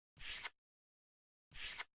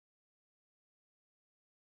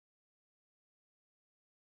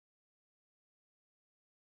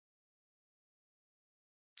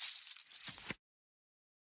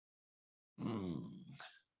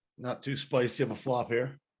 Not too spicy of a flop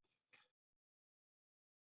here.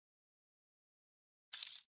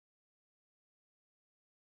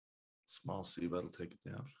 Small C bet will take it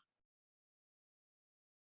down.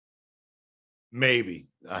 Maybe.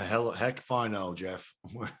 Heck if I know, Jeff.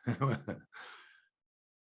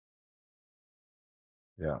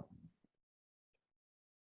 Yeah.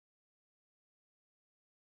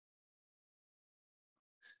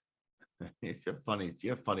 You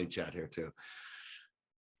have funny chat here too.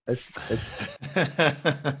 It's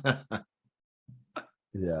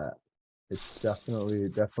yeah, it's definitely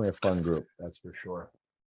a fun group, that's for sure.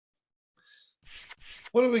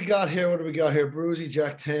 What do we got here? Bruisey,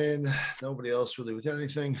 Jack 10. Nobody else really with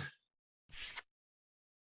anything.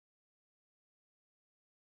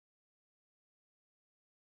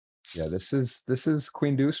 Yeah, this is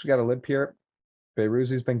Queen Deuce. We got a lip here.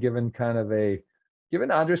 Beruzzi's been given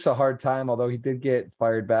Andres a hard time, although he did get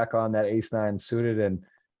fired back on that ace 9 suited, and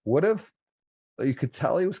you could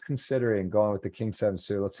tell he was considering going with the king 7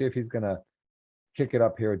 suit. Let's see if he's gonna kick it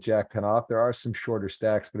up here with Jack 10 off. There are some shorter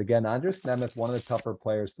stacks, but again, Andres Nemeth, one of the tougher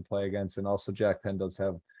players to play against, and also Jack 10 does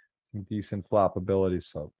have some decent flop abilities,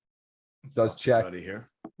 so does check here.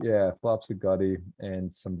 Yeah, flops a gutty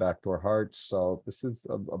and some backdoor hearts, so this is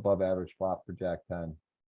above average flop for Jack 10.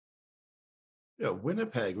 Yeah,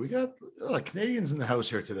 Winnipeg. We got Canadians in the house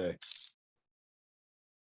here today.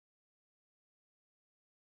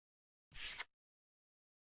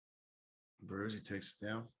 Beruzzi takes it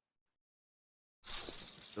down.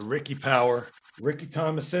 The Ricky power, Ricky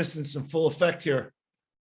time assistance in full effect here.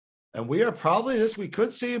 And we are probably we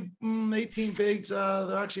could see 18 bigs.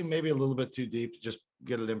 They're actually maybe a little bit too deep to just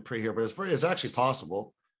get it in pre here, but it's actually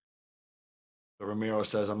possible. But Ramiro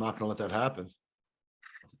says, I'm not going to let that happen.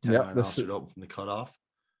 Yeah, this should open from the cutoff.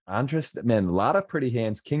 Andres, man, a lot of pretty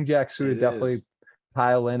hands. King Jack suited definitely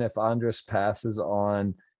pile in if Andres passes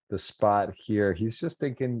on the spot here. He's just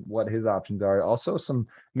thinking what his options are. Also, some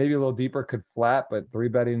maybe a little deeper could flat, but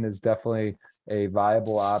 3-betting is definitely a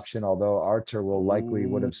viable option, although Arthur will likely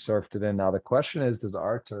would have surfed it in. Now, the question is, does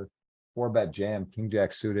Arthur 4-bet jam King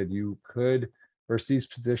Jack suited? You could, versus these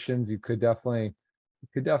positions, you could definitely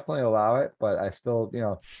allow it, but I still,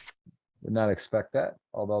 would not expect that,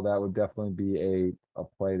 although that would definitely be a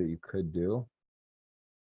play that you could do.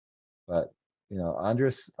 But,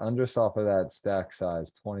 Andres off of that stack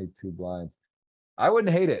size, 22 blinds. I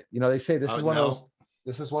wouldn't hate it. They say this is one of those.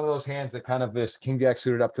 This is one of those hands that kind of this King Jack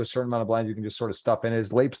suited up to a certain amount of blinds. You can just sort of stuff in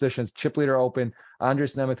his late positions, chip leader open.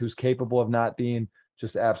 Andres Nemeth, who's capable of not being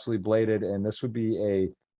just absolutely bladed, and this would be a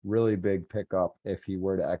really big pickup if he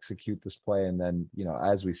were to execute this play. And then,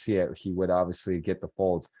 as we see it, he would obviously get the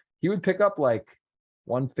folds. He would pick up like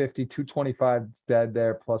 150, 225 dead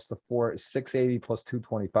there, plus the 680 plus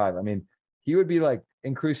 225. I mean, he would be like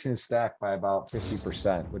increasing his stack by about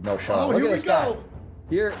 50% with no shot. Oh, here we go.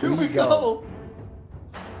 Here we go.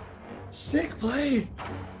 Sick play.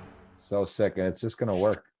 So sick, and it's just gonna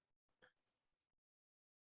work.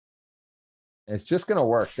 It's just gonna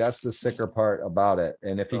work. That's the sicker part about it.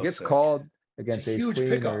 And if he gets called against ace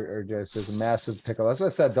queen or just there's a massive pickup. That's what I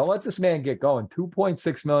said. Don't let this man get going.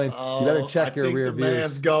 2.6 million. You better check your rear views.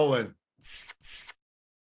 Man's going.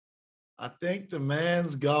 I think the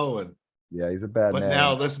man's going. Yeah, he's a bad man. But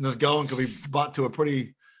now, listen, this going could be brought to a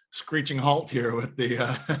pretty screeching halt here with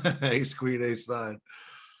the ace queen, ace nine.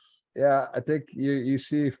 Yeah, I think you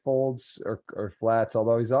see folds or flats,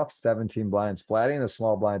 although he's off 17 blinds. Flatting the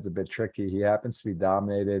small blind's a bit tricky. He happens to be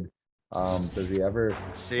dominated. Does he ever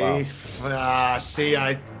see? Wow. See,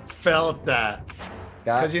 I felt that.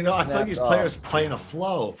 Because I think these players playing a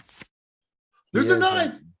flow. There's a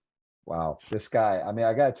 9. Wow, this guy. I mean,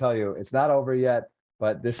 I gotta tell you, it's not over yet,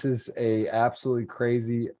 but this is a absolutely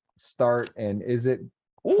crazy start. And is it?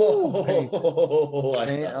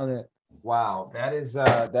 Wow, that is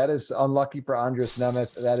unlucky for Andres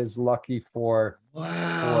Nemeth. That is lucky for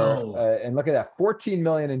and look at that, 14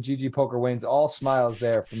 million in GGPoker wins. All smiles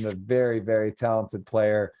there from the very, very talented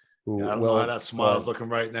player who I don't know how that smile is looking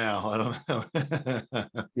right now. I don't know.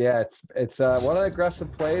 Yeah, it's one of the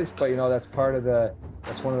aggressive plays, but that's part of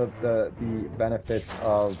that's one of the benefits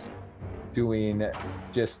of doing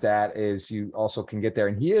just that, is you also can get there.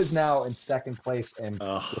 And he is now in second place and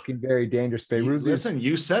looking very dangerous. Listen,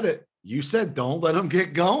 you said it. You said don't let him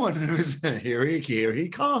get going. Here he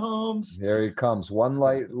comes. There he comes. One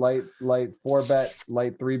light 4-bet,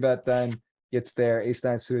 light 3-bet, then gets there. Ace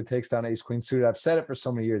 9 suited takes down ace queen suited. I've said it for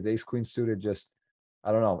so many years. Ace queen suited just,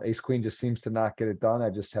 I don't know. Ace queen just seems to not get it done. I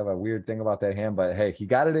just have a weird thing about that hand. But hey, he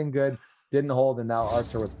got it in good, didn't hold, and now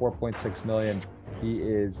Arthur with 4.6 million. He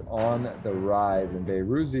is on the rise, and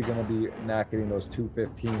Beiruzi going to be not getting those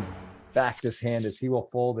 215 back this hand as he will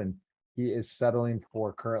fold, and he is settling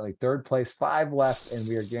for currently third place, 5 left, and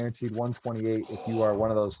we are guaranteed 128 if you are one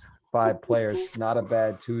of those 5 players. Not a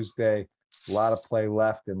bad Tuesday. A lot of play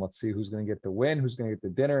left, and let's see who's going to get the win, who's going to get the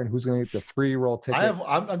dinner, and who's going to get the free roll ticket.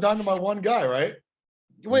 I'm down to my one guy, right?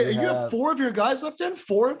 Wait, you have 4 of your guys left in?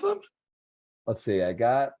 4 of them? Let's see. I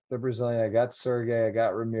got the Brazilian. I got Sergey. I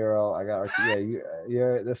got Ramiro. I got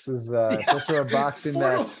this is if this were a boxing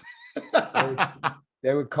match.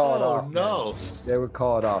 They would call it off. No, they would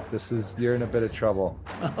call it off. You're in a bit of trouble.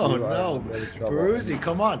 Oh no, Peruzzi,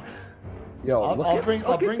 come on. Yo, I'll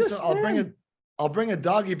bring a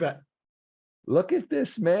doggy bet. Look at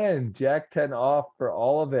this man, Jack 10 off for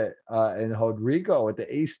all of it, and Rodrigo with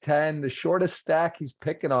the ace 10, the shortest stack he's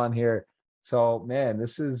picking on here. So man,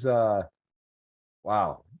 this is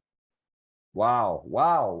wow.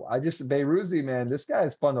 Beiruzi, man, this guy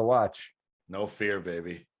is fun to watch. No fear,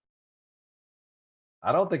 baby.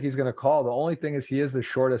 I don't think he's going to call. The only thing is he is the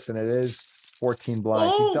shortest, and it is 14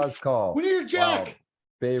 blinds. He does call. We need a jack.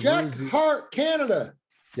 Wow. Jack Hart, Canada.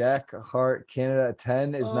 Jack Hart, Canada.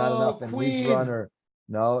 10 is not enough. And weak runner.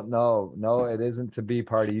 No, it isn't to be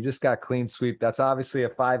Party. You just got clean sweep. That's obviously a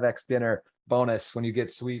 5x dinner bonus when you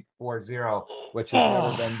get sweep 4-0, which has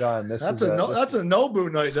never been done. That's a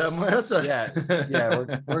Nobu night.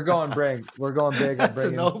 We're going big. That's a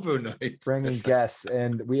Nobu night. Bringing guests,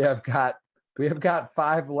 and we have got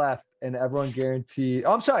 5 left, and everyone guaranteed.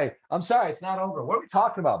 Oh, I'm sorry. It's not over. What are we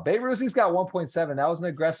talking about? Beiruzi's got 1.7. That was an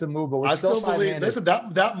aggressive move, but we're still believe. Listen,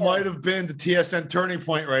 that might have been the TSN turning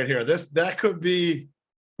point right here. That could be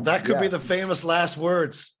the famous last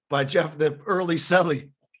words by Jeff, the early Selly.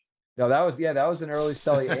 No, that was an early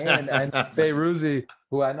Selly, and Beiruzi,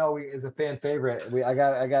 who I know is a fan favorite. I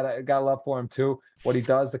got love for him too. What he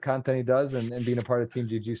does, the content he does, and being a part of Team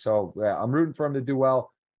GG. So yeah, I'm rooting for him to do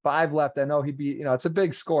well. 5 left. I know he'd be, it's a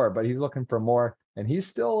big score, but he's looking for more, and he's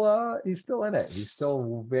still in it. He's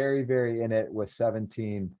still very, very in it with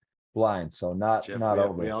 17. blind, so not Jeff, not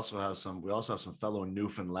over. we also have some fellow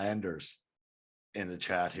Newfoundlanders in the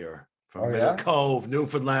chat here Oh from Middle yeah, Cove,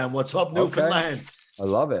 Newfoundland. What's up, okay, Newfoundland? I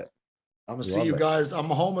love it. I'm gonna see Love you it. guys. I'm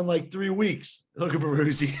home in like 3 weeks. Look at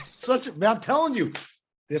Baruzzi. Man, I'm telling you,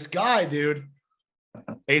 this guy, dude.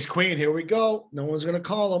 Ace Queen, here we go. No one's gonna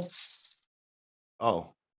call him.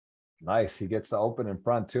 Oh, Nice. He gets the open in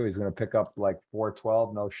front too. He's going to pick up like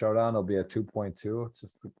 412. No showdown. It'll be a 2.2. It's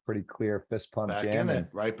just a pretty clear fist pump back jam. in And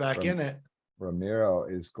it, right back in it. Ramiro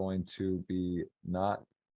is going to be not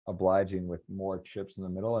obliging with more chips in the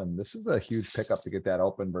middle. And this is a huge pickup to get that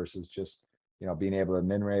open versus just, being able to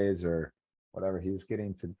min raise or whatever. He's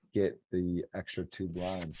getting to get the extra 2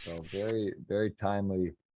 blinds. So very, very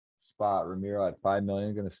timely spot. Ramiro at 5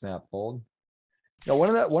 million, going to snap fold.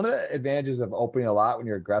 One of the advantages of opening a lot when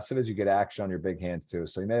you're aggressive is you get action on your big hands too.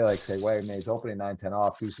 So you may like say, wait, man, he's opening 9-10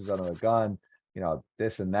 off, deuces under the gun,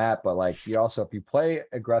 this and that. But like you also, if you play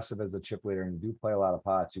aggressive as a chip leader and you do play a lot of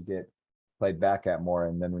pots, you get played back at more.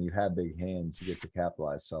 And then when you have big hands, you get to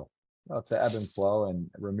capitalize. So it's an ebb and flow. And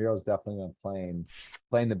Ramiro's definitely playing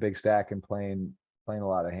the big stack and playing a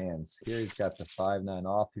lot of hands. Here he's got the 5-9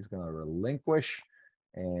 off. He's going to relinquish.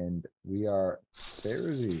 And we are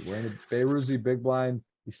Beiruzzi. We're in a Beiruzzi big blind.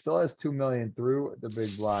 He still has 2 million through the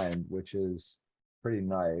big blind, which is pretty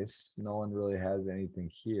nice. No one really has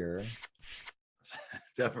anything here.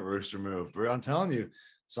 Definite rooster move. I'm telling you,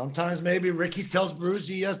 sometimes maybe Ricky tells Baruzzi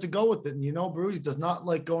he has to go with it. And Baruzzi does not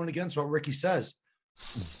like going against what Ricky says.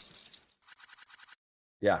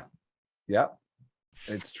 Yeah. Yep.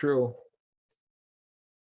 It's true.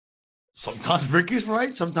 Sometimes Ricky's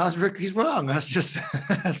right, sometimes Ricky's wrong. That's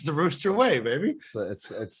the rooster way, baby. So it's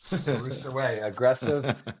the rooster way.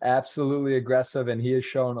 Aggressive, absolutely aggressive, and he has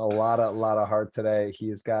shown a lot of heart today. He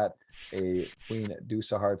has got a queen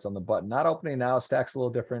deuce of hearts on the button. Not opening now. Stacks a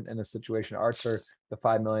little different in a situation. Archer, the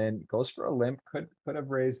 5 million, goes for a limp. Could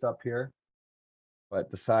have raised up here,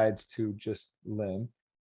 but decides to just limp.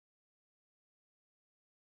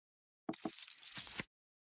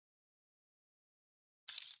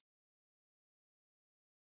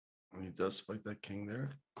 He does spike that king there.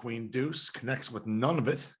 Queen deuce connects with none of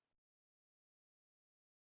it.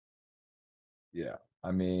 Yeah, I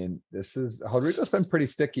mean, Rodrigo's been pretty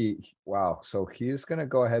sticky. Wow, so he's gonna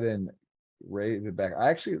go ahead and raise it back.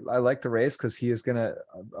 I like to raise because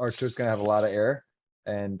Archer's gonna have a lot of air.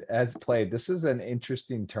 And as played, this is an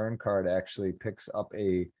interesting turn card. Actually, picks up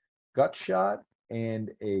a gut shot and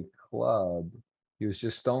a club. He was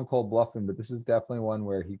just stone cold bluffing, but this is definitely one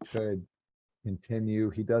where he could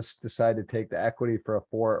continue. He does decide to take the equity for a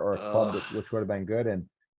 4 or a club, which would have been good. And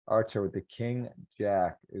Archer with the king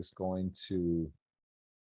jack is going to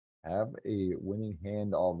have a winning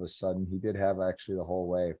hand all of a sudden. He did have actually the whole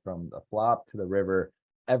way from the flop to the river,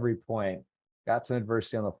 every point. Got some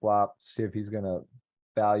adversity on the flop. See if he's gonna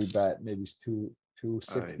value bet. Maybe it's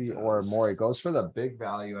 260 or more. He goes for the big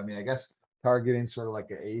value. I mean, I guess targeting sort of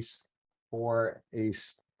like an ace 4,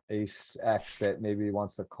 ace X that maybe he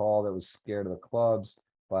wants to call, that was scared of the clubs,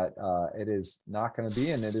 but it is not going to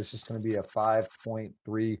be, and it is just going to be a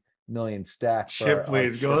 5.3 million stack. Chip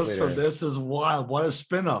lead goes from this is wild. What a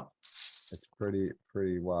spin up. It's pretty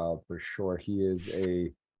wild for sure. He's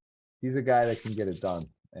a guy that can get it done,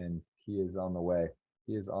 and he is on the way.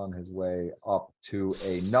 He is on his way up to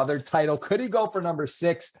another title. Could he go for number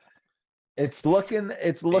 6? It's looking.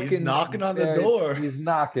 He's knocking on the door. He's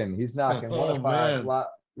knocking. Oh, 105.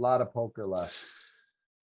 Lot of poker left.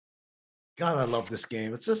 God, I love this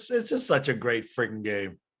game. It's just such a great freaking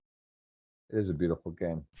game. It is a beautiful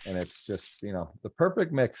game, and it's just the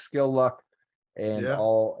perfect mix, skill, luck, and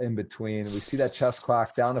all in between. We see that chess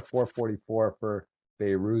clock down to 444 for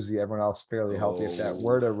Beiruzzi. Everyone else fairly healthy. If that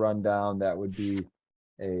were to run down, that would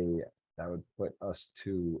put us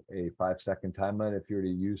to a 5-second time limit. If you were to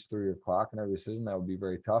use 3 your clock in every decision, that would be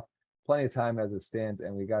very tough. Plenty of time as it stands,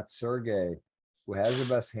 and we got Sergey, who has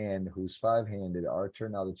the best hand, who's 5-handed. Archer,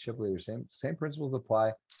 now the chip leader, same principles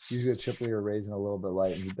apply. Usually a chip leader raising a little bit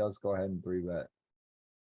light, and he does go ahead and 3-bet.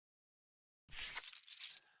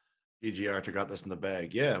 EG Archer got this in the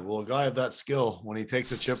bag. Yeah, well, a guy of that skill, when he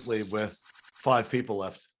takes a chip lead with 5 people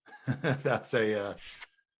left, that's a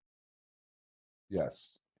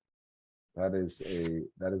yes. That is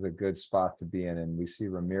a good spot to be in, and we see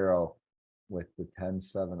Ramiro with the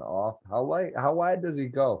 10-7 off. How wide does he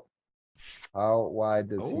go? How wide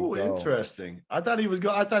does he go? Oh, interesting. I thought he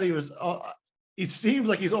was. It seems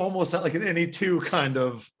like he's almost at like an any 2 kind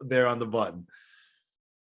of there on the button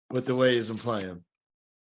with the way he's been playing.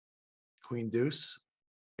 Queen deuce,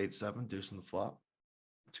 8-7, deuce in the flop,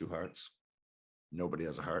 2 hearts. Nobody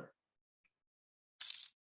has a heart.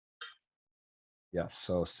 Yes,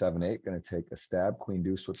 so 7-8, gonna take a stab, queen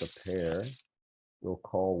deuce with a pair. We'll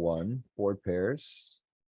call one, board pairs.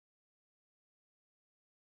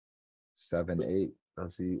 7-8,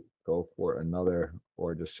 does he go for another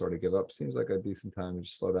or just sort of give up? Seems like a decent time to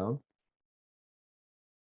just slow down.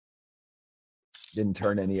 Didn't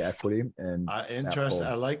turn any equity and snap Interesting.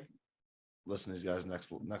 fold. I like listen to these guys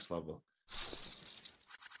next level.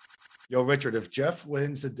 Yo, Richard, if Jeff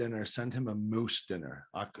wins the dinner, send him a moose dinner.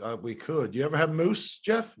 We could. You ever have moose,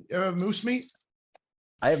 Jeff? You ever have moose meat?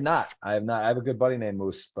 I have not. I have not. I have a good buddy named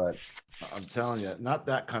Moose, but I'm telling you, not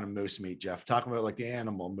that kind of moose meat, Jeff. Talking about like the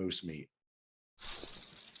animal moose meat.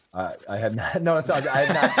 I have not. No, it's not. I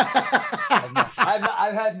have not.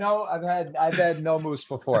 I've had no moose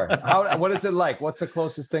before. What is it like? What's the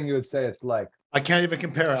closest thing you would say it's like? I can't even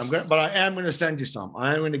compare it. But I am going to send you some.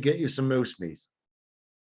 I am going to get you some moose meat.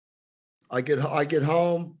 I get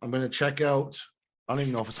home. I'm going to check out. I don't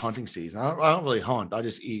even know if it's hunting season. I don't really hunt. I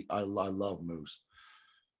just eat. I love moose.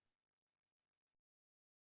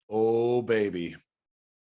 Oh, baby.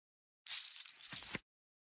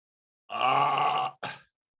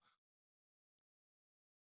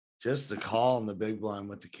 Just a call in the big blind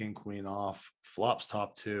with the king queen off. Flops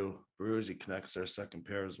top two. Bruisey connects our second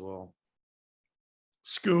pair as well.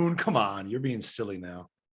 Scoon, come on. You're being silly now.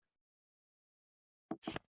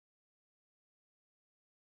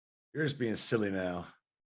 You're just being silly now.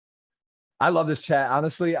 I love this chat.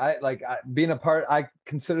 Honestly, being a part, I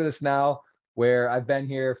consider this now where I've been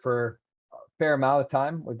here for a fair amount of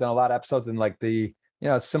time. We've done a lot of episodes and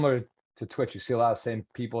it's similar to Twitch. You see a lot of same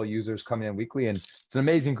people, users coming in weekly, and it's an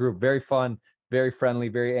amazing group. Very fun, very friendly,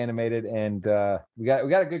 very animated. And we got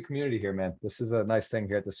a good community here, man. This is a nice thing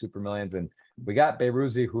here at the Super Millions. And we got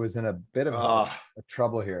Beiruzi, who is in a bit of a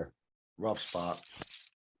trouble here. Rough spot.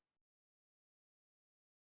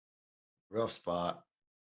 Rough spot.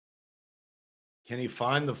 Can he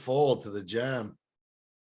find the fold to the jam?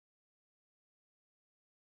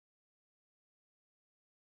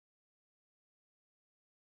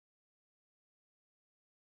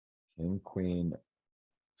 King, queen,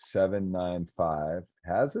 7-9-5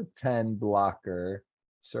 has a 10 blocker.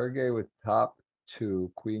 Sergey with top two,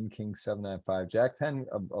 queen, king, 7-9-5, jack 10,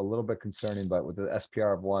 a little bit concerning, but with the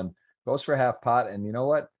SPR of 1, goes for half pot. And you know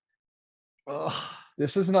what?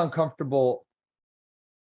 This is an uncomfortable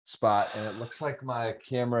spot, and it looks like my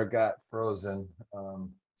camera got frozen.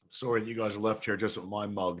 Sorry that you guys are left here just with my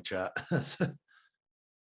mug, chat. It's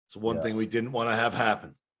one thing we didn't want to have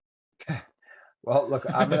happen. Well,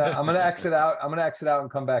 look, I'm gonna exit out. I'm gonna exit out and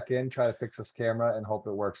come back in, try to fix this camera, and hope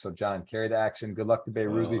it works. So, John, carry the action. Good luck to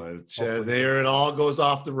Beiruzi. There it all goes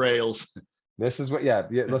off the rails. This is what, yeah.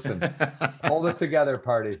 Listen, hold it together,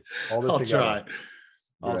 party. Hold it together.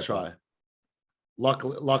 I'll try.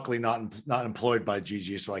 Luckily, not employed by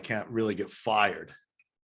GG, so I can't really get fired.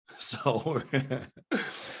 So,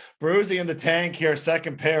 Bruisey in the tank here,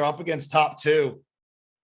 second pair up against top two.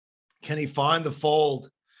 Can he find the fold?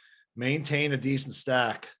 Maintain a decent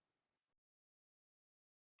stack.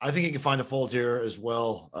 I think he can find a fold here as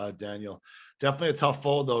well, Daniel. Definitely a tough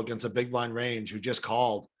fold, though, against a big blind range who just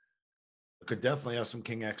called. Could definitely have some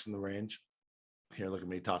king X in the range. Here, look at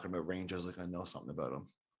me talking about ranges like I know something about him.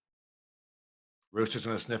 Rooster's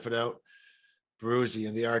going to sniff it out. Bruisey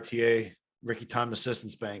in the RTA, Ricky Time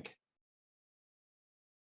Assistance Bank.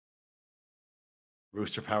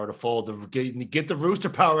 Rooster power to fold. Get the rooster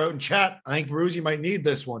power out in chat. I think Bruisey might need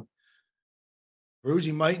this one.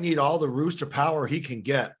 Bruisey might need all the rooster power he can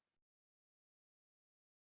get.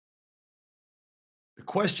 The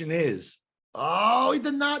question is,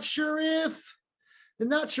 the not sure if. The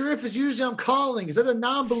not sure if is usually I'm calling. Is that a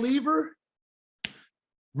non-believer?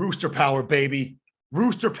 Rooster power, baby.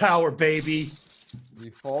 Rooster power, baby.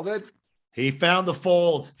 You folded? He found the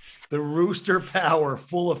fold. The rooster power,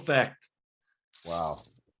 full effect. Wow.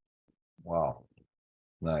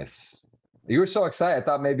 Nice. You were so excited. I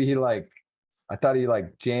thought maybe he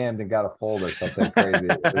jammed and got a fold or something crazy.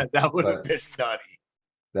 That would have been nutty.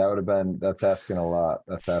 That would have been, that's asking a lot.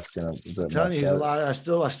 That's asking a bit. I'm telling you, he's a lie. I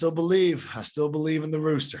still believe in the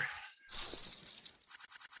rooster.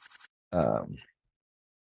 All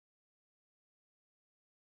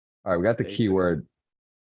right, we got the keyword.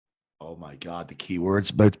 Oh my God, the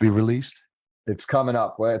keyword's about to be released. It's coming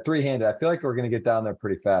up. We're at 3-handed. I feel like we're gonna get down there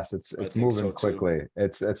pretty fast. It's moving quickly.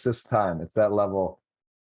 It's this time. It's that level.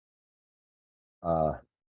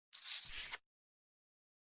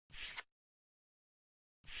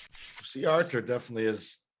 See, Arthur definitely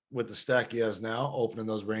is with the stack he has now, opening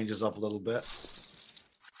those ranges up a little bit.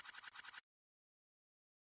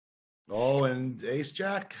 Oh, and Ace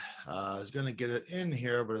Jack is going to get it in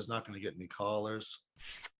here, but it's not going to get any callers.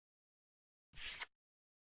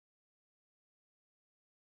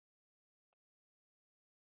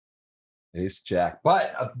 Ace jack,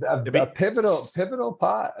 but a pivotal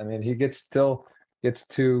pot. I mean, he still gets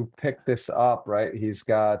to pick this up, right? He's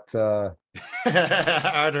got They're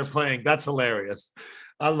playing. That's hilarious.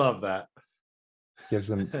 I love that. gives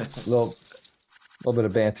him a little bit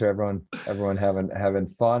of banter. Everyone having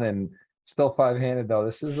fun, and still five-handed though.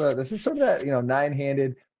 This is sort of that, you know,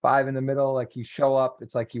 nine-handed, five in the middle. Like you show up,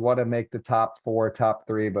 it's like you want to make the top four, top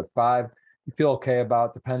three, but five you feel okay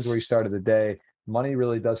about. Depends where you started the day. Money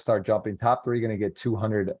really does start jumping. Top three going to get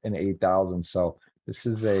 208,000. So this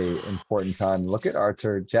is a important time. Look at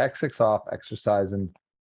Artur, Jack six off, exercising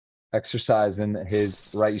his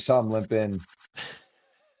right. You saw him limp in.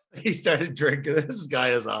 He started drinking. This guy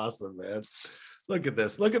is awesome, man. Look at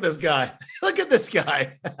this. Look at this guy. Look at this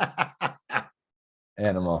guy.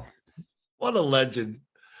 Animal. What a legend.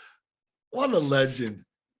 What a legend.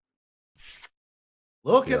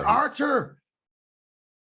 Look at Artur.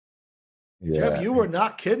 Yeah. Jeff, you were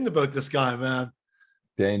not kidding about this guy, man.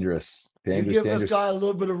 Dangerous. You give this guy a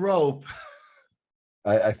little bit of rope.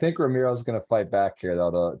 I think Ramiro's going to fight back here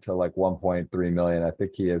though to like 1.3 million. I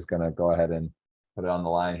think he is going to go ahead and put it on the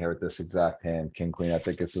line here with this exact hand, king queen. I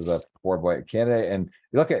think this is a four-way candidate. And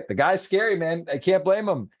look at the guy's scary, man. I can't blame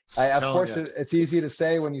him. Of course, it's easy to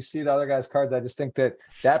say when you see the other guy's cards. I just think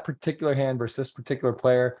that particular hand versus this particular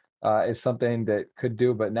player is something that could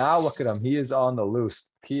do. But now look at him. He is on the loose.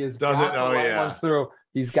 He is through.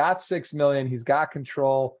 He's got 6 million. He's got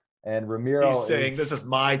control. And Ramiro he's saying this is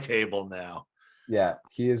my table now. Yeah,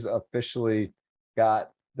 he has officially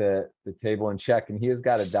got the table in check, and he has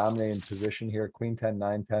got a dominating position here. Queen 10,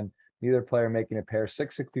 9, 10. Neither player making a pair.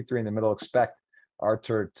 663 in the middle. Expect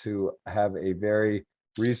Artur to have a very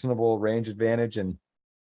reasonable range advantage, and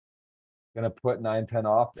gonna put 9, 10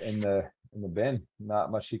 off in the bin.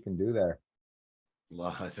 Not much he can do there.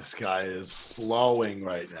 This guy is flowing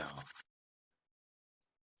right now.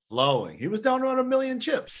 Flowing. He was down around 1 million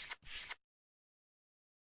chips.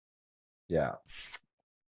 Yeah.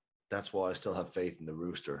 That's why I still have faith in the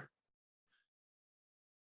rooster.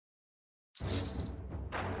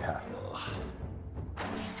 Yeah.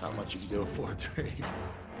 Not much you can do at 4-3.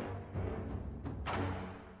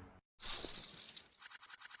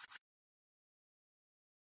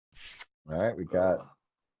 All right, we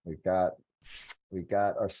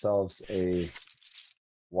got ourselves a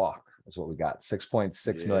walk. Is what we got.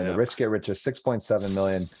 6.6 million. The rich get richer. 6.7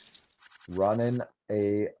 million. Running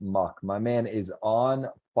a muck. My man is on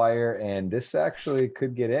fire, and this actually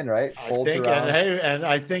could get in, right? And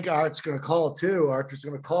I think Art's going to call too. Art's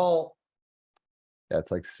going to call. Yeah, it's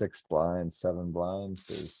like 6 blinds, 7 blinds.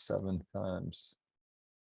 There's 7 times.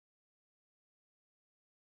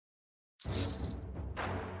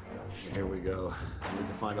 Here we go. I need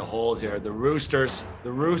to find a hold here. The Roosters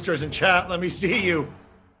in chat. Let me see you.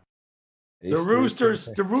 The Roosters,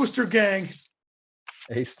 the Rooster gang.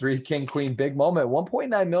 Ace 3, king, queen, big moment.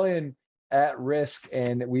 1.9 million at risk,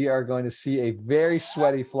 and we are going to see a very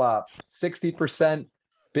sweaty flop. 60%,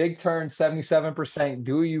 big turn, 77%.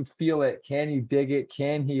 Do you feel it? Can you dig it?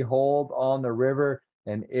 Can he hold on the river?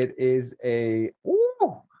 And it is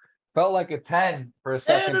felt like a 10 for a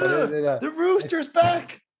second. The Rooster's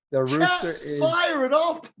back. The Rooster is fire it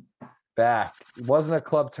up. Back. It wasn't a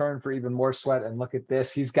club turn for even more sweat. And look at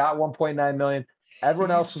this. He's got 1.9 million.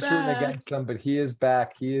 Everyone else was rooting against him, but he is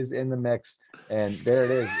back. He is in the mix. And there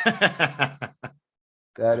it is.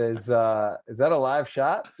 That is that a live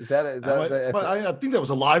shot? I think that was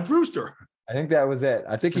a live rooster. I think that was it.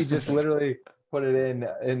 I think he just literally put it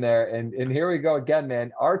in there. And here we go again,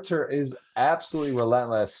 man. Artur is absolutely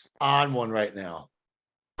relentless. On one right now.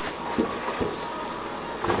 A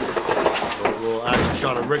little action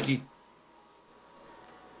shot of Ricky.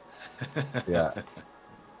 Yeah.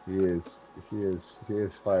 He is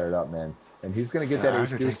fired up, man. And he's gonna get that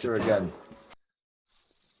ace booster again.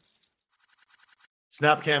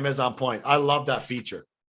 Snapcam is on point. I love that feature.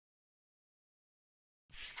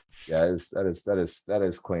 Yeah, that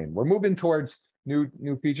is clean. We're moving towards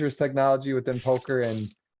new features, technology within poker,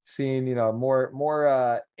 and seeing, you know,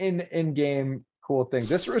 more in-game cool things.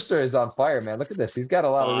 This rooster is on fire, man. Look at this. He's got a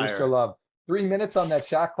lot of rooster love. 3 minutes on that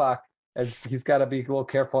shot clock, as he's got to be a little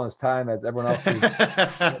careful on his time, as everyone else is.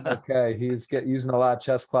 Okay, he's using a lot of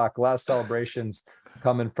chess clock, a lot of celebrations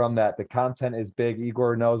coming from that. The content is big.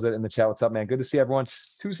 Igor knows it in the chat. What's up, man? Good to see everyone.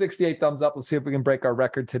 268 thumbs up. Let's see if we can break our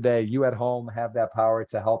record today. You at home have that power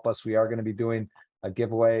to help us. We are going to be doing a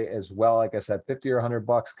giveaway as well. Like I said, 50 or 100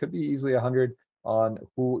 bucks, could be easily 100 on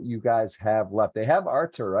who you guys have left. They have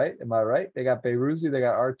Artur, right? Am I right? They got Beiruzi, they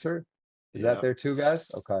got Artur. Is that there too, guys?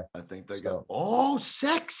 Okay. I think they got. Oh,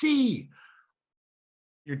 sexy.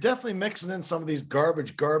 You're definitely mixing in some of these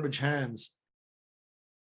garbage hands.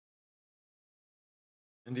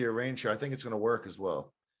 into your range here. I think it's going to work as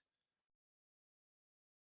well.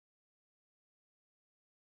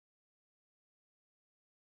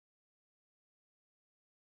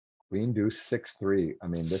 Queen deuce 6-3. I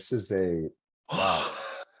mean, this is a wow.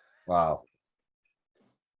 Wow.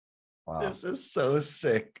 Wow. This is so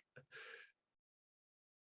sick.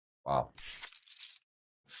 Wow.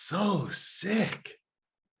 So sick.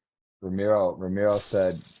 Ramiro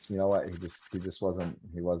said, you know what? He just wasn't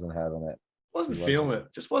having it. Wasn't feeling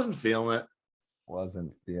it. Just wasn't feeling it.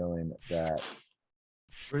 Wasn't feeling that.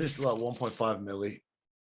 We're just still at 1.5 milli.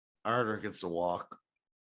 Arter gets a walk.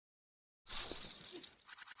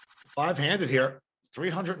 5-handed here.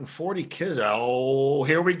 340 kids. Oh,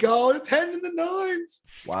 here we go. The 10s and the 9s.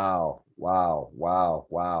 Wow. Wow. Wow.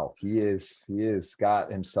 Wow. He is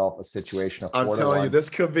got himself a situation of I'm telling you, this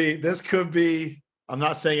could be. I'm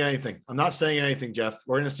not saying anything, Jeff.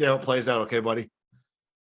 We're going to see how it plays out. Okay, buddy.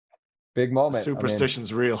 Big moment.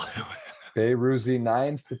 Superstition's real. Beiruzi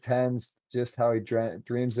 9s to 10s, just how he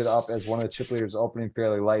dreams it up as one of the chip leaders opening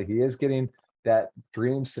fairly light. He is getting that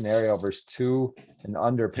dream scenario versus 2 and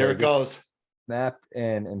under. Here it goes. Snapped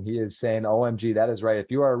in, and he is saying, OMG, that is right. If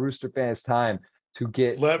you are a Rooster fan, it's time to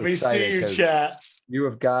get Let me see you, chat. You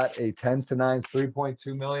have got a 10s to 9s,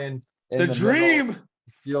 3.2 million. The dream. Middle.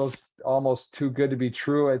 Feels almost too good to be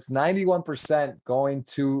true. It's 91% going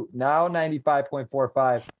to now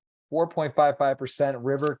 95.45. 4.55%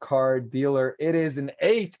 River Card Dealer. It is an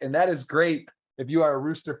 8, and that is great if you are a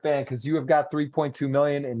Rooster fan, because you have got 3.2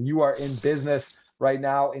 million and you are in business right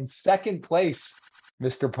now in second place,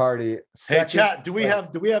 Mr. Party. Hey, chat, do we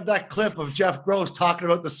have that clip of Jeff Gross talking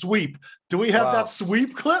about the sweep? Do we have that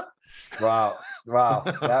sweep clip? Wow.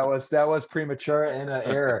 That was premature and an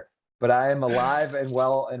error. But I am alive and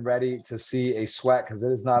well and ready to see a sweat, because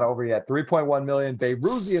it is not over yet. 3.1 million.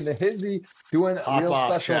 Beiruzi and the Hizzy doing real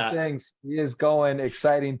special things. He is going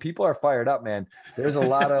exciting. People are fired up, man. There's a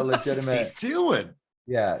lot of legitimate. What's he doing?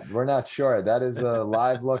 Yeah, we're not sure. That is a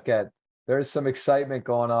live look at. There's some excitement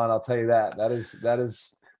going on. I'll tell you that.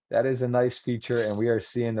 That is a nice feature, and we are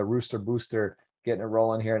seeing the Rooster Booster getting it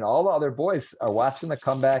rolling here, and all the other boys are watching the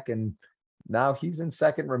comeback. And now he's in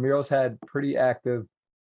second. Ramiro's had pretty active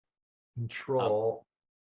control,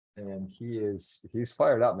 and he's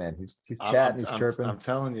fired up, man. He's chatting, he's chirping. I'm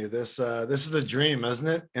telling you, this is a dream, isn't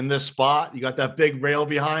it? In this spot, you got that big rail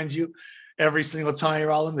behind you. Every single time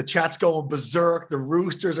you're all in, the chat's going berserk. The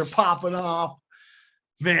roosters are popping off.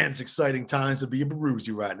 Man, it's exciting times to be a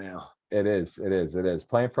Beiruzi right now. It is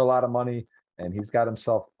playing for a lot of money, and he's got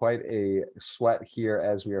himself quite a sweat here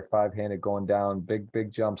as we are 5-handed going down.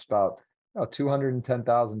 Big jump spout.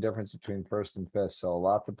 210,000 difference between first and fifth. So a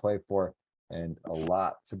lot to play for and a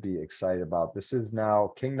lot to be excited about. This is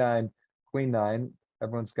now King 9, Queen 9.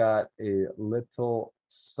 Everyone's got a little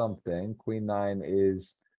something. Queen 9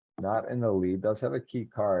 is not in the lead, does have a key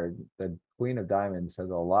card. The Queen of Diamonds has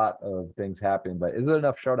a lot of things happening, but is it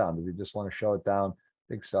enough showdown? Does he just want to show it down?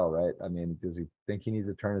 I think so, right? I mean, does he think he needs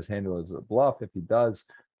to turn his hand as a bluff? If he does,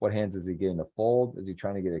 what hands is he getting to fold? Is he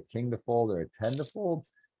trying to get a king to fold or a 10 to fold?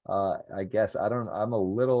 I guess I'm a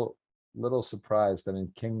little surprised. I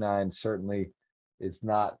mean, King 9 certainly is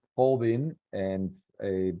not folding, and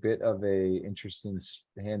a bit of a interesting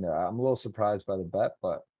hand there. I'm a little surprised by the bet,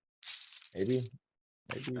 but maybe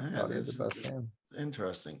that is the best hand.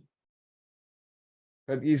 Interesting.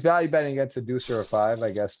 But he's value betting against a deuce or a 5, I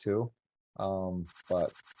guess, too.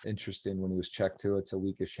 But interesting when he was checked too. It's a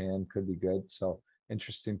weakish hand, could be good. So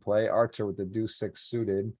interesting play. Archer with the deuce 6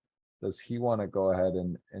 suited. Does he want to go ahead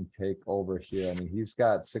and take over here? I mean, he's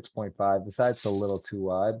got 6.5. Besides, a little too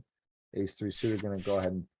wide. Ace 3 suited going to go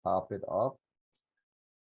ahead and pop it up.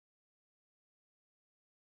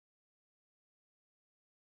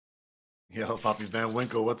 Yo, Poppy Van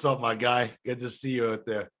Winkle, what's up, my guy? Good to see you out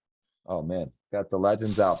there. Oh man, got the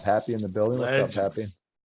legends out. Pappy in the building. What's up, Pappy?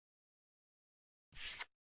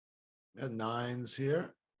 Got 9s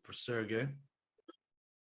here for Sergey.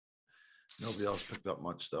 Nobody else picked up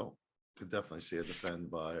much though. Could definitely see a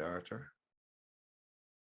defend by Archer.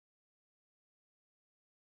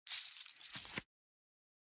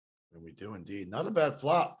 And we do indeed. Not a bad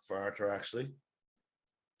flop for Archer, actually.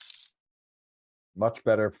 Much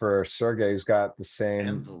better for Sergey, who's got the same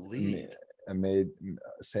And the lead.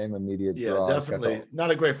 Same immediate Yeah, draw. definitely.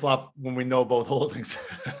 Not a great flop when we know both holdings.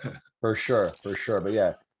 For sure. But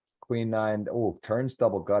yeah, Queen 9. Oh, turns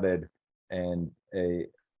double gutted, and a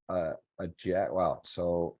jack. Wow.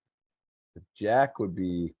 So the jack would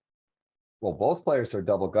be, well, both players are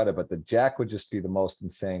double gutted, but the jack would just be the most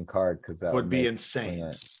insane card, because that would be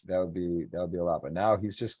insane. That would be a lot. But now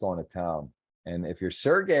he's just going to town. And if you're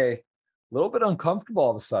Sergey, little bit uncomfortable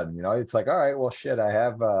all of a sudden, you know, it's like, all right, well, shit, I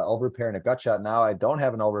have overpair and a gut shot. Now I don't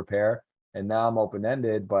have an overpair and now I'm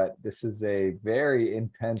open-ended, but this is a very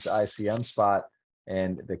intense ICM spot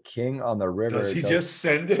and the king on the Does river he does just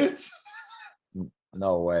send it?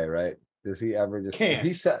 no way, right? Does he ever just, Can't.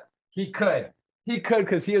 he said he could,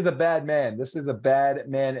 because he is a bad man. This is a bad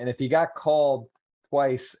man. And if he got called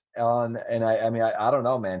twice on, and I mean, I don't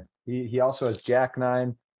know, man. He also has Jack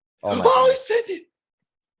nine. Oh my Oh, he goodness. sent it.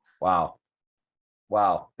 Wow.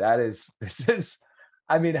 Wow, that is this is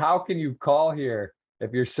I mean, how can you call here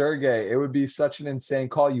if you're Sergey? It would be such an insane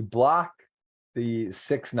call. You block the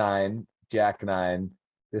 6-9, Jack 9.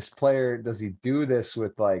 This player, does he do this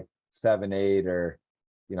with like 7-8 or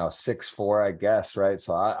 6-4, I guess, right?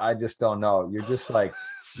 So I just don't know. You're just like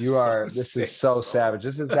you So are this is sick, so bro. savage.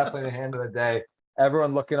 This is definitely the hand of the day.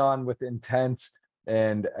 Everyone looking on with intent.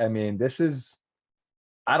 And I mean, this is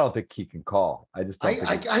I don't think he can call. I just don't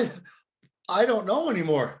think I don't know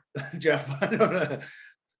anymore, Jeff. I don't know.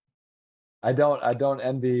 I don't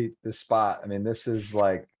envy the spot. I mean, this is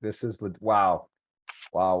wow.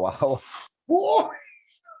 Wow, wow. Boy.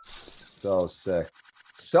 So sick.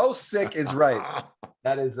 So sick is right.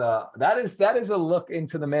 That is a look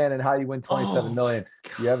into the man and how you win 27 Oh my million.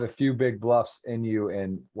 You have a few big bluffs in you,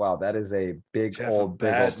 and wow, that is a big Jeff, old a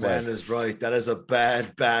bad play. man is right. That is a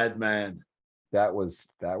bad man. That was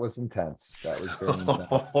intense. That was very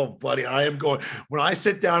intense. Oh, buddy, I am going. When I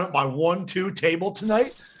sit down at my 1-2 table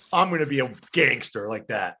tonight, I'm going to be a gangster like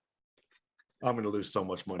that. I'm going to lose so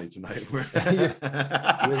much money tonight.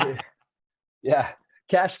 Yeah.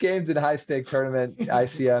 Cash games in high stake tournament,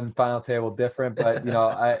 ICM final table different, but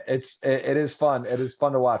it is fun. It is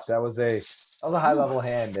fun to watch. That was a high level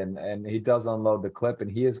hand, and he does unload the clip, and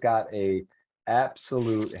he has got a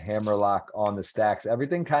absolute hammerlock on the stacks.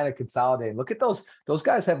 Everything kind of consolidating. Look at those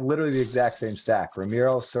guys have literally the exact same stack.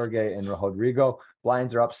 Ramiro, Sergey, and Rodrigo.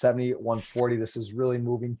 Blinds are up 70-140. This is really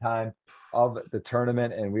moving time of the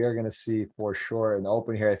tournament, and we are going to see for sure an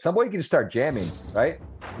open here. At some point, you can just start jamming, right?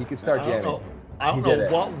 You can start jamming. I don't know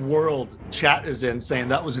what world chat is in saying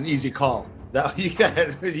that was an easy call. That you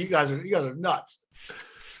guys are nuts.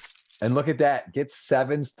 And look at that, gets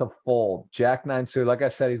sevens to fold. Jack nine suited. Like I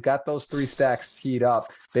said, he's got those 3 stacks teed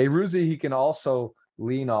up. Beiruzi he can also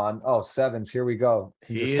lean on. Oh, sevens. Here we go.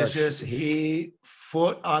 He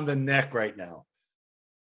foot on the neck right now.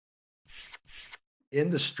 In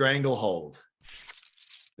the stranglehold.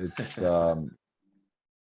 It's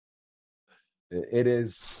it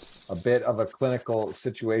is a bit of a clinical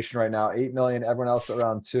situation right now. 8 million, everyone else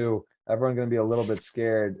around 2. Everyone going to be a little bit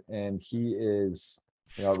scared, and he is.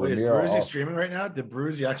 Wait, is Bruzy streaming right now? Did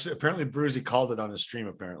Bruzy apparently Bruzy called it on his stream,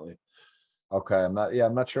 apparently. Okay, I'm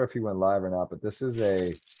not sure if he went live or not, but this is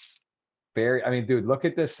a very, I mean, dude, look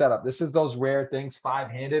at this setup. This is those rare things,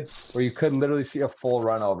 5-handed, where you could literally see a full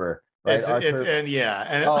run over. Right? Oh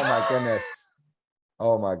my goodness.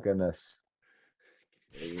 Oh my goodness.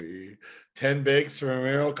 10 bigs for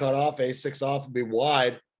Ramiro cut off, A6 off and be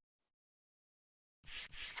wide.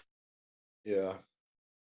 Yeah.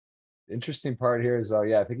 Interesting part here is,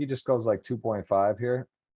 I think he just goes like 2.5 here.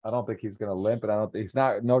 I don't think he's going to limp,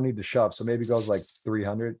 and no need to shove. So maybe goes like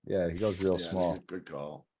 300. Yeah, he goes real small. Good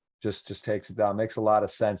call. Just takes it down. Makes a lot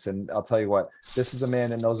of sense. And I'll tell you what, this is a man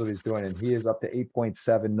that knows what he's doing, and he is up to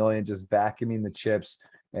 8.7 million, just vacuuming the chips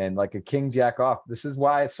and like a king jack off. This is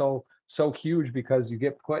why it's so huge, because you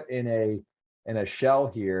get put in a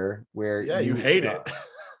shell here where you hate it.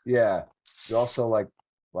 Yeah. You also like,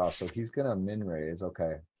 wow, so he's gonna min raise.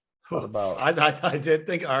 Okay. What about I did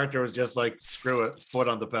think Arthur was just like, screw it, foot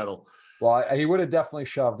on the pedal. Well, he would have definitely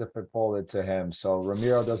shoved if it folded to him. So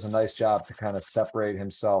Ramiro does a nice job to kind of separate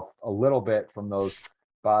himself a little bit from those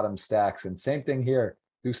bottom stacks. And same thing here.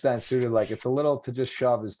 Deuce nine suited, like it's a little to just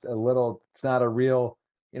shove is a little, it's not a real,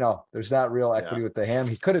 there's not real equity with the hand.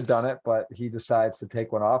 He could have done it, but he decides to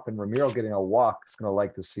take one off, and Ramiro getting a walk is going to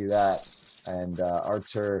like to see that. And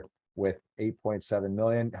Archer with 8.7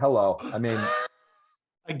 million. Hello. I mean,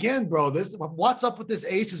 again, bro, what's up with this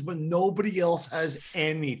aces when nobody else has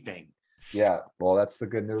anything? Yeah, well, that's the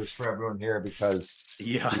good news for everyone here, because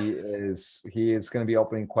he is going to be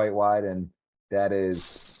opening quite wide, and that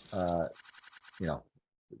is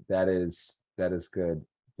that is good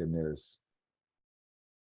news.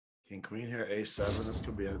 King queen here, A7. This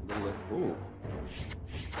could be a little. Ooh.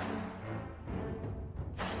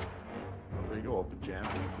 There you go. Open jam.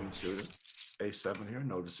 King queen suited. A7 here.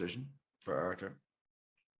 No decision for Arthur.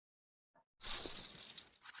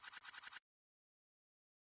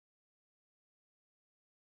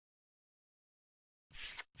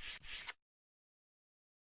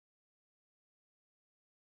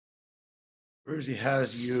 Bruzy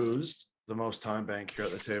has used the most time bank here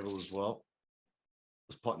at the table as well.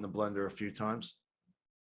 Was putting the blender a few times.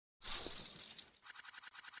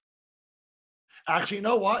 Actually, you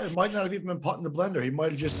know what? It might not have even been putting the blender. He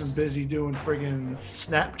might have just been busy doing friggin'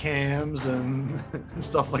 snap cams and, and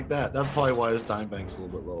stuff like that. That's probably why his time bank's a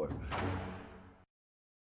little bit lower.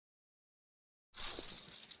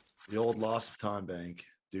 The old loss of time bank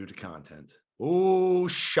due to content. Ooh,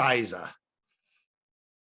 Shiza.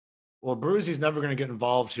 Well, Bruzy's never going to get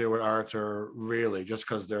involved here with Arthur, really, just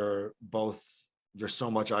because there's so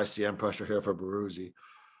much ICM pressure here for Bruzy.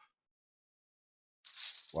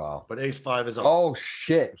 Wow. But ace five is up. Oh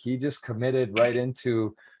shit. He just committed right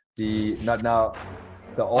into the now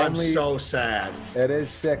the only I'm so sad. It is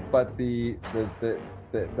sick, but the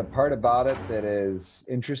part about it that is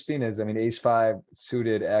interesting is, I mean, ace five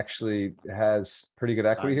suited actually has pretty good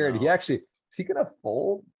equity here. He actually, is he gonna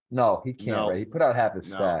fold? No, he can't, right? He put out half his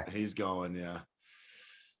stack. He's going, yeah.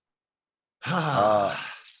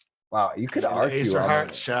 Wow, you could argue. Ace of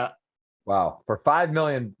hearts, chat. Wow, for 5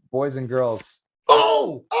 million, boys and girls.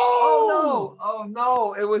 Oh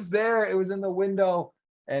no, it was there. It was in the window,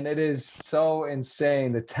 and it is so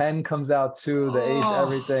insane. The 10 comes out too, the ace,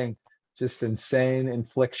 everything. Just insane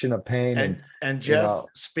infliction of pain. And Jeff,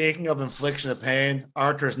 speaking of infliction of pain,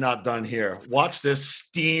 Arthur's not done here. Watch this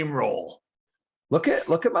steamroll. Look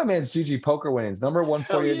at my man's GGPoker winnings. Number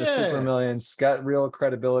 148 in the Super Millions. Got real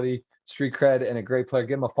credibility, street cred, and a great player.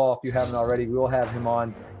 Give him a follow if you haven't already. We will have him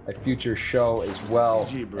on a future show as well.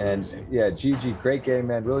 And yeah, GG, great game,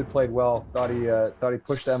 man. Really played well. Thought he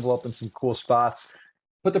pushed the envelope in some cool spots.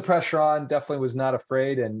 Put the pressure on. Definitely was not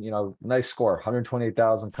afraid. And nice score.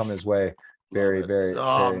 128,000 coming his way. Very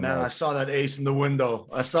man, nice. I saw that ace in the window.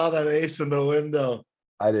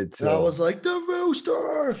 I did too. I was like, the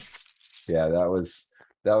rooster. Yeah, that was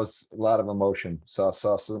a lot of emotion. Saw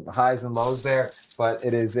some highs and lows there, but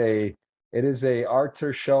it is a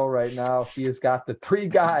Arthur show right now. He has got the 3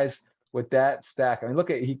 guys with that stack. I mean,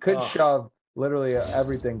 he could shove literally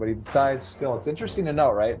everything, but he decides still. It's interesting to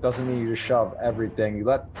know, right? It doesn't mean you just shove everything. You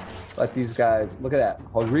let these guys look at that.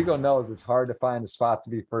 Rodrigo knows it's hard to find a spot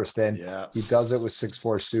to be first in. Yeah. He does it with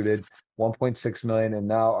 6-4 suited, 1.6 million, and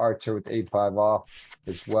now Arthur with 8-5 off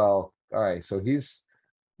as well. All right, so he's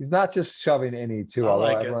not just shoving any too.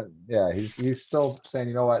 He's still saying,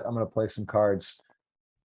 you know what, I'm going to play some cards.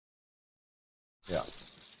 Yeah.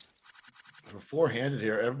 For 4-handed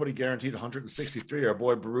here, everybody guaranteed 163. Our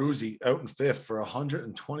boy Bruzy out in 5th for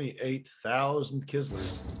 128,000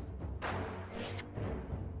 Kislers.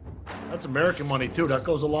 That's American money too. That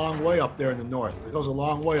goes a long way up there in the north. It goes a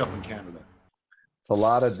long way up in Canada. It's a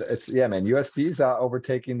lot of man. USD's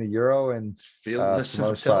overtaking the euro and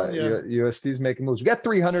USD's making moves. We got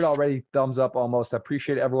 300 already. Thumbs up almost. I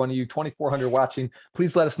appreciate every one of you. 2,400 watching.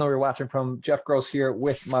 Please let us know where you're watching from. Jeff Gross here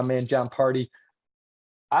with my man Jon Pardy.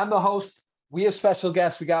 I'm the host. We have special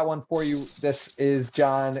guests. We got one for you. This is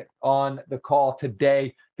John on the call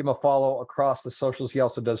today. Give him a follow across the socials. He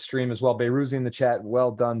also does stream as well. Beiruzi in the chat.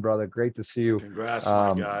 Well done, brother. Great to see you. Congrats,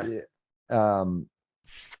 my guy.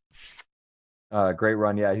 Great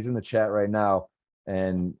run. Yeah, he's in the chat right now,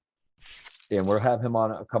 and we'll have him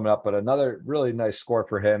on coming up. But another really nice score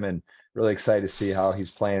for him, and really excited to see how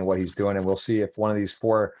he's playing, what he's doing, and we'll see if one of these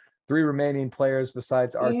 3 remaining players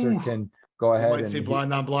besides Arthur can go ahead. Might see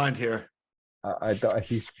blind on blind here. I thought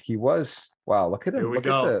he was. Wow, look at him.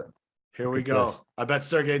 Here we go. I bet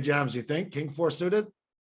Sergey jams. You think King 4 suited?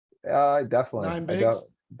 Definitely. 9 bigs.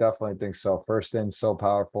 Definitely think so. First in, so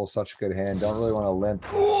powerful, such a good hand. Don't really want to limp.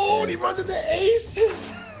 Oh, he runs into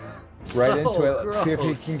aces. Right into it. Let's see if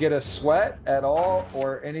he can get a sweat at all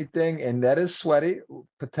or anything. And that is sweaty.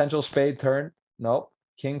 Potential spade turn. Nope.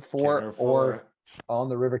 King 4 or on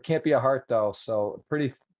the river. Can't be a heart though. So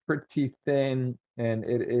pretty thin. And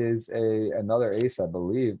it is another ace, I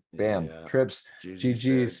believe. Bam. Yeah. Trips.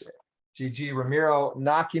 GG's. GG Ramiro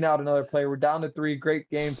knocking out another player. We're down to 3. Great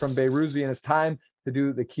game from Beiruzi, and it's time to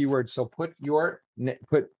do the keyword. So put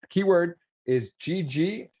keyword is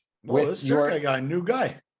GG. Well, this Sergey guy, new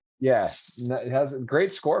guy. Yeah, it has a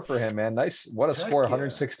great score for him, man. Nice. What a score.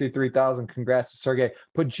 163,000. Congrats to Sergey.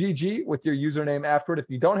 Put GG with your username afterward. If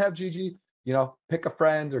you don't have GG, pick a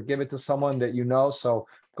friend or give it to someone that you know. So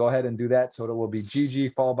go ahead and do that. So it will be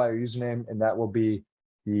GG followed by your username, and that will be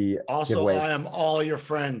the giveaway. I am all your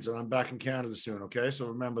friends, and I'm back in Canada soon. Okay, so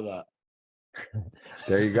remember that.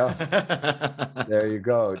 There you go. There you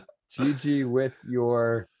go. GG with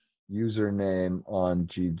your username on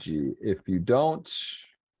GG. If you don't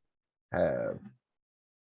have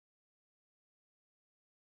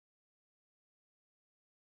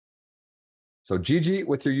so GG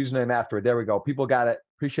with your username afterward. There we go. People got it.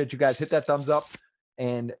 Appreciate you guys. Hit that thumbs up.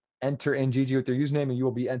 And enter in GG with their username and you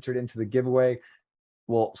will be entered into the giveaway.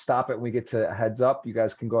 We'll stop it when we get to heads up. You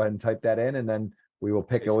guys can go ahead and type that in and then we will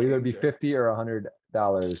pick. It will either be 50 or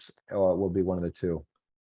 $100, or it will be one of the two.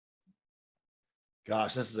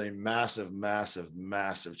 Gosh, this is a massive, massive,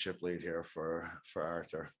 massive chip lead here for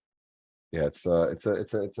Arthur. Yeah, it's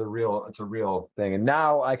a real thing. And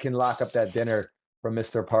now I can lock up that dinner from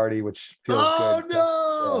Mr. Party, which feels good.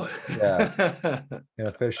 Oh no! Yeah. And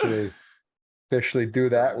officially do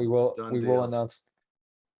that.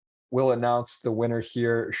 We'll announce the winner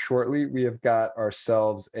here shortly. We have got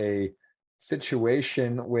ourselves a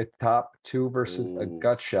situation with top two versus a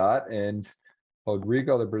gut shot, and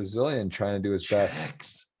Rodrigo, the Brazilian, trying to do his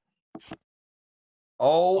best.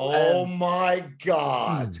 Oh my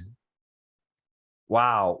God.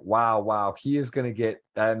 Wow. He is going to get,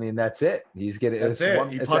 I mean, that's it. He's getting, that's it.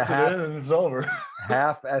 He puts it in and it's over.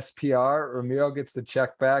 Half SPR. Ramiro gets the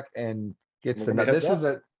check back and gets the, it's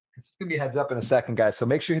going to be heads up in a second, guys. So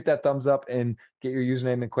make sure you hit that thumbs up and get your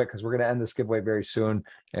username in quick, because we're going to end this giveaway very soon.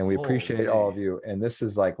 And we appreciate all of you. And this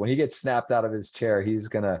is like, when he gets snapped out of his chair, he's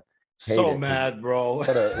going to so mad, bro. What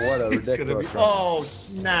a ridiculous. Oh,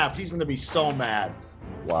 snap. He's going to be so mad.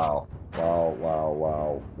 Wow.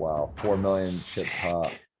 4 million chip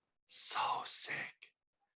pop. So sick.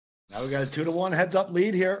 Now we got a 2-1 heads up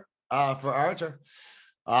lead here for Arthur.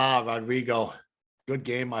 Rodrigo. Good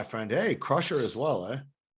game, my friend. Hey, crusher as well, eh?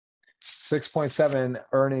 6.7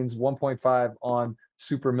 earnings, 1.5 on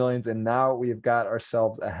Super Millions. And now we have got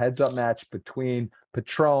ourselves a heads up match between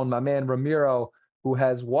Patron, my man Ramiro, who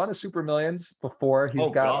has won a Super Millions before.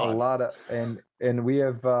 He's got a lot of, and we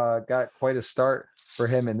have got quite a start for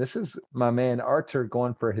him. And this is my man Arthur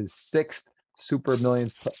going for his 6th Super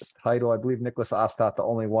Millions title. I believe Nicholas Ostat, the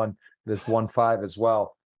only one that's won 5 as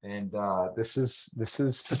well. And this is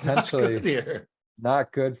potentially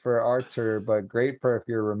not good for Arthur, but great for if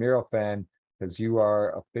you're a Ramiro fan, because you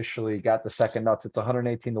are officially got the second nuts. It's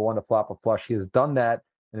 118-1 to flop a flush. He has done that,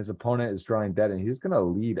 and his opponent is drawing dead, and he's going to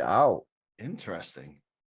lead out. Interesting.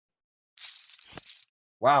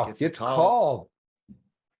 Wow, gets called.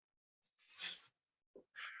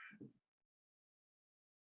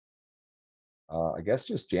 I guess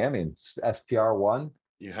just jamming. SPR1.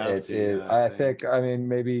 You have to. Yeah, I think. I mean,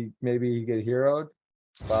 maybe he get heroed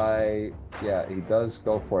by. Yeah, he does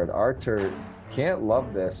go for it. Arthur can't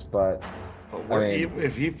love this, but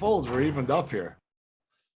if he folds, we're evened up here.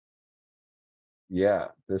 Yeah,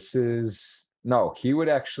 this is no. He would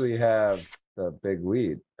actually have the big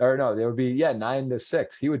lead, or no, there would be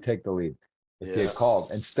 9-6. He would take the lead if he had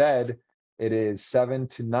called. Instead, it is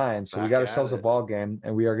 7-9. So we got ourselves a ball game,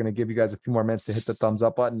 and we are going to give you guys a few more minutes to hit the thumbs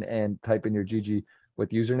up button and type in your GG with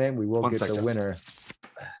username. We will get the winner.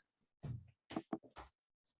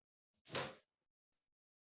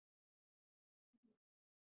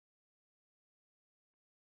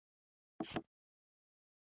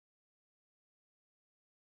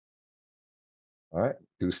 All right,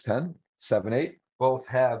 deuce 10, 7-8. Both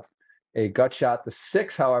have a gut shot. The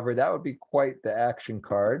 6, however, that would be quite the action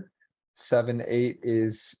card. 7-8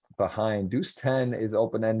 is behind. Deuce 10 is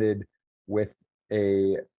open-ended with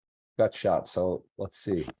a gut shot. So let's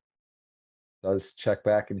see. Does check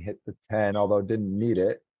back and hit the 10, although didn't need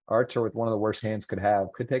it. Arthur, with one of the worst hands could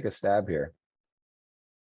take a stab here,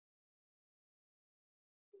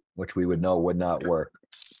 which we would know would not work.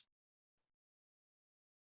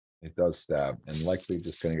 It does stab, and likely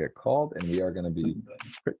just going to get called, and we are going to be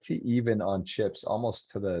pretty even on chips,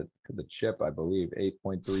 almost to the chip, I believe.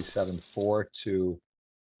 8.374 to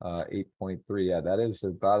 8.3. Yeah, that is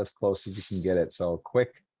about as close as you can get it. So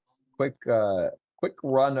quick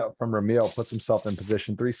run from Ramiro, puts himself in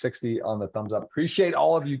position. 360 on the thumbs up. Appreciate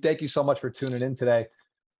all of you. Thank you so much for tuning in today.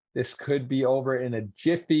 This could be over in a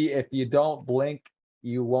jiffy. If you don't blink,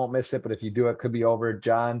 you won't miss it, but if you do, it could be over.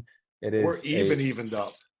 John, it is. We're evened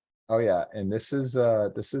up. Oh yeah, and this is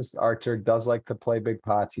Arthur does like to play big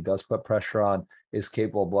pots. He does put pressure on, is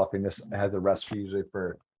capable of bluffing. This has a recipe usually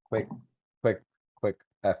for quick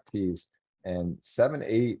FTs. And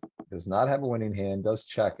 7-8 does not have a winning hand, does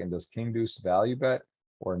check, and does king deuce value bet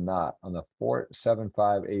or not on the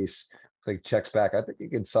 4-7-5 ace. So he checks back. I think you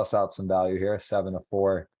can suss out some value here.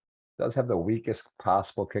 7-4 does have the weakest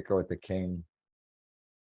possible kicker with the king.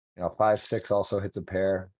 5-6 also hits a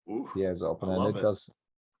pair. Ooh, he has open ended.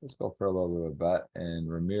 Let's go for a little bit of bet.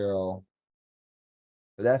 And Ramiro,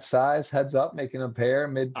 for that size, heads up, making a pair,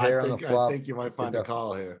 mid pair on the flop. I think you might find a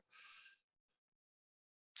call here.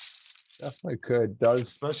 Definitely could. Does,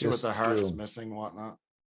 especially with the hearts missing, whatnot.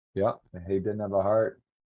 Yeah, he didn't have a heart,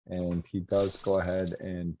 and he does go ahead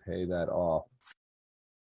and pay that off.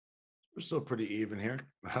 We're still pretty even here.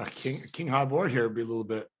 King high board here would be a little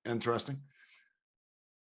bit interesting.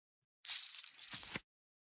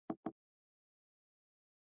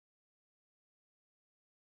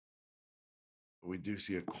 We do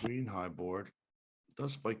see a queen high board. It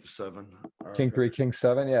does spike to 7. King Okay. 3, King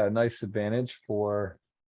 7. Yeah, nice advantage for.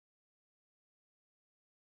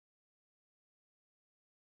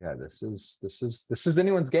 Yeah, this is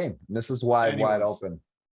anyone's game. This is wide Anyone's. open.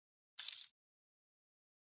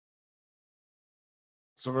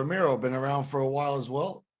 So Ramiro been around for a while as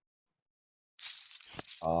well.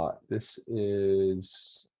 This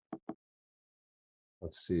is.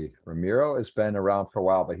 Let's see. Ramiro has been around for a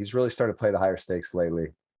while, but he's really started to play the higher stakes lately.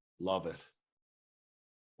 Love it.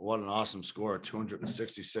 What an awesome score.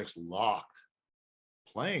 266 locked.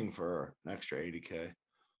 Playing for an extra 80K.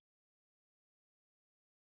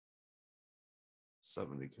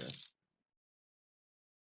 70K.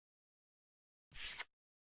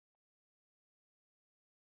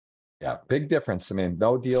 Yeah, big difference. I mean,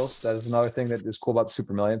 no deals. That is another thing that is cool about the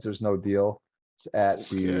Super Millions. There's no deal. It's at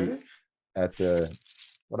the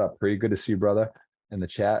what up? Pretty good to see you, brother, in the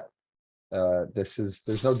chat.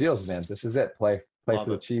 There's no deals, man. This is it. Play Love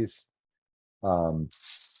for the it. cheese.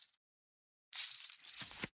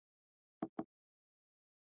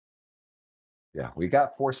 Yeah, we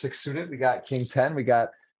got 4-6 suited. We got King 10. We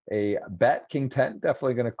got a bet. King 10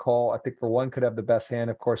 definitely going to call. I think for one could have the best hand,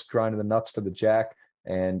 of course, drawing to the nuts for the jack,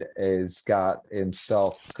 and is got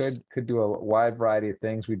himself could do a wide variety of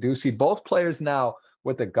things. We do see both players now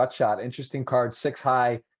with a gut shot. Interesting card. 6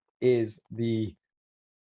 high is the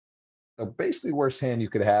basically worst hand you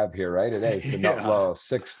could have here, right? It is the nut Yeah. low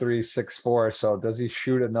 6-3, 6-4. So does he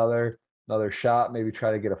shoot another shot? Maybe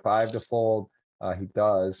try to get a 5 to fold. He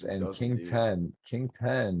does. He And does King indeed.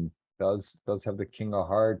 10 does have the King of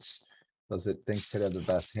Hearts. Does it think could have the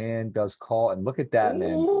best hand? Does call. And look at that,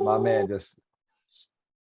 man. My man just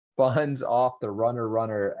spuns off the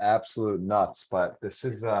runner, absolute nuts. But this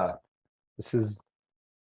is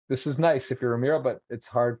nice if you're Ramiro, but it's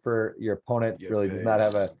hard for your opponent. Get Really does not paid.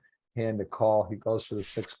 have a hand to call. He goes for the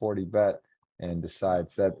 640 bet and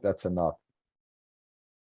decides that that's enough.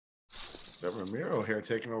 Got Ramiro here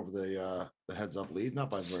taking over the heads up lead, not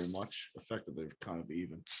by very much. Effectively kind of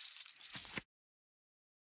even.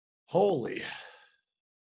 Holy.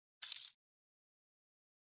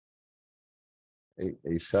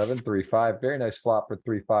 A7, 3-5. Very nice flop for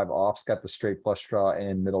 3-5 offs. Got the straight flush draw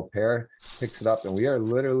and middle pair. Picks it up, and we are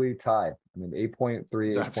literally tied. I mean,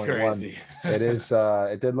 8.3, That's 8.1. crazy. It is.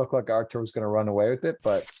 It did look like Arthur was going to run away with it,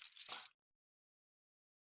 but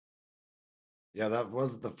Yeah, that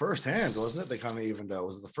was the first hand, wasn't it? They kind of evened out.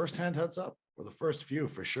 Was it the first hand heads up or the first few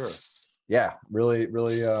for sure? yeah, really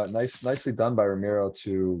nicely done by Ramiro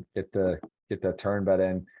to get that turn bet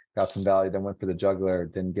in. Got some value, then went for the juggler,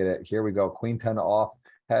 didn't get it. Here we go. Queen 10 off.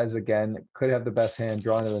 Has again, could have the best hand,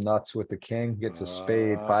 drawing to the nuts with the king, gets a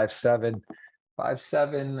spade, 5-7.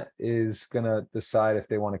 5-7 is gonna decide if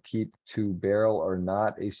they want to keep 2 barrel or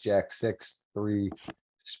not. Ace jack 6, 3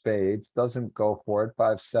 spades, doesn't go for it.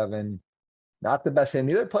 5-7, not the best hand.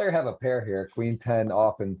 Neither player have a pair here. Queen 10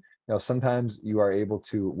 off, and sometimes you are able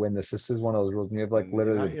to win this. This is one of those rules. You have like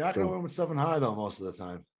literally You're not gonna win with 7 high though most of the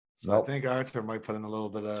time. So Nope. I think Arthur might put in a little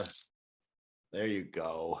bit of. There you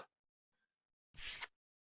go.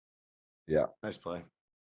 Yeah. Nice play.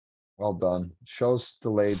 Well done. Shows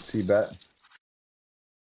delayed C bet.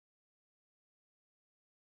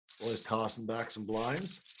 Always tossing back some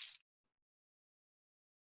blinds.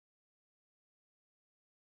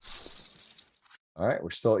 All right,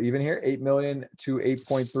 we're still even here. 8 million to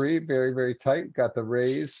 8.3. Very, very tight. Got the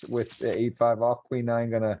raise with the 8-5 off. Queen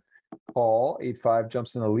 9 gonna call. 8-5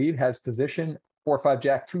 jumps in the lead. Has position. 4-5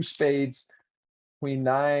 jack, 2 spades. Queen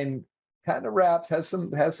 9 kind of wraps. Has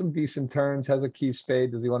some decent turns. Has a key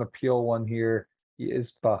spade. Does he want to peel one here? He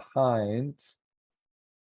is behind.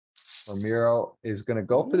 Ramiro is going to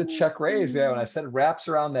go for the check raise. Yeah, when I said wraps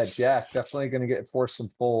around that jack, definitely going to force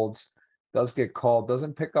some folds. Does get called.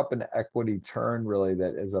 Doesn't pick up an equity turn really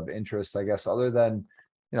that is of interest, I guess, other than,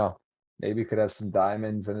 maybe could have some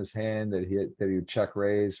diamonds in his hand that he would check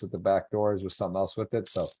raise with the back doors or something else with it.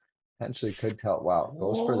 So potentially could tell. Wow,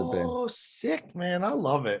 goes for the bin. Oh, sick, man. I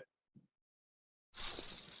love it.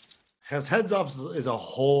 Because heads up is a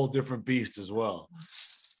whole different beast as well.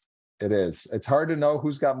 It is. It's hard to know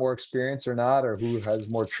who's got more experience or not, or who has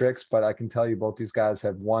more tricks, but I can tell you both these guys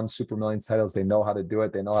have won Super Millions titles. They know how to do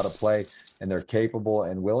it. They know how to play, and they're capable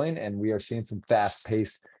and willing, and we are seeing some fast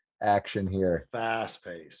paced action here. Fast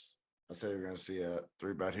pace. I'd say we're going to see a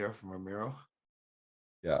 3-bet here from Ramiro.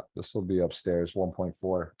 Yeah, this will be upstairs, 1.4,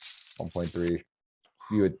 1.3.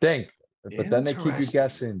 You would think, but then they keep you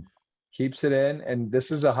guessing. keeps it in, and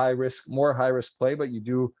this is a high risk, more high risk play, but you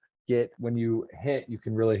do get, when you hit, you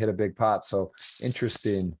can really hit a big pot. So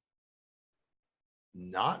interesting.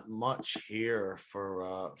 Not much here for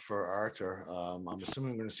Arthur. I'm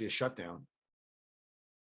assuming we're going to see a shutdown.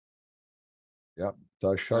 Yep,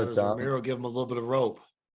 does How shut does down. Ramiro give him a little bit of rope?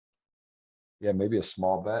 Yeah, maybe a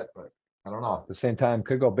small bet, but I don't know. At the same time,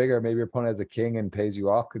 could go bigger. Maybe your opponent has a king and pays you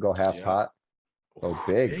off. Could go half Yeah. pot. Go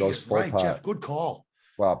big. Big Goes is full right, pot. Jeff. Good call.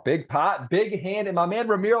 Wow, big pot, big hand, and my man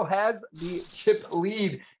Ramiro has the chip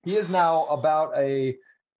lead. He is now about a,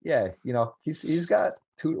 yeah, you know, he's got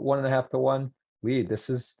 1.5 to 1 lead. This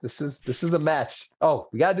is the match. Oh,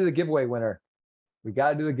 we gotta do the giveaway winner. We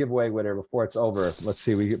gotta do the giveaway winner before it's over. Let's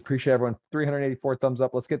see. We appreciate everyone. 384 thumbs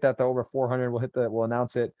up. Let's get that to over 400. We'll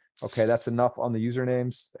announce it. Okay, that's enough on the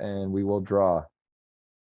usernames, and we will draw.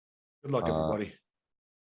 Good luck, everybody.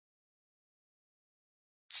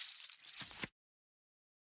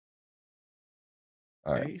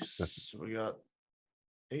 All right. Ace. We got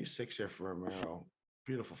ace-6 here for Ramiro.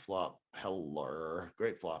 Beautiful flop. Heller.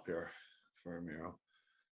 Great flop here for Ramiro.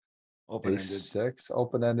 Open-ended. Ace-6,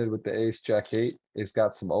 open-ended with the ace, jack-8. He's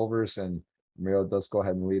got some overs, and Ramiro does go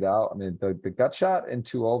ahead and lead out. I mean, the gut shot and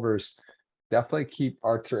 2 overs definitely keep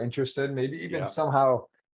Arthur interested. Maybe even somehow,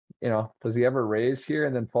 you know, does he ever raise here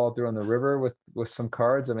and then fall through on the river with some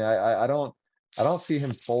cards? I mean, I don't see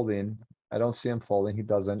him folding. I don't see him folding. He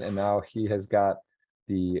doesn't, and now he has got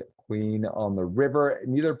the queen on the river.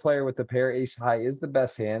 Neither player with the pair ace high is the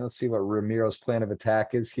best hand. Let's see what Ramiro's plan of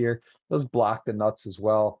attack is here. Those block the nuts as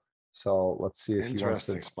well. So let's see if he wants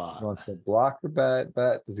to block the bet.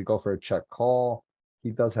 Does he go for a check call? He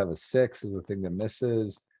does have a 6 is the thing that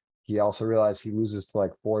misses. He also realized he loses to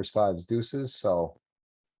like 4s, 5s, deuces. So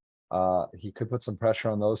he could put some pressure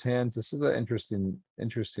on those hands. This is an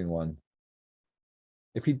interesting one.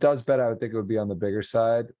 If he does bet, I would think it would be on the bigger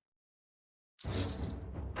side.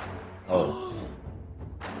 Oh.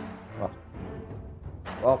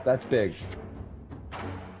 Well, that's big.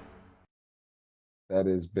 That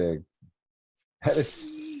is big. That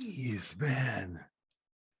is. Jeez, man.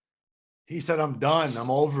 He said, I'm done.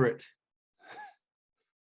 I'm over it.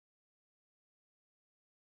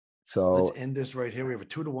 So let's end this right here. We have a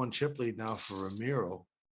 2-1 chip lead now for Ramiro.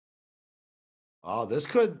 Oh, this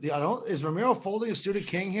could, is Ramiro folding a suited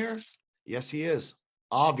king here? Yes, he is.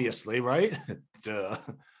 Obviously, right? Duh.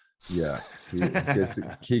 Yeah,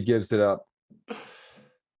 he gives it up.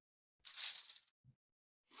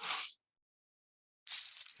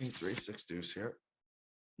 King 3, 6 deuce here.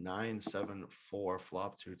 9, 7, 4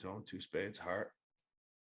 flop, 2-tone, 2 spades, heart.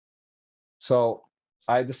 So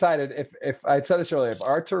I decided if I'd said this earlier, if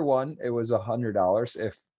Arthur won, it was $100.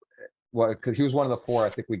 If because he was one of the 4 I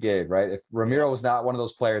think we gave, right? If Ramiro was not one of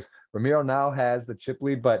those players, Ramiro now has the chip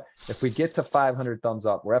lead. But if we get to 500 thumbs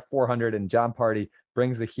up, we're at 400, and Jon Pardy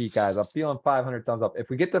brings the heat, guys. I'm feeling 500 thumbs up. If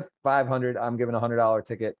we get to 500, I'm giving $100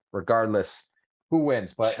 ticket regardless who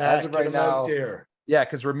wins. But as of right now, yeah,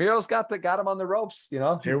 because Ramiro's got him on the ropes. You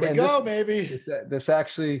know, here we go, maybe this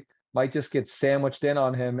actually might just get sandwiched in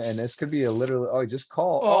on him, and this could be a literally. Oh, he just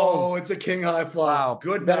called. Oh, it's a king high flop. Wow,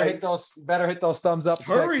 good night. Better hit those thumbs up.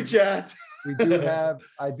 Hurry, chat.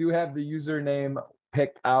 I do have the username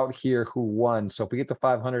picked out here who won. So if we get to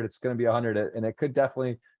 500, it's going to be 100, and it could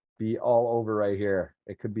definitely be all over right here.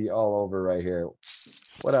 It could be all over right here.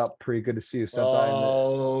 What up, Pre? Good to see you.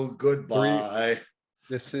 Oh, goodbye.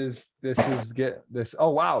 This is get this.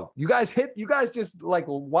 Oh wow, you guys just like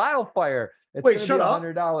wildfire. It's Wait, shut up.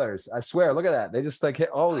 $100. I swear. Look at that. They just like hit.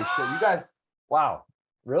 Holy shit, you guys! Wow,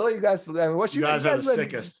 really? You guys? I mean, you guys are the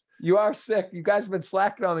sickest. You are sick. You guys have been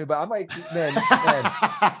slacking on me, but I might, man.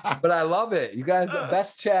 But I love it. You guys, the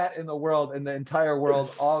best chat in the world, in the entire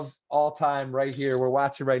world of all time, right here. We're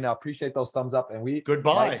watching right now. Appreciate those thumbs up, and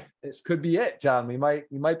goodbye. This could be it, John. You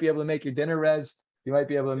might be able to make your dinner res. You might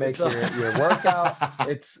be able to make your workout.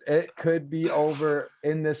 It could be over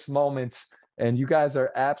in this moment. And you guys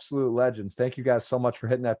are absolute legends. Thank you guys so much for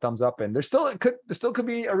hitting that thumbs up. And there still could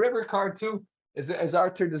be a river card too. Is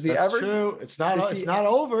Arthur? Does he That's ever? True. It's not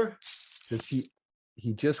over. Does he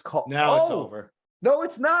just called? Now it's over. No,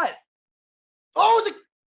 it's not. Oh, is it?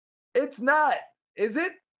 It's not. Is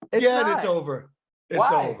it? It's not. It's over.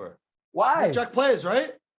 It's over. Why? Jack plays,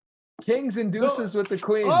 right? Kings and deuces with the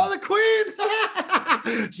queen. Oh, the queen.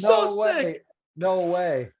 Sick. No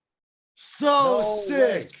way.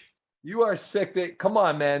 Sick. You are sick. Come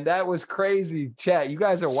on, man. That was crazy. Chat. You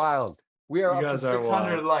guys are wild. We are up to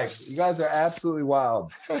 600 likes. You guys are absolutely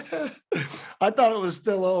wild. I thought it was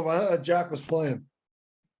still over. I thought Jack was playing.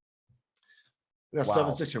 We got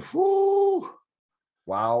 7-6 here. Woo!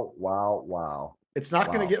 Wow. It's not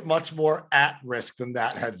going to get much more at risk than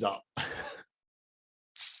that heads up.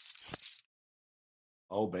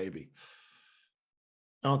 Oh, baby.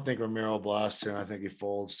 I don't think Ramiro blasts here. I think he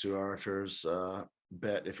folds to Archer's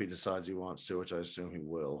bet if he decides he wants to, which I assume he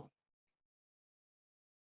will.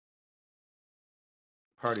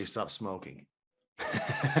 Party, stop smoking.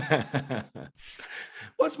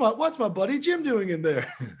 What's my buddy Jim doing in there?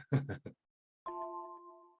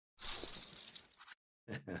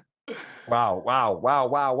 Wow. Well,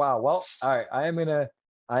 all right. I am going to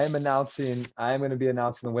be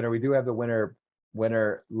announcing the winner. We do have the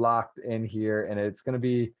winner locked in here, and it's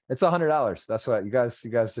 $100. That's what you guys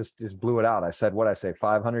just blew it out. I said, what I say,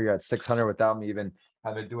 500, you're at 600 without me even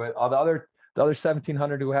having to do it. All the other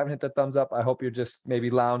 1,700 who haven't hit the thumbs up, I hope you're just maybe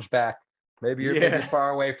lounge back. Maybe you're far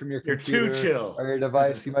away from your computer. You're too chill. Or your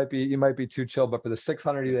device. You might be too chill, but for the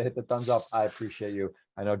 600 you that hit the thumbs up, I appreciate you.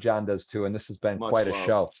 I know John does too, and this has been quite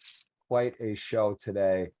a show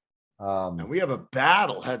today. And we have a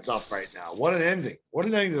battle heads up right now. What an ending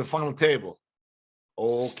to the final table.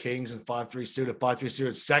 Oh, kings and 5-3 suited. 5-3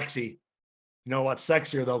 suited, sexy. You know what's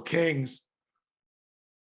sexier though? Kings.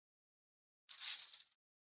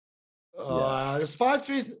 There's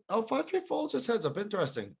 5-3. Oh, 5-3 folds just heads up.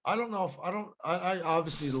 Interesting. I don't know if I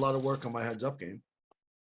obviously did a lot of work on my heads up game.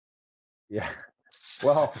 Yeah.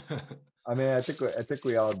 Well, I mean, I think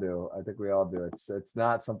we all do. It's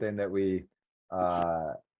not something that we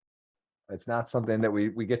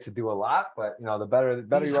get to do a lot, but you know, the better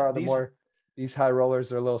you are, the more these high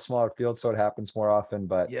rollers are a little smaller field, so it happens more often.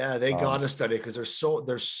 But yeah, they gotta study because there's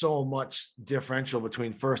so much differential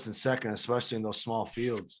between first and second, especially in those small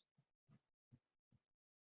fields.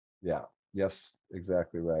 Yeah. Yes,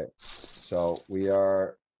 exactly right. So we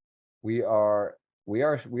are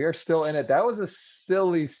still in it. That was a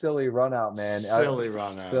silly run out, man. Silly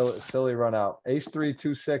run out. Ace-3,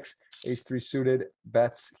 2-6, ace-3 suited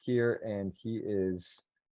bets here, and he is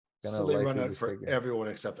gonna silly run out for everyone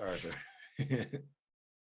except Arthur.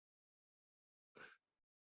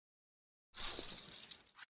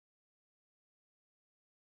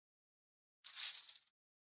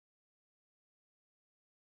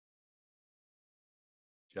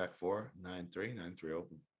 Jack 4, 9-3, 9-3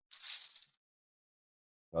 open.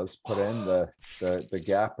 Let's put in the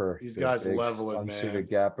gapper. These guys leveling, man. Unsuited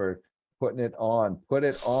gapper, putting it on. Put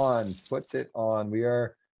it on. We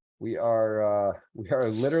are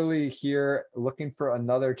literally here looking for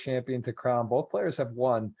another champion to crown. Both players have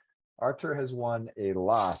won. Arthur has won a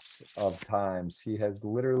lot of times. He has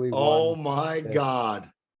literally won. Oh my God.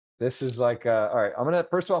 This is like all right. I'm gonna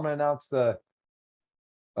announce the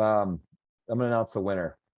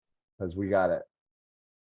winner because we got it.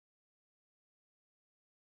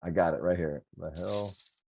 I got it right here. The hell.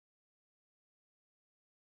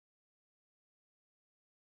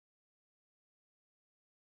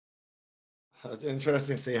 It's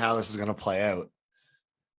interesting to see how this is going to play out.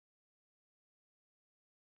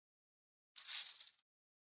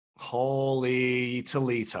 Holy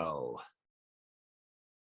Toledo.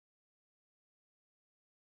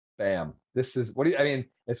 Bam. This is I mean,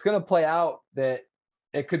 it's going to play out that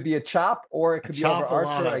it could be a chop or it could be over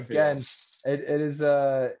Archer again. It is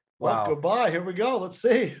wow. Well, goodbye. Here we go. Let's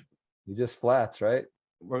see. He just flats, right?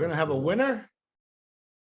 We're going to have a winner.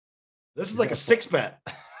 This is like a 6-bet.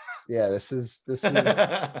 Yeah, this is does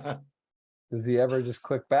he ever just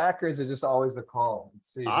click back or is it just always the call?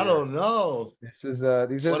 Let's see. I don't know. This is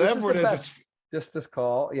whatever it is. Just this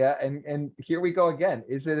call. Yeah, and here we go again.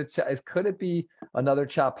 Is it could it be another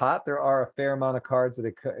chop hot? There are a fair amount of cards that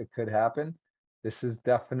it could happen. This is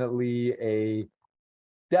definitely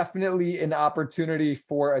an opportunity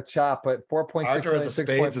for a chop, but 4.6 Archer has a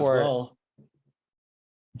spades as well.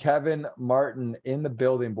 Kevin Martin in the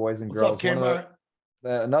building, boys and girls. What's up, Kevin?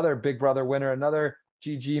 Another Big Brother winner, another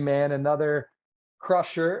GG man, another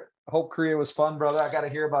crusher. Hope Korea was fun, brother. I got to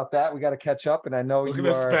hear about that. We got to catch up, and I know Look at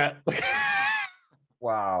this bet.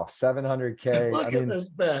 Wow, 700K. Look at this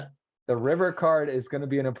bet. The river card is going to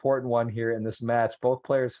be an important one here in this match. Both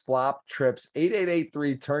players flop trips.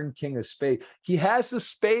 8-8-8-3, turn king of spade. He has the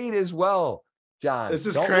spade as well, John. This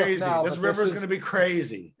is crazy. This river is going to be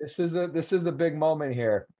crazy. This is the big moment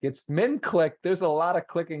here. It's min click. There's a lot of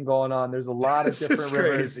clicking going on. There's a lot of different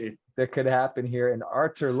rivers that could happen here. And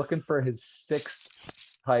Archer looking for his 6th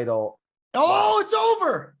title. Oh, wow. It's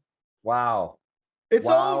over. Wow. It's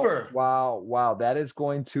over. Wow. That is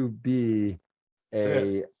going to be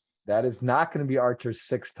that is not going to be Archer's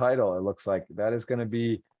 6th title. It looks like that is going to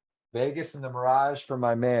be Vegas and the Mirage for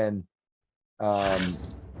my man. And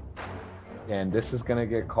this is going to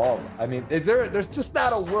get called. I mean, there's just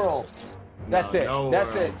not a world. That's it.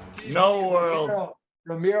 No world.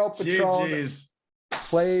 Ramiro Patron.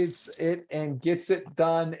 plays it and gets it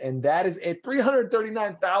done. And that is a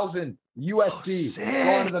 339,000 USD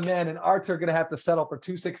going to the man. And Arts are going to have to settle for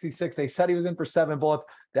 266. They said he was in for 7 bullets.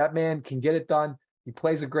 That man can get it done. He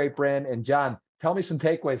plays a great brand. And John, tell me some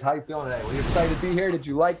takeaways. How you feeling today? Were you excited to be here? Did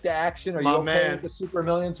you like the action? Are you okay with the Super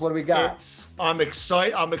Millions? What do we got? I'm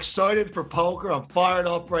excited. I'm excited for poker. I'm fired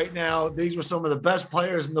up right now. These were some of the best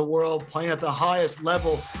players in the world playing at the highest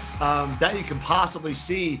level that you can possibly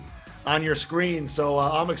see on your screen. So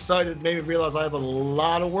I'm excited. Made me realize I have a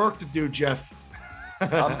lot of work to do, Jeff.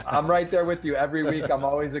 I'm right there with you every week. I'm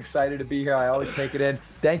always excited to be here. I always take it in.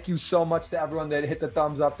 Thank you so much to everyone that hit the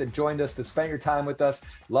thumbs up, that joined us, that spent your time with us.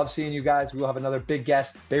 Love seeing you guys. We will have another big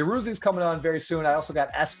guest. Beyrouzi's coming on very soon. I also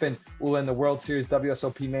got Espen Ulla, the World Series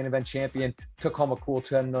WSOP main event champion. Took home a cool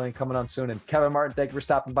 10 million, coming on soon. And Kevin Martin, thank you for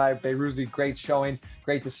stopping by. Beyrouzi, great showing.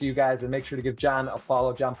 Great to see you guys. And make sure to give John a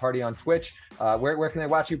follow, Jon Pardy on Twitch. Where can they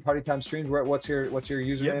watch you? Party Time streams. What's your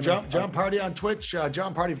username? Yeah, Jon Pardy on Twitch,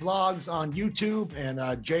 Jon Pardy Vlogs on YouTube, and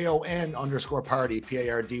JON_Pardy,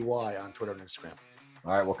 PARDY on Twitter and Instagram.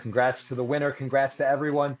 All right. Well, congrats to the winner. Congrats to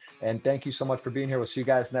everyone. And thank you so much for being here. We'll see you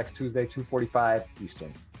guys next Tuesday, 2:45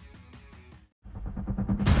 Eastern.